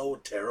looks so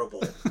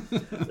terrible,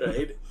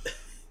 right?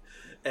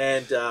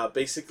 And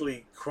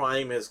basically,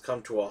 crime has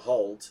come to a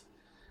halt,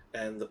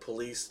 and the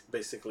police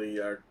basically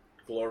are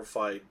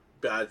glorified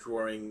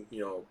badge-wearing,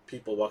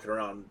 people walking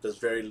around. There's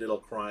very little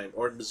crime,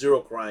 or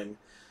zero crime,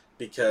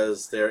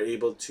 because they're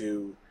able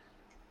to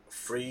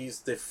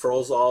they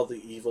froze all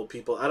the evil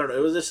people. I don't know.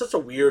 It was just such a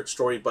weird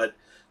story, but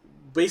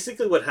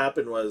basically what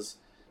happened was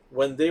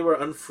when they were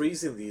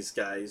unfreezing these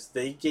guys,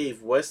 they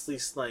gave Wesley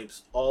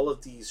Snipes all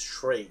of these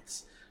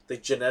traits. They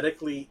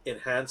genetically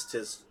enhanced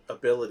his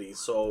abilities.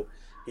 So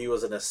he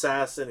was an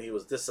assassin, he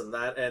was this and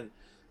that, and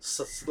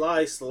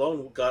Sly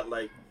Stallone got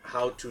like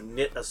how to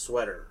knit a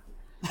sweater.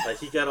 Like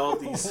he got all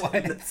these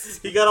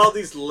he got all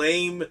these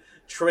lame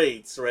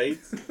traits, right?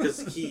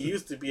 Because he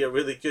used to be a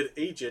really good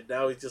agent.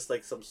 Now he's just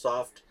like some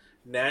soft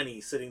nanny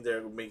sitting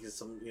there making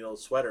some,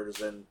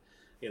 sweaters and,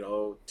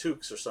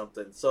 toques or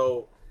something.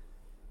 So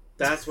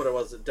that's what it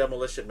was.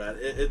 Demolition Man.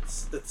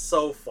 It's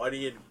so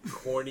funny and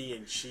corny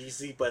and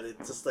cheesy, but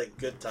it's just like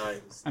good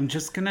times. I'm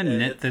just gonna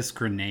knit this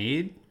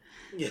grenade.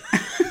 Yeah.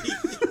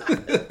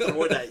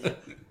 Throw it at you.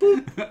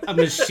 A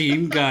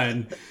machine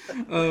gun.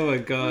 Oh my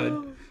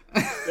god.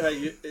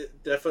 Yeah,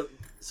 definitely.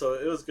 So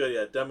it was good.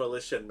 Yeah,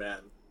 Demolition Man.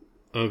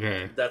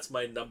 Okay. That's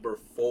my number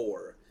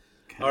 4.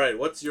 Okay. All right,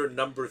 what's your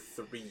number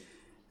 3?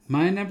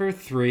 My number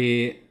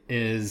 3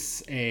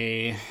 is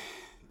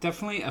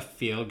definitely a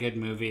feel-good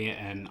movie,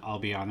 and I'll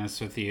be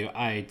honest with you,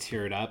 I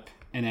teared up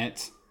in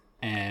it,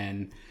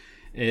 and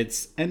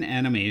it's an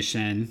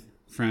animation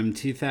from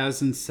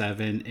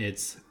 2007.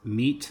 It's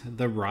Meet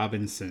the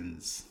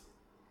Robinsons.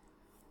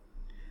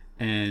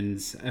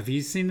 And have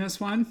you seen this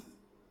one?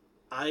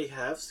 I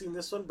have seen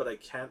this one, but I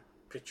can't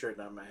picture it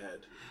in my head.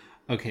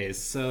 Okay,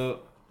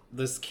 so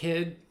this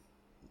kid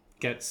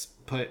gets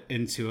put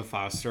into a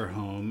foster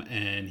home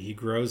and he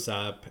grows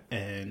up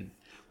and,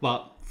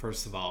 well,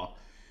 first of all,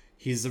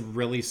 he's a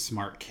really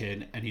smart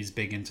kid and he's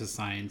big into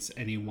science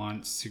and he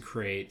wants to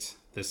create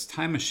this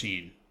time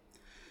machine.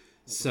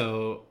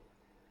 So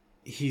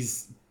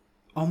he's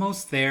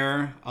almost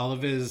there. All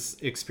of his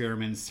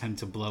experiments tend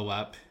to blow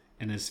up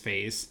in his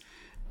face.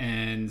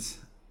 And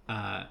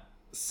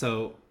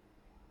so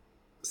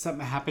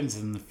something happens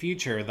in the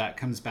future that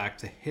comes back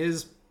to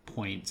his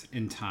point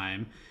in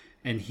time,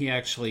 and he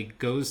actually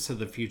goes to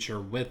the future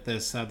with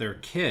this other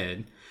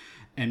kid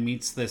and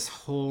meets this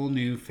whole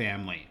new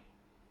family.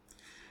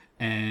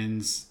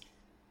 And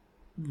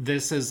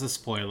this is a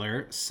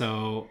spoiler,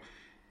 so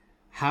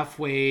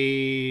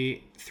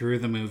halfway through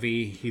the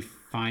movie he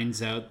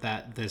finds out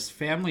that this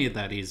family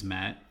that he's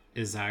met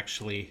is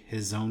actually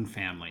his own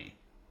family.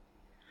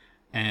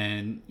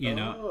 And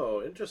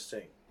Oh,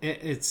 interesting.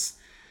 it's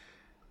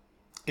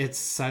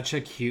such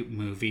a cute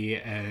movie,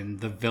 and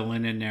the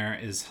villain in there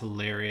is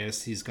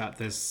hilarious. He's got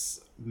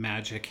this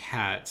magic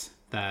hat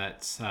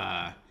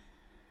that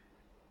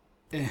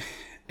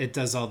it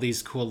does all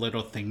these cool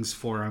little things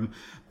for him,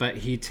 but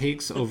he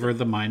takes over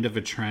the mind of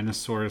a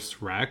Tyrannosaurus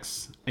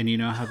Rex, and you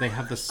know how they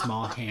have the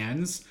small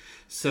hands?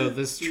 So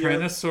this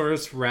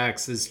Tyrannosaurus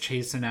Rex is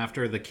chasing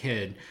after the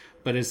kid,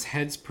 but his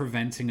head's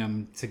preventing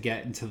him to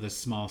get into the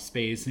small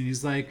space, and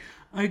he's like,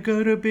 I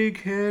got a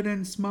big head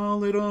and small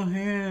little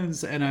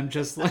hands. And I'm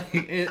just like,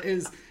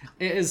 it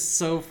is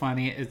so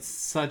funny. It's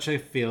such a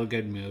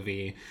feel-good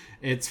movie.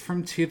 It's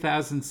from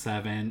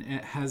 2007.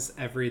 It has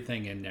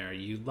everything in there.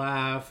 You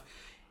laugh,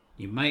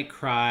 you might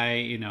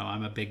cry.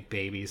 I'm a big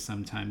baby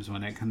sometimes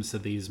when it comes to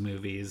these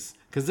movies,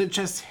 because it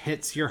just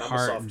hits your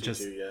heart and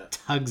just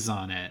tugs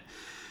on it.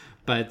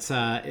 But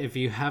if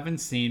you haven't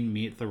seen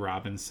Meet the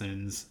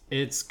Robinsons,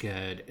 it's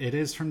good. It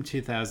is from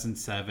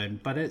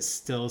 2007, but it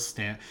still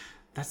stands.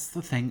 That's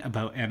the thing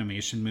about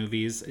animation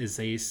movies, is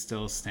they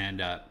still stand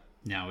up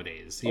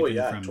nowadays, even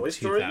from Toy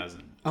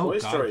 2000. Toy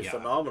Story,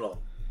 phenomenal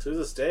to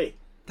this day.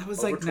 That was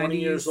over like 20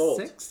 years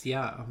old.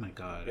 Yeah. Oh my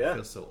god. Yeah. I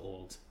feel so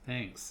old.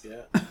 Thanks.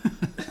 Yeah.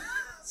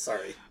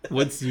 Sorry.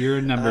 What's your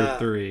number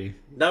 3?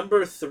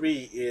 Number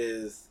 3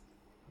 is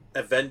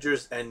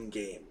Avengers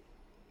Endgame.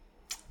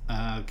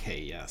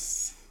 Okay.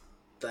 Yes.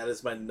 That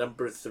is my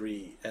number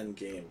 3,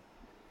 Endgame.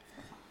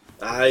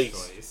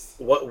 Choice.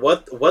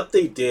 What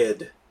they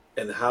did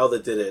and how they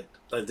did it.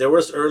 Like, there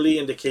was early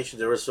indication,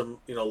 there was some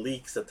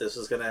leaks that this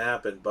was going to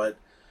happen, but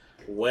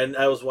when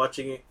I was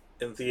watching it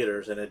in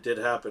theaters and it did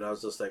happen, I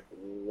was just like,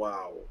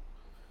 wow,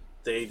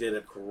 they did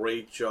a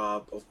great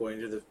job of going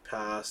to the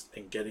past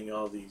and getting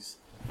all these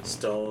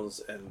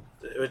stones, and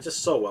it was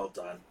just so well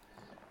done.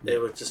 It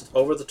was just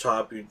over the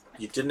top. You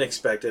didn't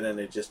expect it, and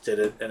they just did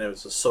it, and it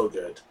was just so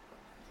good.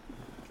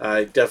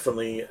 I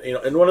definitely,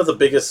 in one of the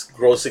biggest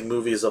grossing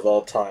movies of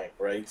all time,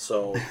 right?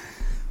 So.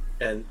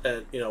 And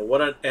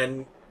what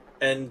an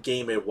end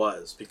game it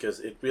was,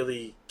 because it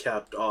really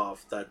capped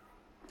off that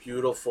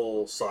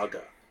beautiful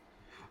saga,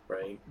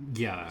 right?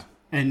 Yeah.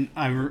 And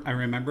I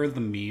remember the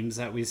memes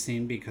that we've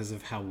seen because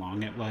of how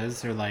long it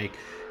was. They're like,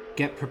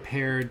 get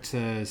prepared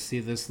to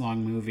see this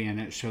long movie, and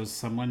it shows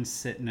someone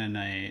sitting in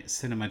a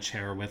cinema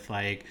chair with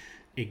like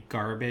a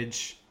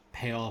garbage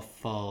pail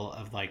full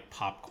of like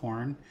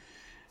popcorn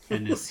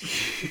and this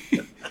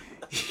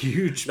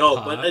huge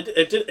pop. But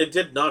it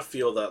did not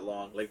feel that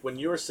long. Like, when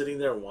you were sitting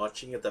there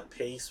watching it, the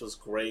pace was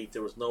great.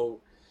 There was no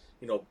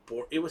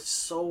it was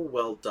so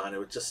well done. It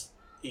was just,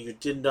 you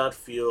did not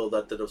feel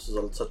that this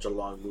was such a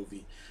long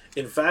movie.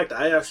 In fact,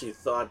 I actually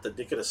thought that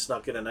they could have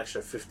snuck in an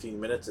extra 15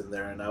 minutes in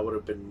there, and I would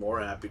have been more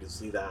happy to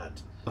see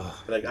that.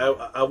 Like,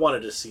 I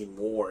wanted to see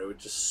more. It was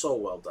just so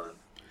well done.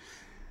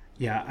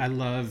 Yeah, I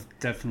love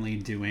definitely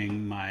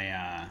doing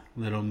my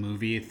little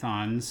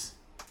movie-thons,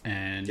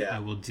 and I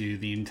will do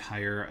the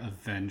entire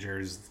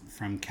Avengers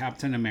from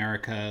Captain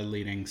America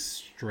leading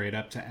straight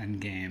up to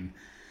Endgame.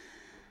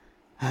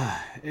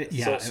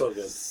 So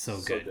good. So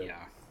good,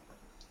 yeah.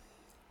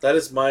 That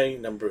is my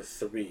number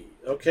 3.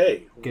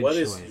 Okay, Good what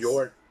choice. is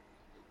your...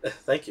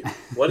 Thank you.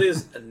 What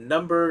is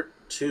number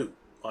 2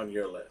 on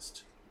your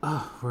list?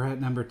 Oh, we're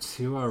at number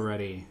 2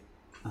 already.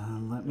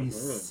 Let me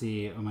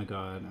see. Oh my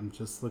god, I'm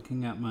just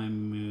looking at my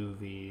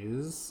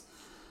movies.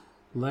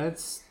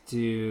 Let's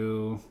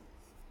do...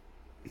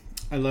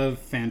 I love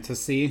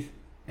fantasy,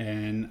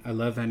 and I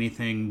love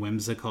anything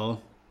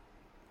whimsical.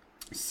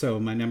 So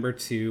my number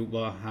 2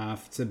 will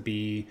have to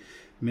be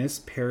Miss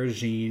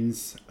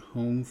Peregrine's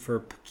Home for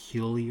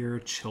Peculiar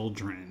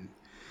Children,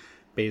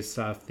 based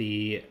off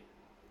the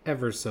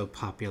ever so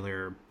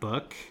popular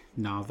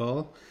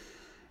novel.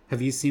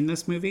 Have you seen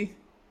this movie?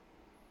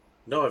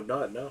 No, I've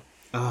not, no.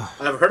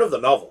 I've heard of the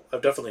novel.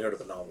 I've definitely heard of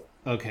the novel.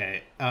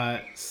 Okay.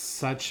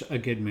 Such a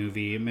good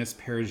movie. Miss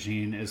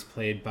Peregrine is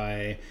played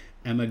by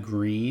Emma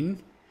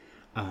Green.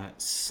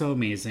 So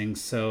amazing.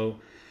 So,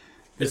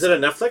 is it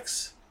on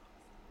Netflix?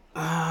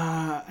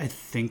 I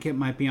think it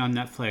might be on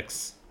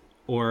Netflix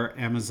or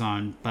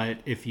Amazon, but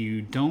if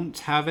you don't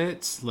have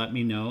it, let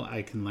me know.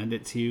 I can lend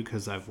it to you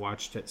because I've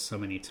watched it so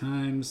many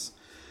times.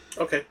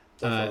 Okay.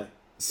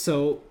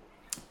 So,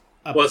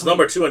 well, it's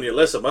number 2 on your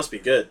list. It must be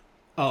good.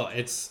 Oh,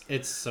 it's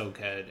so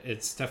good.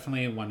 It's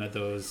definitely one of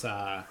those.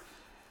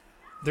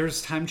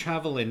 There's time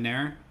travel in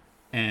there,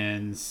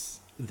 and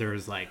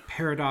there's like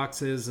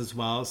paradoxes as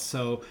well.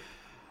 So,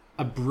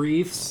 a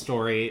brief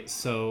story.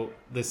 So,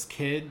 this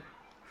kid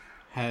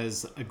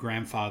has a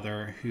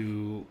grandfather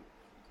who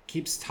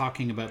keeps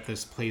talking about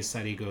this place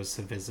that he goes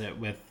to visit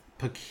with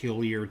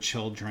peculiar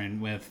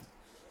children with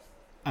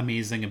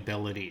amazing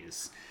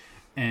abilities.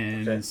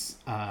 And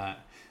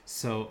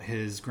so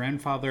his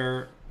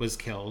grandfather was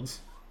killed,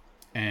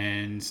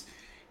 and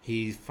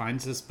he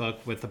finds this book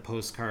with a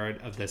postcard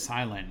of this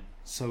island.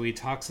 So he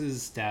talks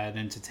his dad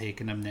into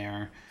taking him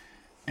there,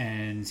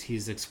 and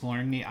he's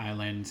exploring the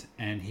island,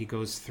 and he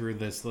goes through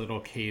this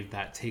little cave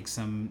that takes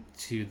him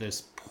to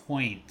this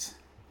point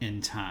in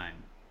time.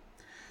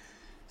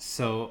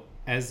 So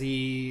as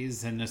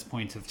he's in this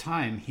point of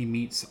time, he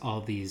meets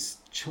all these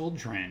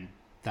children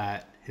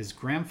that his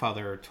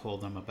grandfather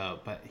told him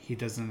about, but he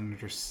doesn't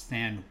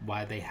understand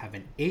why they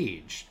haven't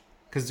aged,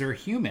 because they're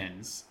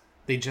humans.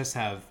 They just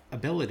have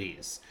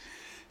abilities.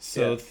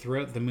 So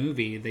throughout the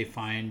movie, they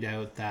find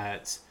out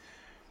that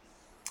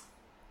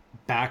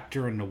back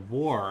during the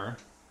war,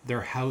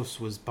 their house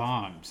was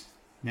bombed.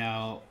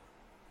 Now,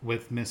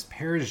 with Miss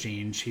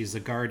Peregrine, she's a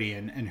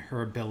guardian, and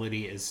her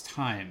ability is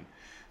time.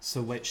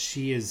 So what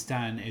she has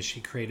done is she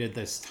created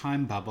this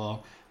time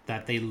bubble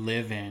that they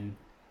live in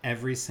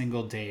every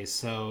single day.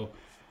 So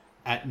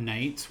at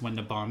night, when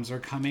the bombs are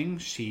coming,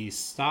 she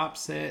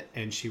stops it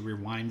and she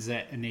rewinds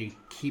it, and they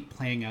keep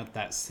playing out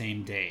that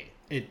same day.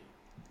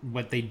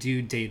 What they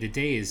do day to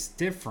day is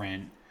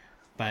different,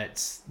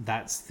 but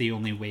that's the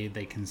only way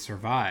they can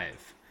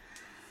survive.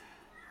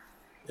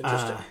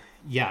 Interesting.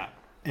 Yeah.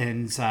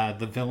 And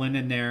the villain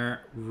in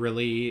there,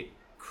 really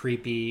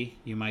creepy.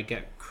 You might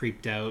get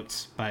creeped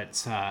out,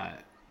 but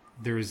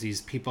there's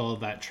these people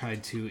that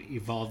tried to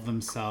evolve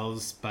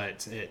themselves,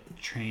 but it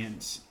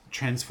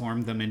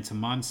transformed them into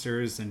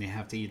monsters, and they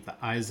have to eat the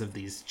eyes of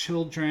these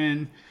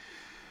children.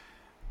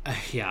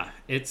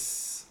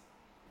 It's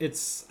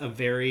a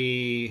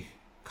very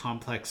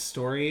complex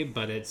story,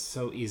 but it's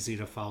so easy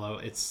to follow.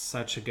 It's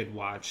such a good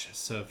watch.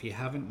 So if you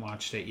haven't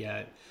watched it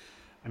yet,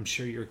 I'm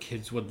sure your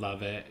kids would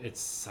love it. It's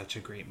such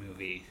a great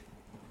movie.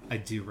 I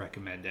do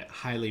recommend it.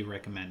 Highly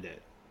recommend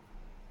it.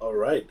 All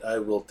right. I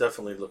will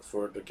definitely look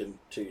forward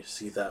to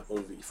see that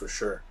movie for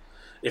sure.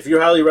 If you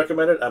highly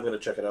recommend it, I'm going to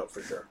check it out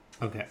for sure.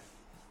 Okay.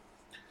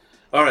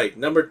 All right.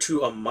 Number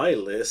 2 on my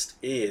list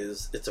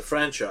it's a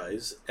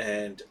franchise,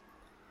 and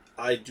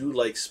I do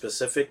like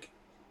specific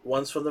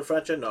ones from the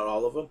franchise, not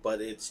all of them, but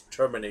it's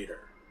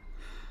Terminator.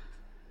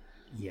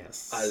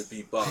 Yes. I'll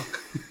be back.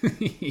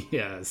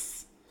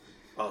 Yes.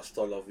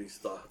 Hasta la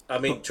vista. I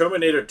mean,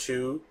 Terminator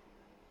 2,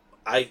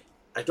 I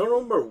don't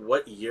remember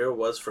what year it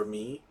was for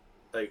me,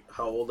 like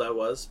how old I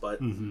was, but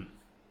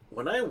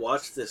when I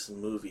watched this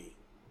movie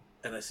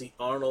and I see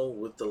Arnold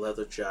with the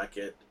leather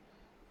jacket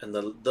and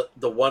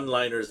the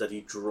one-liners that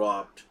he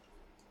dropped,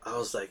 I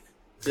was like,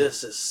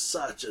 this is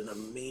such an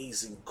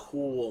amazing,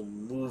 cool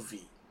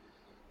movie.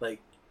 Like,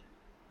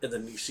 and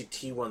then you see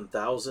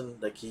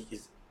T-1000, like he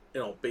is,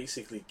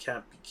 basically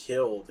can't be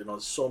killed.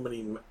 So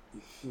many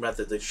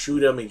methods. They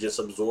shoot him, he just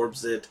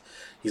absorbs it.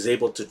 He's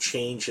able to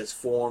change his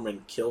form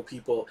and kill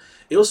people.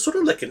 It was sort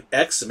of like an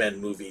X-Men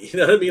movie. You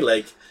know what I mean?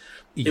 Like,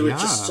 it was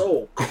just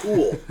so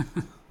cool.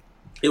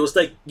 It was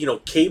like,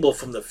 Cable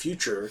from the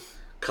future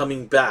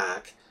coming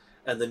back,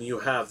 and then you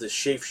have this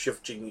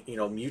shape-shifting,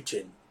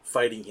 mutant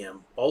fighting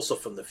him, also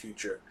from the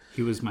future.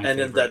 He was my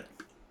favorite. And then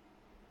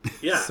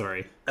yeah.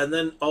 Sorry. And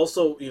then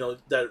also,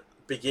 that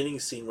beginning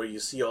scene where you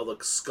see all the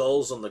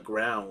skulls on the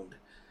ground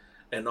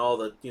and all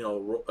the,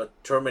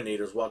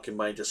 Terminators walking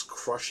by and just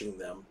crushing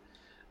them.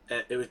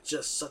 And it was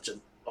just such an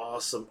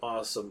awesome,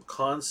 awesome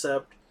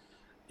concept.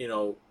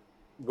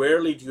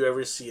 Rarely do you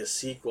ever see a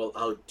sequel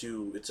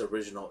outdo its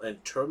original.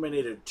 And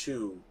Terminator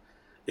 2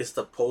 is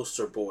the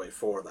poster boy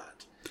for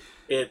that.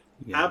 It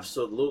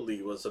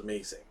absolutely was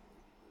amazing.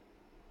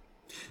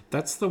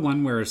 That's the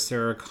one where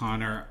Sarah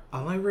Connor,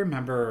 all I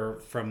remember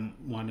from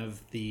one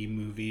of the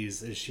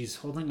movies is she's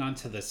holding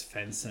onto this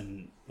fence,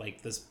 and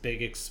like this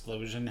big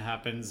explosion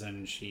happens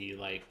and she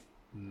like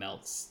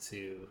melts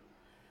to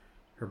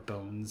her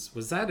bones.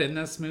 Was that in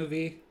this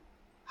movie?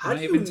 How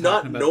do you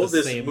not know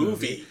this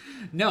movie?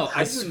 No,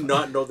 I do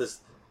not know this.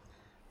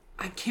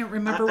 I can't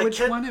remember which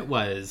one it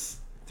was.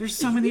 There's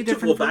so many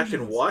different versions. Go back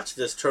versions. and watch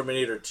this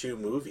Terminator 2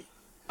 movie.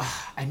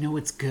 I know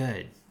it's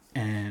good.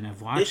 And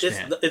I've watched it.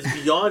 It's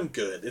beyond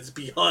good. It's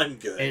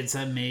beyond good. It's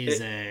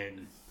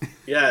amazing.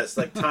 It's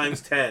like times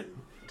 10.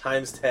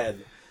 Times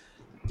 10.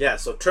 Yeah,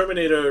 so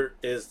Terminator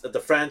is the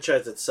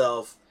franchise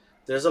itself.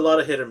 There's a lot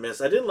of hit or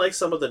miss. I didn't like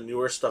some of the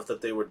newer stuff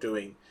that they were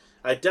doing.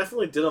 I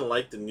definitely didn't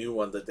like the new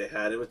one that they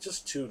had. It was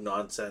just too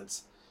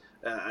nonsense.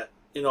 I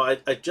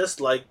just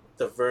liked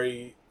the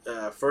very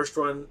first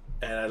one,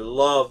 and I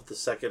loved the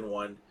second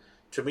one.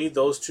 To me,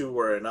 those two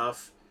were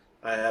enough.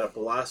 I had a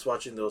blast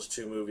watching those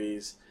two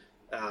movies.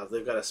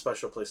 They've got a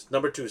special place.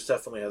 Number 2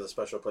 definitely has a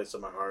special place in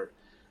my heart.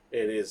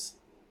 It is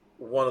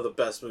one of the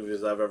best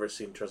movies I've ever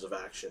seen in terms of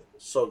action.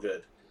 So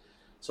good.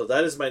 So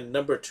that is my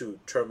number 2,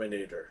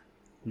 Terminator.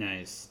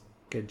 Nice.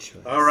 Good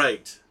choice. All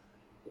right.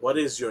 What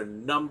is your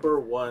number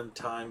 1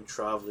 time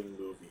traveling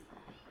movie?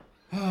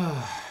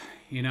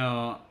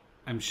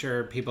 I'm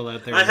sure people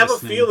out there I have a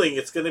feeling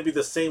it's going to be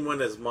the same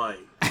one as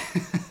mine.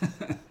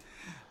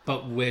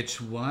 But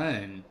which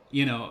one?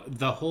 You know,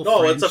 the whole No,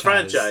 franchise. it's a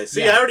franchise.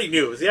 See, I already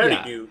knew. See, I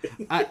already knew.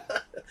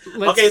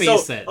 Let's Okay,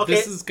 face so it. okay,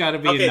 This has got to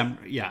be okay, a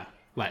number. Yeah.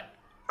 What?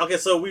 okay.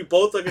 So we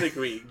both are gonna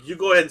agree. You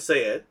go ahead and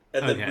say it,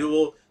 and then Okay. we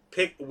will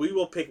pick. We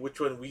will pick which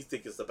one we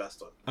think is the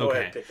best one. Go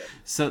ahead, Okay. pick it.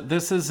 So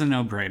this is a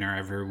no-brainer,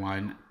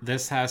 everyone.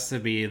 This has to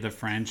be the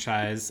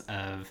franchise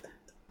of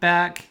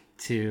Back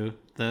to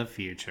the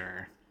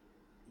Future.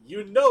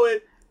 You know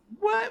it,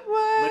 What?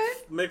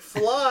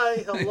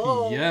 McFly.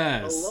 Hello.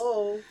 Yes.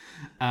 Hello.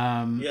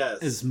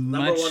 Yes. As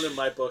Number much... one in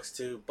my books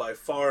too, by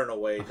far and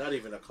away. Not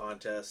even a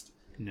contest.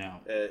 No.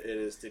 It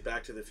is the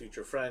Back to the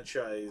Future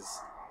franchise.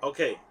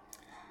 Okay.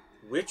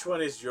 Which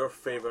one is your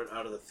favorite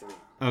out of the three?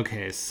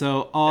 Okay,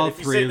 so all And if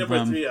you three say of number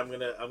them... three, I'm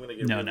gonna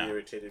get No, really no.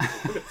 irritated.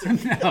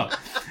 No.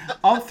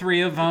 All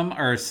three of them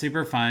are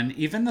super fun.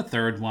 Even the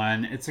third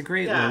one, it's a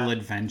great Yeah. little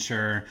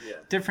adventure, Yeah.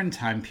 different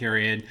time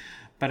period.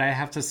 But I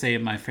have to say,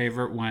 my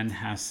favorite one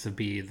has to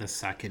be the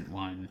second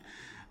one.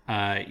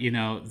 You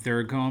know,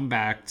 they're going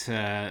back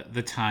to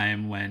the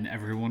time when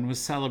everyone was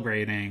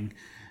celebrating,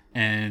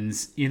 and,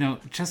 you know,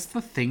 just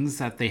the things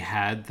that they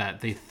had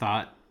that they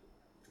thought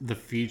the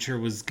future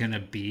was going to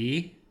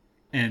be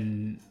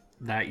in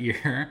that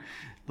year.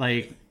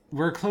 Like,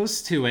 we're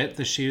close to it.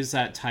 The shoes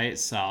that tie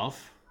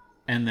itself,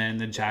 and then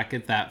the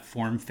jacket that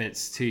form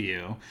fits to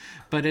you.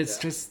 But it's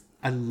just,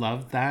 I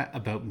love that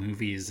about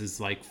movies, is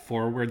like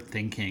forward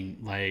thinking.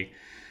 Like,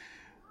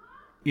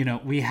 you know,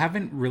 we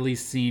haven't really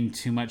seen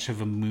too much of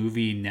a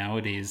movie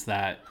nowadays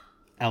that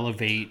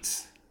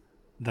elevates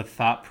the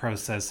thought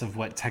process of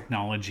what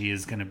technology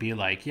is going to be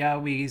like. Yeah,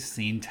 we've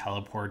seen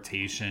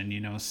teleportation. You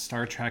know,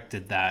 Star Trek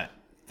did that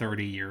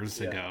 30 years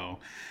ago.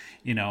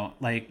 You know,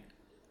 like,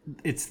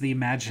 it's the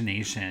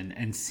imagination,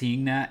 and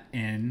seeing that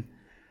in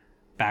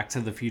Back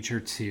to the Future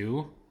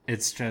 2,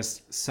 it's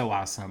just so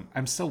awesome.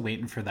 I'm still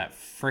waiting for that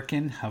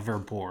frickin'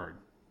 hoverboard.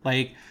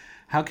 Like,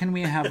 how can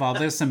we have all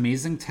this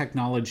amazing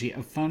technology,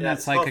 a phone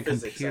that's it's like called a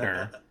physics.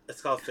 computer?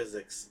 It's called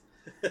physics.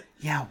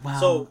 Yeah, well...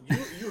 So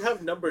you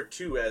have number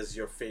two as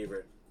your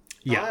favorite.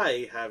 Yeah.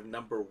 I have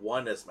number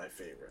one as my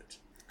favorite.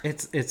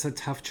 It's a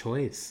tough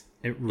choice.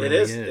 It really It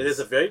is. is. It is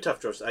a very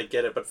tough choice. I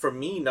get it, but for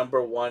me,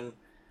 number one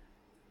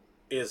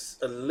is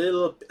a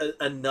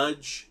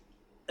nudge,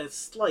 a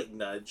slight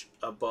nudge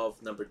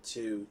above number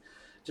two,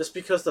 just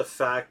because the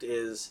fact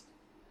is,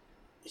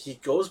 he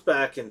goes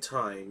back in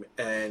time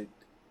and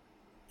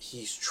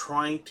he's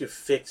trying to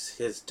fix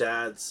his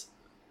dad's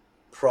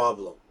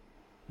problem.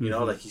 You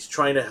know, like, he's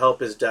trying to help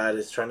his dad.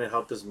 He's trying to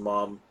help his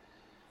mom.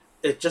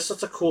 It's just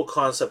such a cool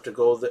concept to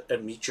go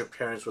and meet your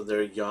parents when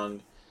they're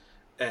young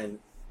and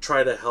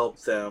try to help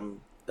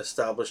them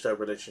establish that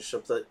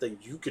relationship that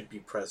you could be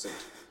present,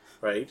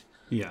 right?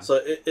 Yeah. So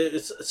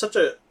it's such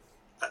a...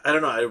 I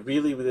don't know. I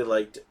really, really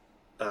liked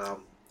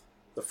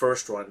the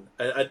first one.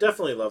 I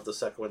definitely loved the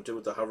second one, too,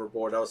 with the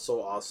hoverboard. That was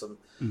so awesome.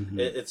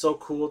 It's so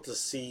cool to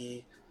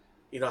see,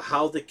 you know,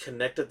 how they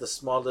connected the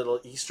small little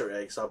Easter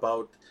eggs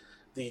about...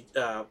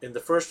 in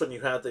the first one,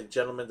 you had the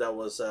gentleman that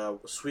was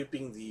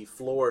sweeping the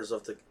floors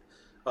of the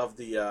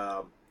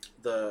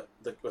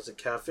was it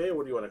cafe?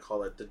 What do you want to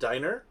call it? The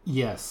diner?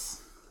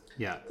 Yes.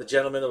 Yeah. The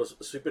gentleman that was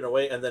sweeping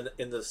away, and then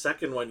in the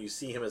second one, you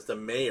see him as the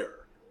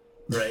mayor,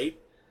 right?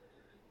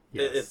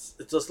 Yes.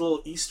 It's those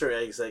little Easter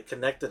eggs that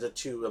connected the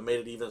two and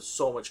made it even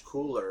so much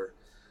cooler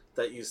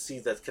that you see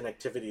that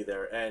connectivity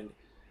there. And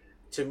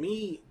to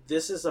me,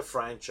 this is a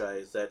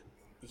franchise that,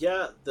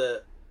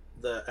 the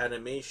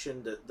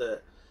animation,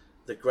 the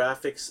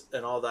graphics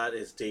and all that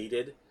is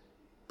dated,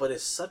 but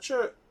it's such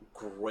a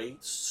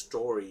great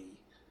story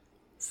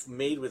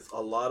made with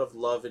a lot of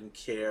love and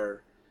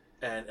care,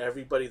 and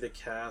everybody, the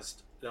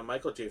cast, you know,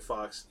 Michael J.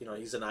 Fox, you know,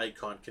 he's an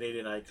icon,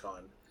 Canadian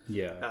icon.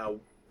 Yeah. One of the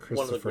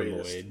Christopher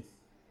greatest. Lloyd.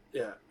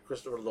 Yeah,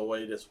 Christopher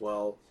Lloyd as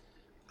well.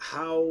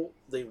 How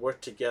they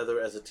worked together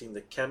as a team,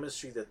 the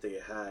chemistry that they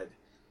had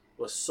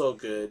was so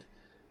good.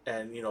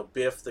 And, you know,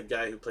 Biff, the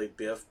guy who played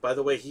Biff, by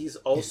the way, he's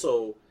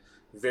also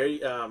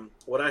very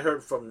what I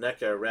heard from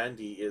NECA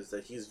Randy is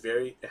that he's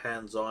very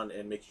hands-on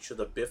in making sure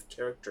the Biff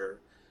character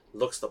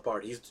looks the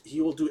part.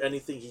 He will do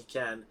anything he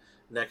can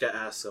NECA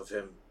asks of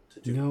him to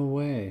do. No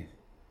way.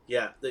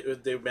 Yeah,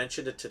 they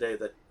mentioned it today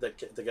that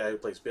the guy who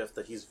plays Biff,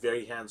 that he's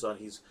very hands-on.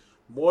 He's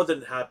more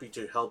than happy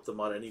to help them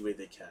out any way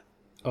they can.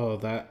 Oh,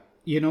 that...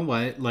 You know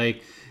what?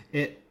 Like,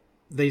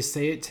 they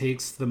say it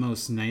takes the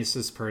most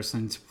nicest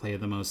person to play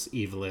the most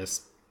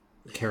evilest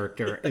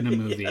character in a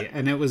movie. Yeah.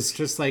 And it was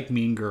just like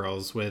Mean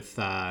Girls with...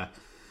 her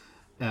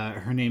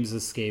name's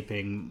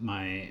escaping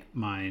my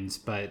mind.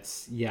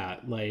 But, yeah,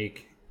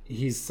 like,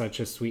 he's such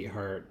a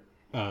sweetheart.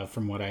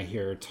 From what I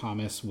hear,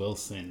 Thomas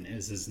Wilson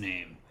is his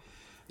name.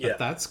 But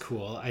that's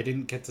cool. I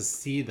didn't get to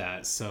see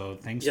that, so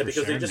thanks for sharing that.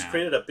 Yeah, because they just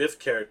created a Biff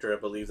character, I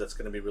believe, that's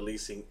going to be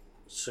releasing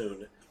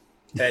soon.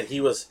 And he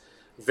was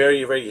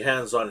very, very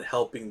hands-on in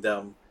helping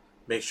them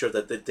make sure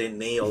that they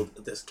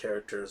nailed this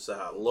character's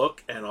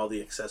look and all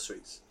the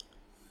accessories.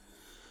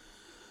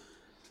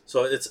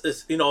 So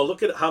it's you know,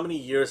 look at how many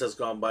years has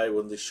gone by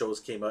when the shows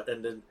came out,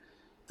 and then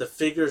the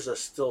figures are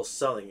still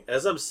selling.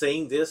 As I'm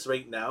saying this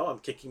right now, I'm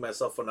kicking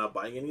myself for not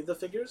buying any of the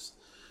figures.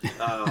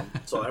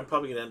 So I'm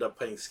probably gonna end up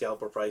paying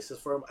scalper prices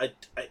for them.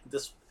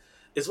 This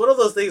it's one of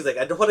those things like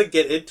I don't want to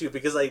get into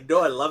because I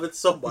know I love it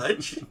so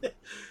much.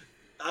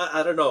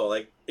 I don't know,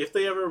 like if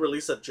they ever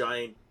release a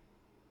giant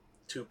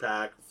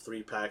 2-pack,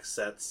 3-pack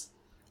sets,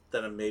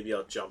 then maybe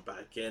I'll jump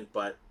back in.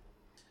 But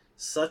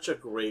such a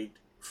great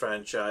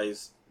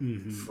franchise,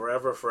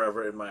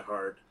 forever in my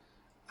heart.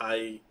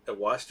 I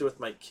watched it with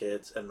my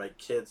kids, and my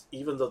kids,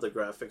 even though the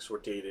graphics were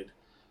dated,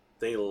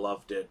 they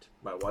loved it.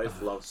 My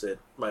wife loves it.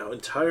 My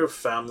entire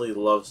family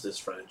loves this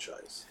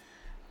franchise.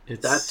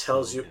 That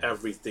tells you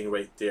everything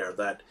right there.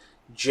 That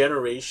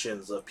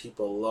generations of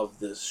people love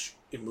this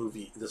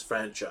movie, this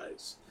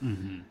franchise.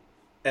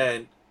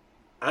 And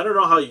I don't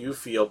know how you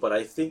feel, but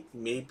I think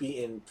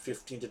maybe in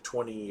 15 to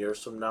 20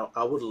 years from now,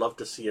 I would love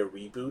to see a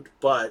reboot,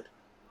 but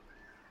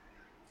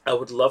I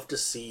would love to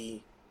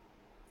see...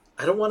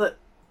 I don't want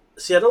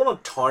to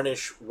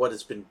tarnish what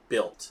has been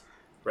built,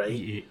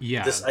 right?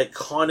 Yeah. This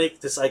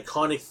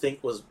iconic thing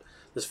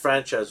this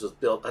franchise was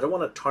built. I don't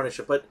want to tarnish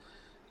it, but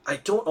I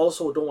don't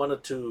want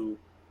it to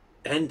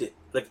end it.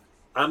 Like,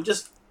 I'm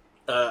just,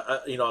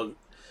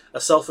 a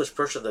selfish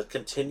person that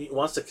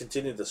wants to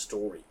continue the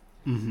story.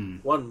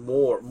 Want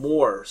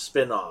more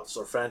spin-offs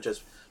or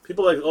franchise.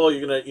 People are like, oh,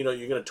 you're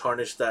gonna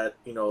tarnish that,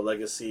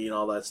 legacy and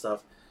all that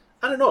stuff.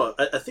 I don't know.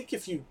 I think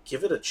if you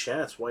give it a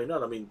chance, why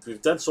not? I mean,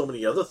 we've done so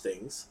many other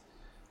things,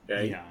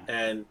 right? Yeah.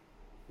 And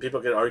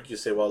people can argue,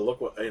 say, well, look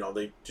what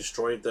they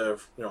destroyed the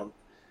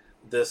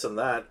this and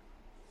that.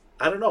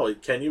 I don't know.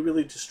 Can you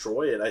really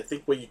destroy it? I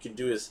think what you can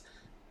do is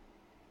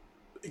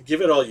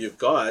give it all you've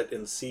got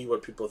and see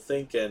what people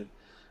think, and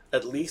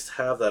at least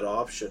have that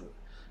option.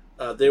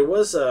 There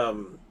was,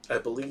 I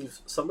believe,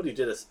 somebody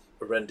did a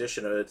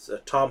rendition of it. It's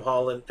Tom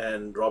Holland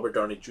and Robert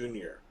Downey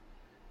Jr.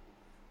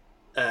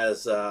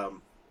 as,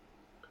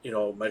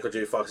 Michael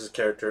J. Fox's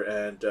character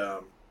and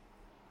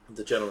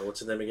the gentleman. What's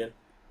his name again?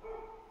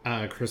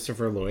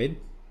 Christopher Lloyd.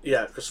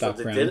 Yeah,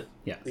 Christopher. They did.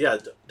 Yeah,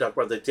 Doc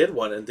Brown. They did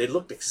one, and they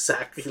looked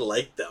exactly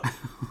like them.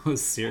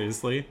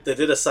 Seriously? They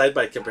did a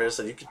side-by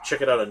comparison. You can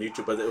check it out on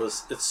YouTube, but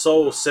it's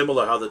so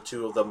similar how the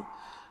two of them,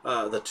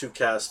 the two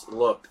casts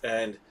looked,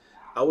 and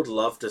I would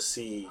love to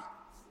see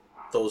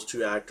those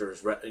two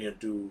actors,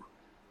 do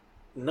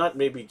not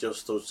maybe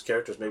just those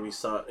characters, maybe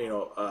some,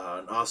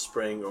 an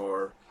offspring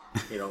or,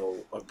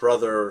 a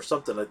brother or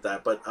something like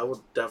that. But I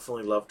would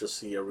definitely love to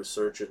see a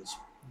resurgence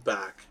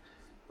back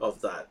of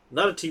that.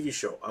 Not a TV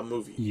show, a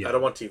movie. Yeah. I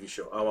don't want TV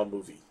show. I want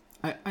movie.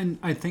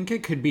 I think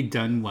it could be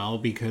done well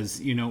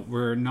because,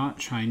 we're not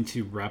trying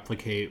to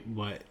replicate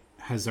what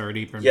has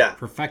already been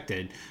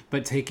perfected,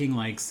 but taking,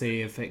 like,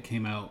 say if it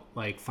came out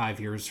like 5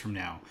 years from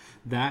now,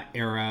 that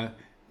era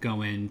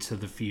go into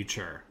the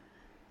future,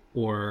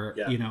 or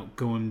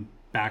going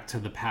back to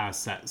the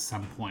past at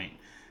some point,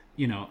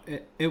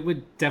 it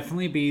would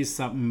definitely be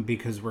something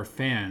because we're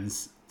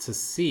fans to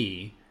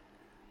see,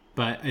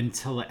 but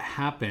until it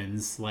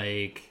happens,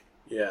 like,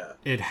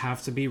 it'd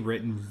have to be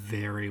written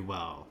very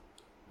well.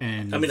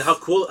 And I mean, how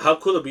cool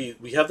would it be?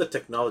 We have the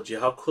technology.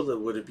 How cool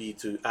would it be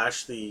to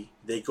actually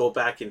they go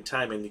back in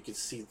time and you could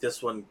see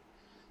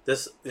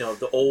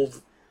the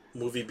old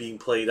movie being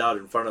played out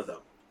in front of them.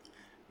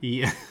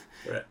 Yeah.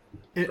 Right.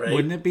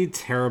 Wouldn't it be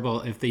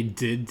terrible if they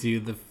did do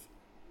the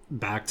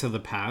Back to the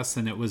Past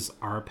and it was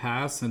our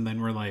past, and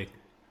then we're like,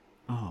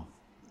 oh,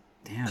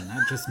 damn,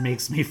 that just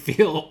makes me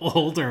feel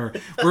older.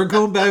 We're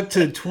going back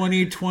to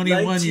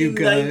 2021, you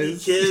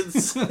guys.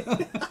 Kids.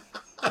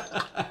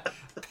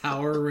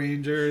 Power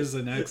Rangers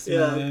and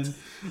X-Men.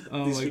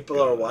 Yeah. These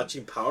people are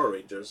watching Power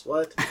Rangers.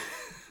 What?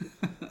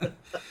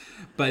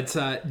 But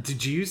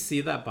did you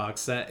see that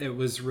box set? It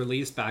was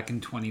released back in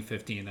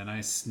 2015, and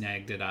I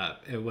snagged it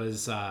up. It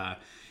was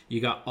you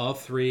got all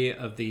 3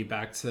 of the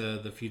Back to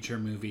the Future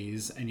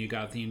movies, and you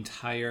got the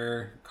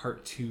entire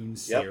cartoon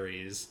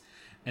series.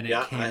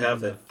 Yep. And I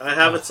have it. I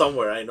have it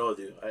somewhere. I know,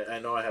 dude. I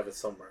know I have it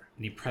somewhere.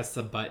 And you press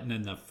the button,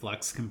 and the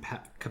flux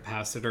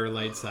capacitor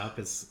lights up.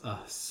 It's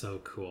so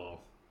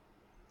cool.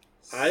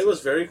 I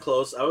was very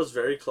close.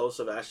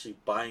 Of actually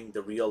buying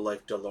the real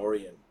life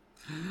DeLorean.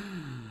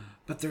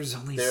 But there's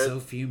only so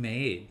few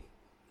made.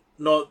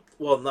 No,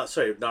 well,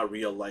 not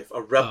real life.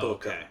 A replica. Oh,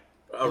 okay.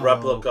 A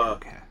replica.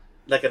 Okay.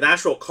 Like an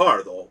actual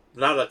car, though.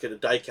 Not like a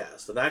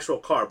die-cast. An actual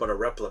car, but a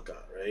replica,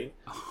 right?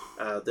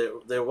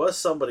 There was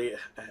somebody,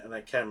 and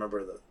I can't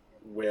remember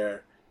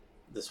where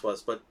this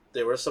was, but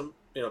there were some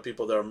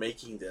people that are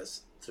making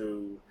this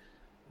through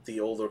the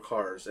older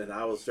cars, and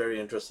I was very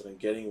interested in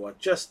getting one.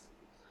 Just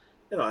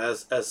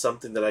as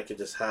something that I could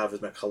just have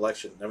as my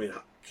collection. I mean,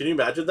 can you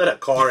imagine that? A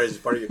car is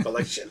part of your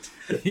collection.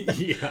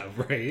 Yeah,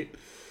 right.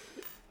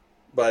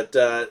 But,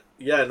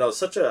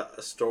 such a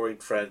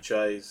storied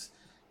franchise.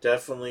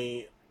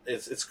 Definitely,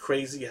 it's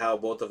crazy how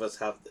both of us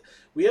have...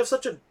 We have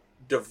such a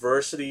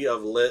diversity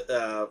of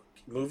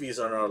movies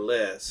on our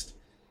list,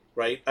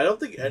 right? I don't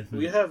think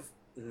we have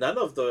none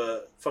of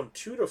the... From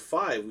 2 to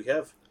 5, we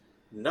have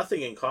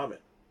nothing in common.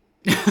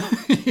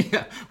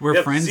 Yeah,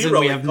 we're friends and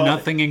we have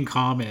nothing in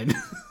common.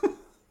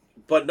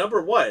 But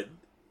number one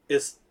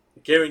is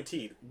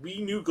guaranteed.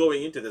 We knew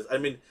going into this. I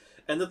mean,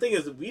 and the thing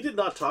is, we did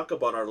not talk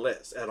about our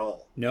list at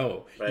all.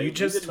 No, right? you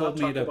just told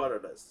me to. About our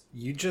list.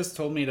 You just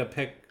told me to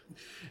pick,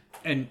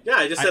 and yeah,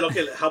 I just said,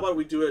 okay, how about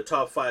we do a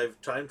top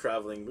 5 time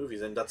traveling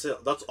movies, and that's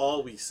it. That's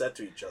all we said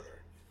to each other.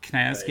 Can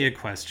I ask you a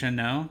question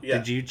now? Yeah.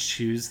 Did you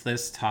choose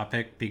this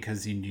topic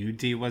because you knew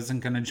D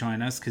wasn't going to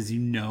join us? Because you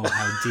know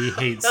how D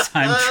hates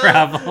time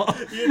travel.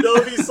 You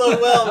know me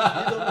so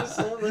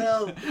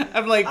well.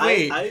 I'm like,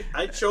 wait.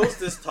 I chose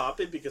this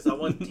topic because I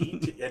want D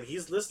to, and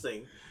he's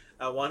listening.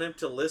 I want him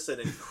to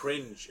listen and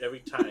cringe every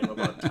time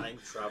about time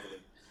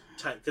traveling.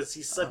 Because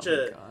he's such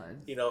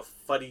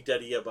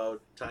fuddy-duddy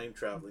about time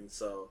traveling.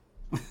 So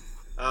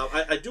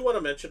I do want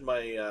to mention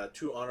my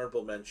 2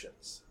 honorable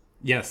mentions.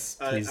 Yes,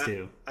 please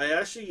do. I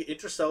actually,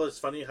 Interstellar, it's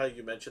funny how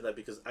you mentioned that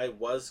because I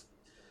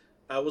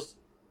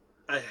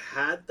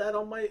had that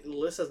on my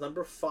list as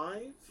number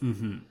 5,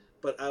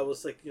 but I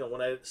was like,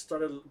 when I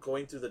started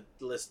going through the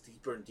list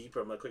deeper and deeper,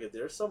 I'm like, okay,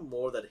 there's some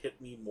more that hit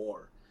me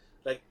more.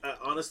 Like,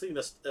 honestly,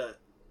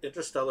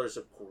 Interstellar is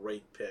a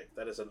great pick.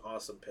 That is an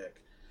awesome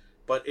pick.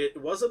 But it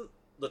wasn't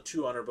the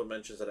 2 honorable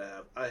mentions that I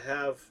have. I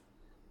have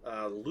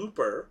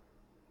Looper.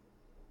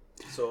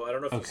 So I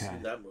don't know if you've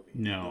seen that movie.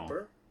 No.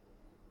 Looper?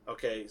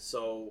 Okay,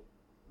 so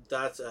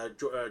that's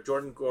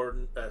Gordon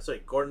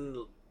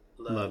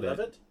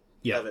Levitt?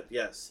 Yeah. Levitt,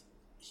 yes.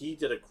 He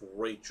did a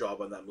great job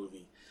on that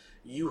movie.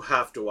 You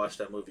have to watch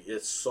that movie.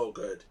 It's so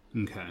good.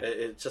 Okay.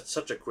 It's just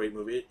such a great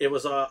movie. It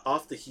was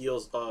off the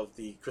heels of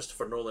the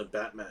Christopher Nolan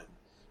Batman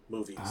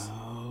movies.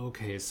 Oh,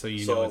 okay. So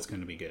you know it's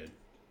going to be good.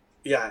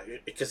 Yeah,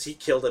 because he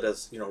killed it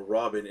as,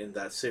 Robin in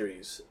that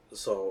series.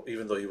 So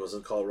even though he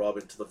wasn't called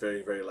Robin to the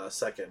very, very last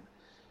second.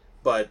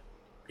 But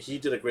he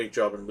did a great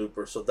job in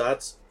Looper. So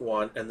that's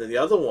one. And then the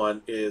other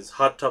one is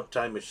Hot Tub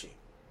Time Machine.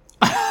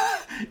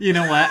 You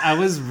know what? I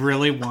was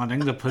really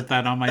wanting to put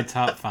that on my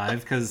top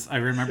 5 because I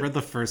remember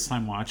the first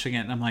time watching it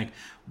and I'm like,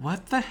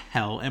 what the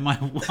hell am I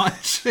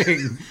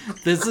watching?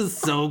 This is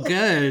so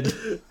good.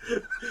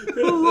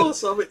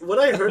 So when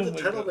I heard the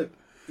title, I'm like,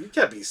 you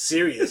can't be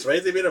serious,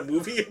 right? They made a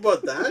movie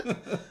about that?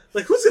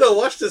 Like, who's going to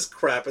watch this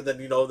crap? And then,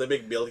 they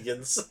make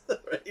millions,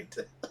 right?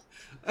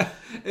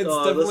 It's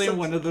definitely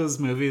one of those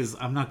movies.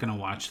 I'm not going to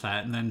watch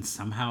that. And then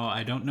somehow,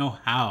 I don't know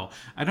how.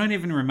 I don't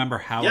even remember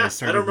how I started watching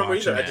it. I don't remember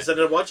either. I just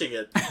ended up watching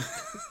it.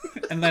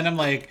 And then I'm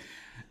like,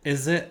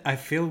 I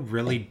feel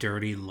really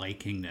dirty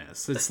liking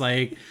this. It's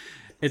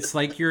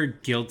like your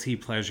guilty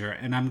pleasure.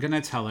 And I'm going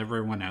to tell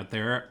everyone out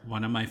there,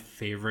 one of my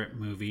favorite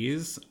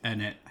movies,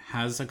 and it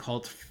has a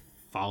cult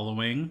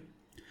following.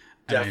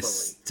 And I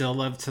still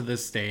love to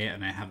this day,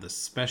 and I have the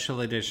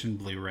special edition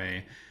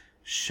Blu-ray,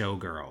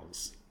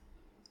 Showgirls.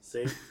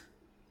 See?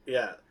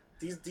 Yeah.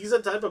 These are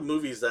the type of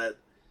movies that,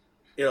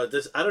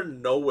 this out of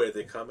nowhere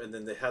they come, and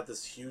then they have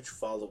this huge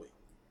following.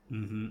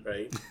 Mm-hmm.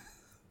 Right?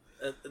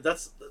 And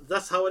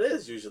that's how it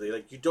is usually.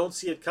 Like, you don't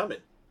see it coming.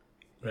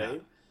 Right? Yeah.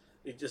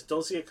 You just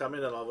don't see it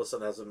coming, and all of a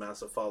sudden it has a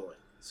massive following.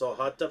 So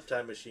Hot Tub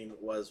Time Machine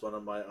was one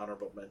of my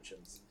honorable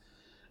mentions.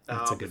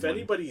 If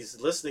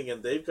anybody's listening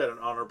and they've got an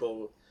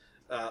honorable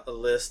a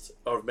list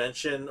or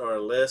mention or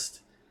a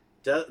list,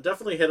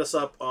 definitely hit us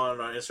up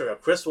on our Instagram.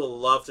 Chris will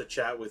love to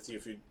chat with you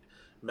if you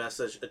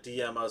message,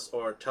 DM us,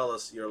 or tell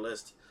us your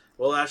list.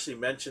 We'll actually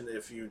mention,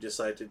 if you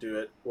decide to do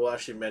it, we'll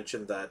actually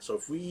mention that. So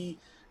if we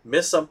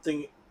miss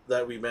something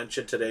that we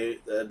mentioned today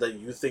that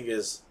you think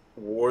is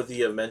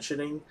worthy of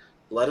mentioning,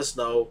 let us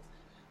know.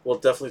 We'll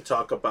definitely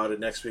talk about it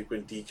next week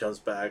when D comes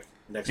back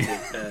next week,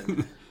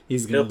 and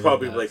he'll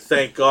probably be like,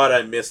 thank God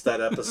I missed that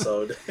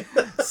episode.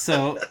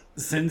 So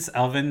since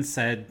Elvin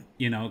said,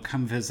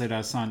 come visit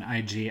us on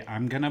IG,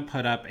 I'm going to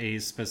put up a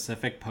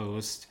specific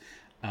post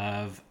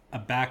of a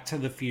Back to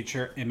the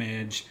Future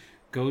image.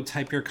 Go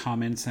type your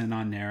comments in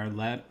on there.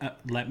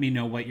 Let me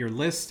know what your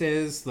list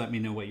is. Let me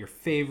know what your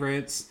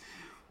favorites.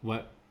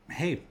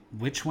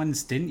 Which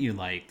ones didn't you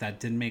like? That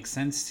didn't make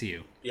sense to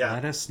you. Yeah,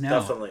 let us know.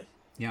 Definitely.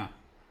 Yeah.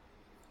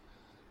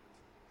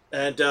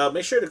 And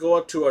make sure to go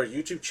up to our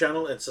YouTube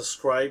channel and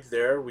subscribe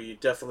there. We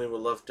definitely would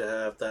love to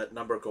have that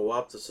number go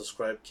up, the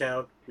subscribe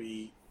count.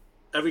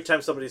 Every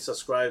time somebody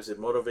subscribes,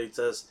 it motivates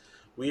us.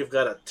 We have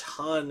got a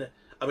ton.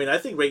 I mean, I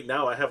think right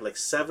now I have like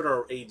 7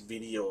 or 8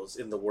 videos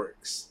in the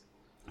works.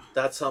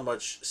 That's how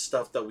much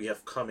stuff that we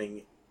have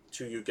coming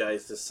to you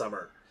guys this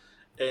summer.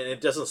 And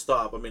it doesn't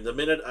stop. I mean, the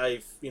minute I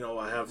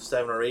have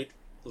 7 or 8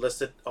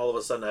 listed, all of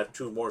a sudden I have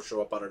 2 more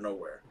show up out of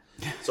nowhere.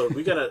 So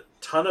we got a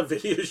ton of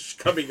videos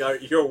coming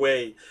your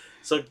way.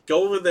 So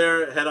go over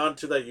there, head on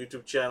to that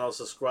YouTube channel,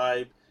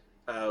 subscribe,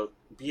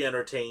 be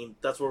entertained.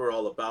 That's what we're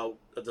all about.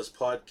 This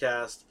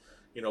podcast,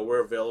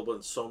 we're available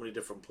in so many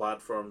different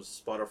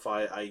platforms: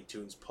 Spotify,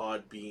 iTunes,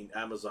 Podbean,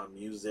 Amazon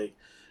Music,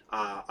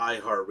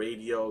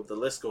 iHeartRadio. The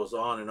list goes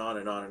on and on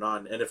and on and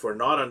on. And if we're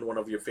not on one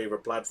of your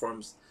favorite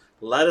platforms,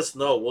 let us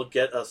know. We'll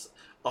get us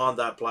on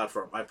that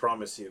platform. I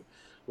promise you.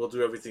 We'll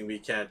do everything we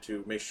can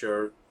to make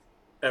sure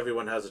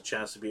everyone has a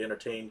chance to be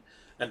entertained.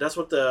 And that's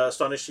what the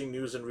Astonishing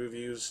News and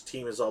Reviews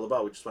team is all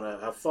about. We just want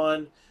to have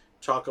fun,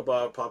 talk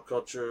about pop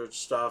culture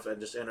stuff,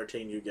 and just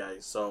entertain you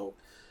guys. So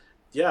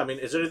yeah, I mean,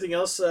 is there anything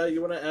else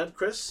you want to add,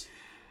 Chris?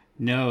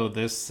 No,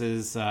 this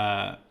is.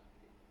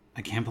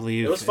 I can't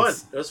believe It was fun.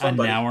 It was fun, an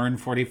buddy. hour and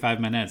 45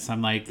 minutes.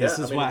 I'm like, this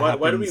Yeah, is I mean, what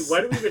why happens.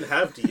 do we even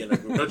have D in a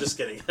group? No, just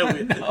kidding.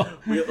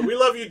 We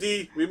love you,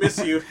 D. We miss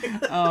you.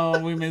 Oh,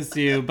 we missed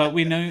you, but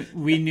we knew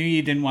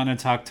you didn't want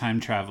to talk time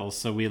travel,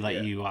 so we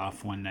let you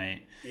off one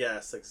night.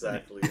 Yes,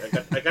 exactly.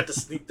 I got to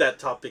sneak that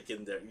topic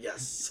in there.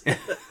 Yes.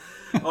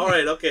 All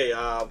right. Okay.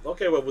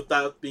 Okay. Well, with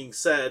that being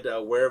said,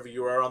 wherever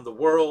you are on the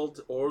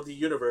world or the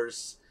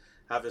universe,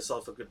 have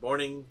yourself a good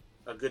morning,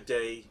 a good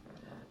day,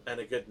 and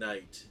a good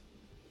night.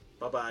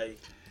 Bye bye.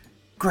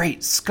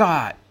 Great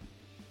Scott!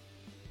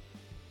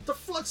 The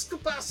flux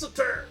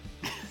capacitor.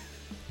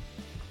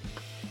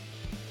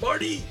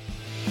 Marty.